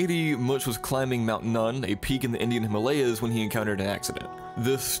 1980, Much was climbing Mount Nun, a peak in the Indian Himalayas, when he encountered an accident.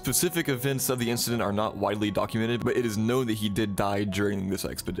 The specific events of the incident are not widely documented, but it is known that he did die during this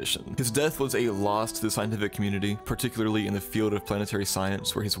expedition. His death was a loss to the scientific community, particularly in the field of planetary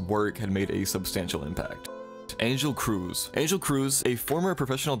science, where his work had made a substantial impact. Angel Cruz. Angel Cruz, a former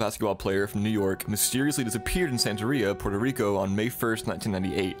professional basketball player from New York, mysteriously disappeared in Santeria, Puerto Rico on May 1st,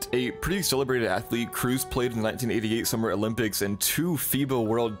 1998. A pretty celebrated athlete, Cruz played in the 1988 Summer Olympics and 2 FIBA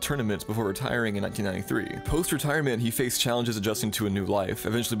World Tournaments before retiring in 1993. Post-retirement, he faced challenges adjusting to a new life,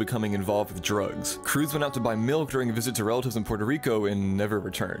 eventually becoming involved with drugs. Cruz went out to buy milk during a visit to relatives in Puerto Rico and never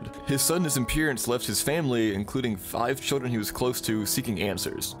returned. His sudden disappearance left his family, including 5 children he was close to, seeking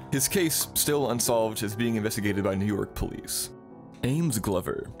answers. His case, still unsolved, is being investigated by New York police. Ames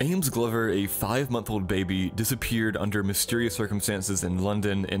Glover. Ames Glover, a 5-month-old baby, disappeared under mysterious circumstances in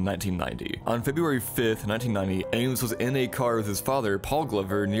London in 1990. On February 5th, 1990, Ames was in a car with his father, Paul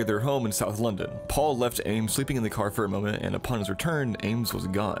Glover, near their home in South London. Paul left Ames sleeping in the car for a moment, and upon his return, Ames was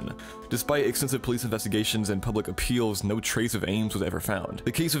gone. Despite extensive police investigations and public appeals, no trace of Ames was ever found.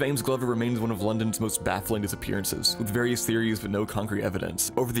 The case of Ames Glover remains one of London's most baffling disappearances, with various theories but no concrete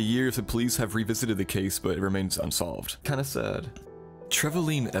evidence. Over the years, the police have revisited the case, but it remains unsolved. Kinda sad.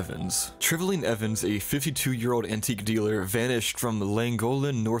 Trevelyan Evans. Trevelyan Evans, a 52-year-old antique dealer, vanished from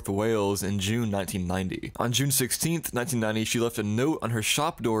Llangollen, North Wales in June 1990. On June 16th, 1990, she left a note on her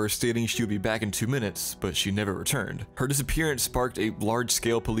shop door stating she would be back in 2 minutes, but she never returned. Her disappearance sparked a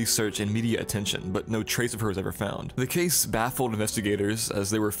large-scale police search and media attention, but no trace of her was ever found. The case baffled investigators, as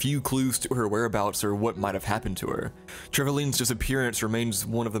there were few clues to her whereabouts or what might have happened to her. Trevelyan's disappearance remains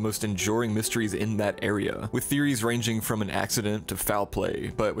one of the most enduring mysteries in that area, with theories ranging from an accident to foul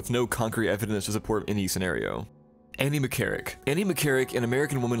play, but with no concrete evidence to support any scenario. Annie McCarrick. Annie McCarrick, an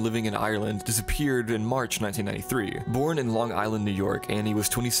American woman living in Ireland, disappeared in March 1993. Born in Long Island, New York, Annie was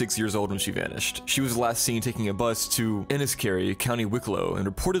 26 years old when she vanished. She was last seen taking a bus to Enniskerry, County Wicklow, and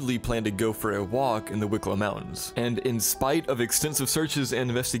reportedly planned to go for a walk in the Wicklow Mountains. And in spite of extensive searches and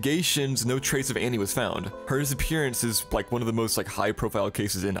investigations, no trace of Annie was found. Her disappearance is like one of the most high-profile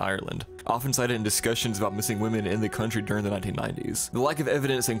cases in Ireland, often cited in discussions about missing women in the country during the 1990s. The lack of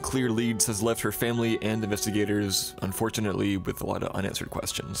evidence and clear leads has left her family and investigators, unfortunately, with a lot of unanswered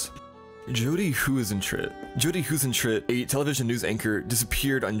questions. Jody Huisentrit. Jody Huisentrit, a television news anchor,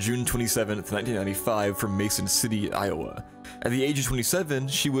 disappeared on June 27, 1995 from Mason City, Iowa. At the age of 27,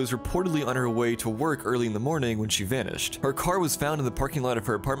 she was reportedly on her way to work early in the morning when she vanished. Her car was found in the parking lot of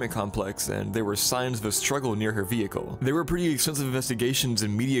her apartment complex, and there were signs of a struggle near her vehicle. There were pretty extensive investigations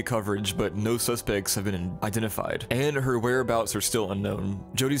and media coverage, but no suspects have been identified, and her whereabouts are still unknown.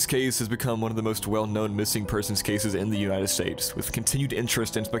 Jody's case has become one of the most well-known missing persons cases in the United States, with continued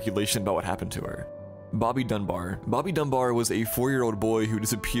interest and speculation about what happened to her. Bobby Dunbar. Bobby Dunbar was a 4-year-old boy who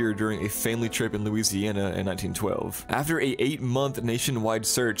disappeared during a family trip in Louisiana in 1912. After a 8-month nationwide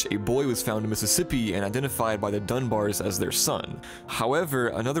search, a boy was found in Mississippi and identified by the Dunbars as their son. However,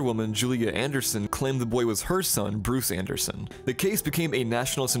 another woman, Julia Anderson, claimed the boy was her son, Bruce Anderson. The case became a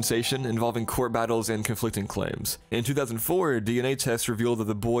national sensation, involving court battles and conflicting claims. In 2004, DNA tests revealed that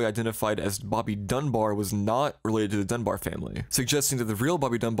the boy identified as Bobby Dunbar was not related to the Dunbar family, suggesting that the real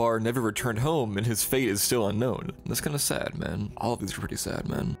Bobby Dunbar never returned home and his fate is still unknown. That's kind of sad, man. All of these are pretty sad,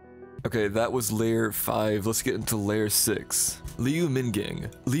 man. Okay, that was layer 5. Let's get into layer 6. Liu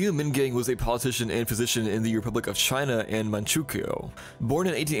Mingang. Liu Mingang was a politician and physician in the Republic of China and Manchukuo. Born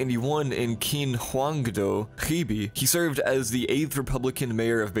in 1881 in Qinhuangdo, Hebei, he served as the 8th Republican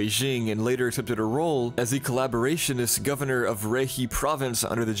mayor of Beijing and later accepted a role as the collaborationist governor of Rehi province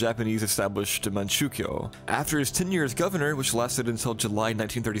under the Japanese-established Manchukuo. After his tenure as governor, which lasted until July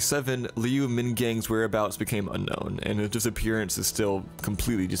 1937, Liu Mingang's whereabouts became unknown, and his disappearance is still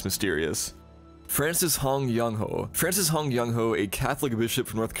completely just mysterious. Francis Hong Young-ho. Francis Hong Young-ho, a Catholic bishop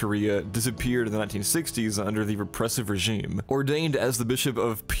from North Korea, disappeared in the 1960s under the repressive regime. Ordained as the Bishop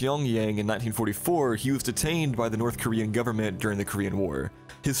of Pyongyang in 1944, he was detained by the North Korean government during the Korean War.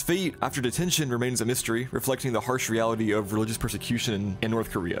 His fate after detention remains a mystery, reflecting the harsh reality of religious persecution in North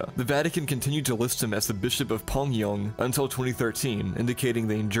Korea. The Vatican continued to list him as the Bishop of Pyongyang until 2013, indicating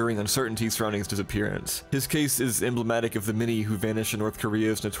the enduring uncertainty surrounding his disappearance. His case is emblematic of the many who vanished in North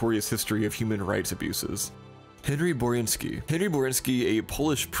Korea's notorious history of human rights abuses. Henry Boryński. Henry Boryński, a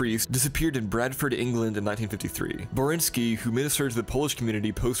Polish priest, disappeared in Bradford, England in 1953. Boryński, who ministered to the Polish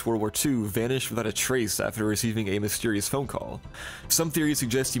community post-World War II, vanished without a trace after receiving a mysterious phone call. Some theories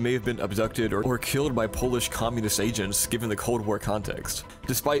suggest he may have been abducted or killed by Polish communist agents given the Cold War context.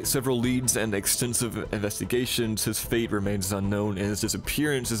 Despite several leads and extensive investigations, his fate remains unknown, and his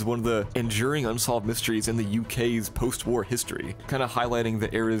disappearance is one of the enduring unsolved mysteries in the UK's post-war history, kind of highlighting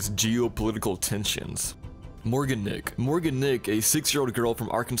the era's geopolitical tensions. Morgan Nick. Morgan Nick, a 6-year-old girl from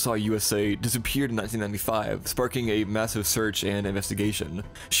Arkansas, USA, disappeared in 1995, sparking a massive search and investigation.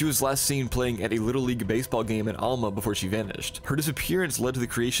 She was last seen playing at a Little League baseball game in Alma before she vanished. Her disappearance led to the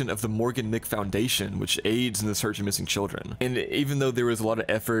creation of the Morgan Nick Foundation, which aids in the search of missing children. And even though there was a lot of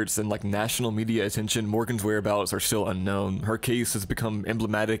efforts and national media attention, Morgan's whereabouts are still unknown. Her case has become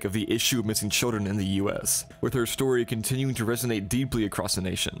emblematic of the issue of missing children in the US, with her story continuing to resonate deeply across the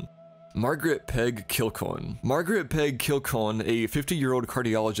nation. Margaret Peg Kilcoyne. Margaret Peg Kilcoyne, a 50-year-old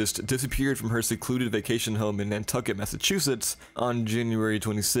cardiologist, disappeared from her secluded vacation home in Nantucket, Massachusetts on January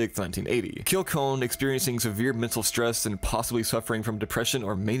 26, 1980. Kilcoyne, experiencing severe mental stress and possibly suffering from depression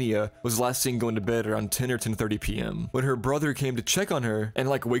or mania, was last seen going to bed around 10 or 10:30 p.m. When her brother came to check on her and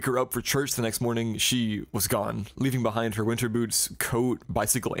wake her up for church the next morning, she was gone, leaving behind her winter boots, coat,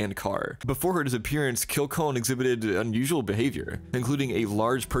 bicycle, and car. Before her disappearance, Kilcoyne exhibited unusual behavior, including a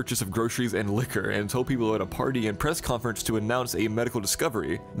large purchase of groceries and liquor, and told people at a party and press conference to announce a medical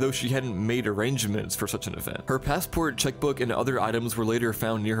discovery, though she hadn't made arrangements for such an event. Her passport, checkbook, and other items were later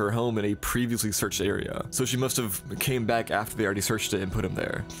found near her home in a previously searched area, so she must have came back after they already searched it and put him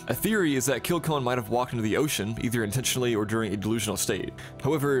there. A theory is that Kilcoyne might have walked into the ocean, either intentionally or during a delusional state.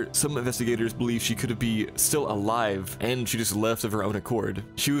 However, some investigators believe she could be still alive, and she just left of her own accord.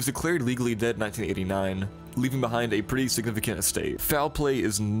 She was declared legally dead in 1989, leaving behind a pretty significant estate. Foul play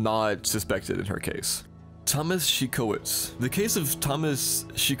is not suspected in her case. Thomas Sikowicz. The case of Thomas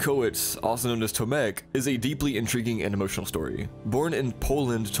Sikowicz, also known as Tomek, is a deeply intriguing and emotional story. Born in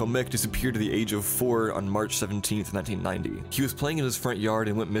Poland, Tomek disappeared at the age of 4 on March 17, 1990. He was playing in his front yard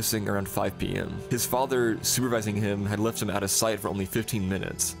and went missing around 5 p.m. His father, supervising him, had left him out of sight for only 15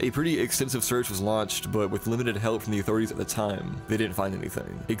 minutes. A pretty extensive search was launched, but with limited help from the authorities at the time, they didn't find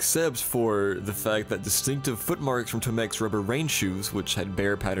anything. Except for the fact that distinctive footmarks from Tomek's rubber rain shoes, which had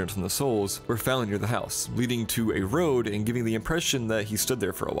bear patterns on the soles, were found near the house, leading to a road and giving the impression that he stood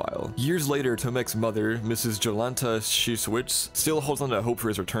there for a while. Years later, Tomek's mother, Mrs. Jolanta Sikowicz, still holds on to hope for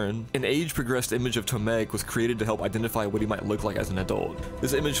his return. An age-progressed image of Tomek was created to help identify what he might look like as an adult.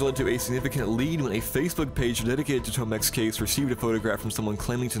 This image led to a significant lead when a Facebook page dedicated to Tomek's case received a photograph from someone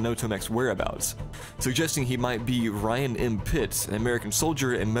claiming to know Tomek's whereabouts, suggesting he might be Ryan M. Pitt, an American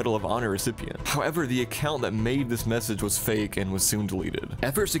soldier and Medal of Honor recipient. However, the account that made this message was fake and was soon deleted.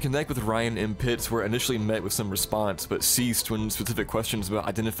 Efforts to connect with Ryan M. Pitt were initially met with some response, but ceased when specific questions about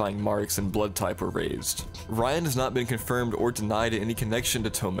identifying marks and blood type were raised. Ryan has not been confirmed or denied any connection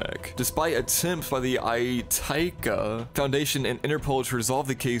to Tomek, despite attempts by the Aitaika Foundation and Interpol to resolve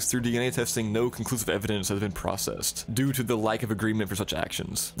the case through DNA testing. No conclusive evidence has been processed due to the lack of agreement for such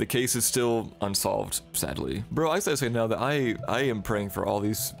actions. The case is still unsolved, sadly. Bro, I gotta say now that I am praying for all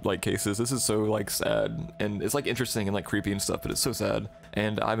these cases. This is so sad, and it's interesting and creepy and stuff, but it's so sad.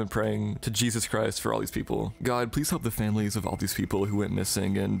 And I've been praying to Jesus Christ for all these people. God, please help the families of all these people who went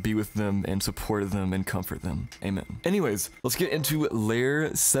missing and be with them and support them and comfort them. Amen. Anyways, let's get into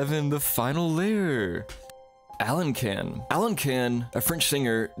layer 7, the final layer. Alan Can. Alan Can, a French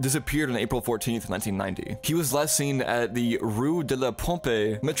singer, disappeared on April 14th, 1990. He was last seen at the Rue de la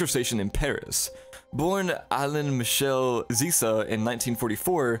Pompe metro station in Paris. Born Alain Michel Zissa in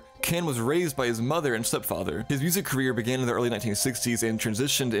 1944, Can was raised by his mother and stepfather. His music career began in the early 1960s and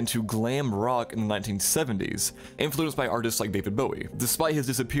transitioned into glam rock in the 1970s, influenced by artists like David Bowie. Despite his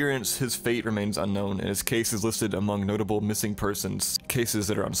disappearance, his fate remains unknown, and his case is listed among notable missing persons cases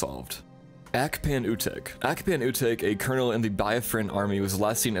that are unsolved. Akpan Utek. Akpan Utek, a colonel in the Biafran army, was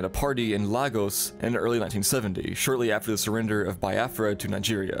last seen at a party in Lagos in early 1970, shortly after the surrender of Biafra to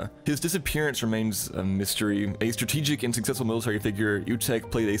Nigeria. His disappearance remains a mystery. A strategic and successful military figure, Utek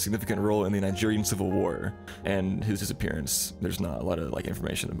played a significant role in the Nigerian Civil War, and his disappearance, there's not a lot of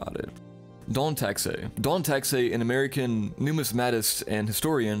information about it. Don Taxay. Don Taxay, an American numismatist and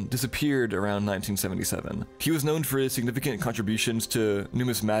historian, disappeared around 1977. He was known for his significant contributions to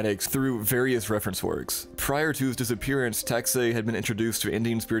numismatics through various reference works. Prior to his disappearance, Taxay had been introduced to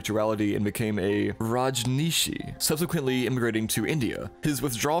Indian spirituality and became a Rajneeshi, subsequently immigrating to India. His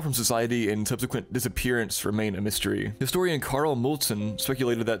withdrawal from society and subsequent disappearance remain a mystery. Historian Carl Moulton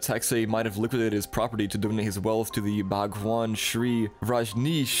speculated that Taxay might have liquidated his property to donate his wealth to the Bhagwan Shri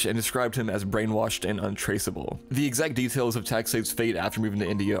Rajneesh and described him as as brainwashed and untraceable. The exact details of Taxate's fate after moving to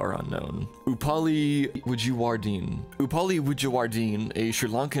India are unknown. Upali Vijayawardene. Upali Vijayawardene, a Sri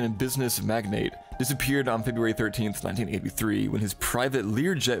Lankan business magnate, disappeared on February 13th, 1983, when his private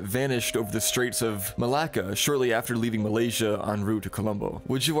Learjet vanished over the Straits of Malacca shortly after leaving Malaysia en route to Colombo.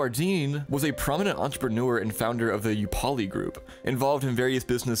 Vijayawardene was a prominent entrepreneur and founder of the Upali Group, involved in various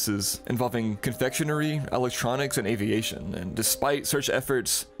businesses involving confectionery, electronics, and aviation, and despite search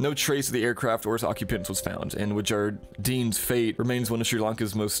efforts, no trace of the aircraft or its occupants was found, and Vijayawardeni's fate remains one of Sri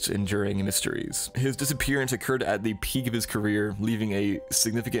Lanka's most enduring mysteries. His disappearance occurred at the peak of his career, leaving a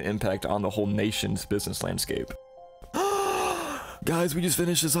significant impact on the whole nation's business landscape. Guys, we just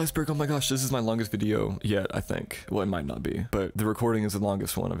finished this iceberg. Oh my gosh, this is my longest video yet, I think. Well, it might not be, but the recording is the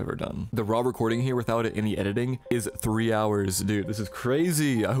longest one I've ever done. The raw recording here without any editing is 3 hours. Dude, this is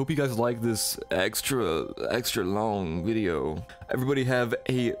crazy. I hope you guys like this extra long video. Everybody have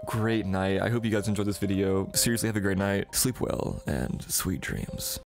a great night. I hope you guys enjoyed this video. Seriously, have a great night. Sleep well and sweet dreams.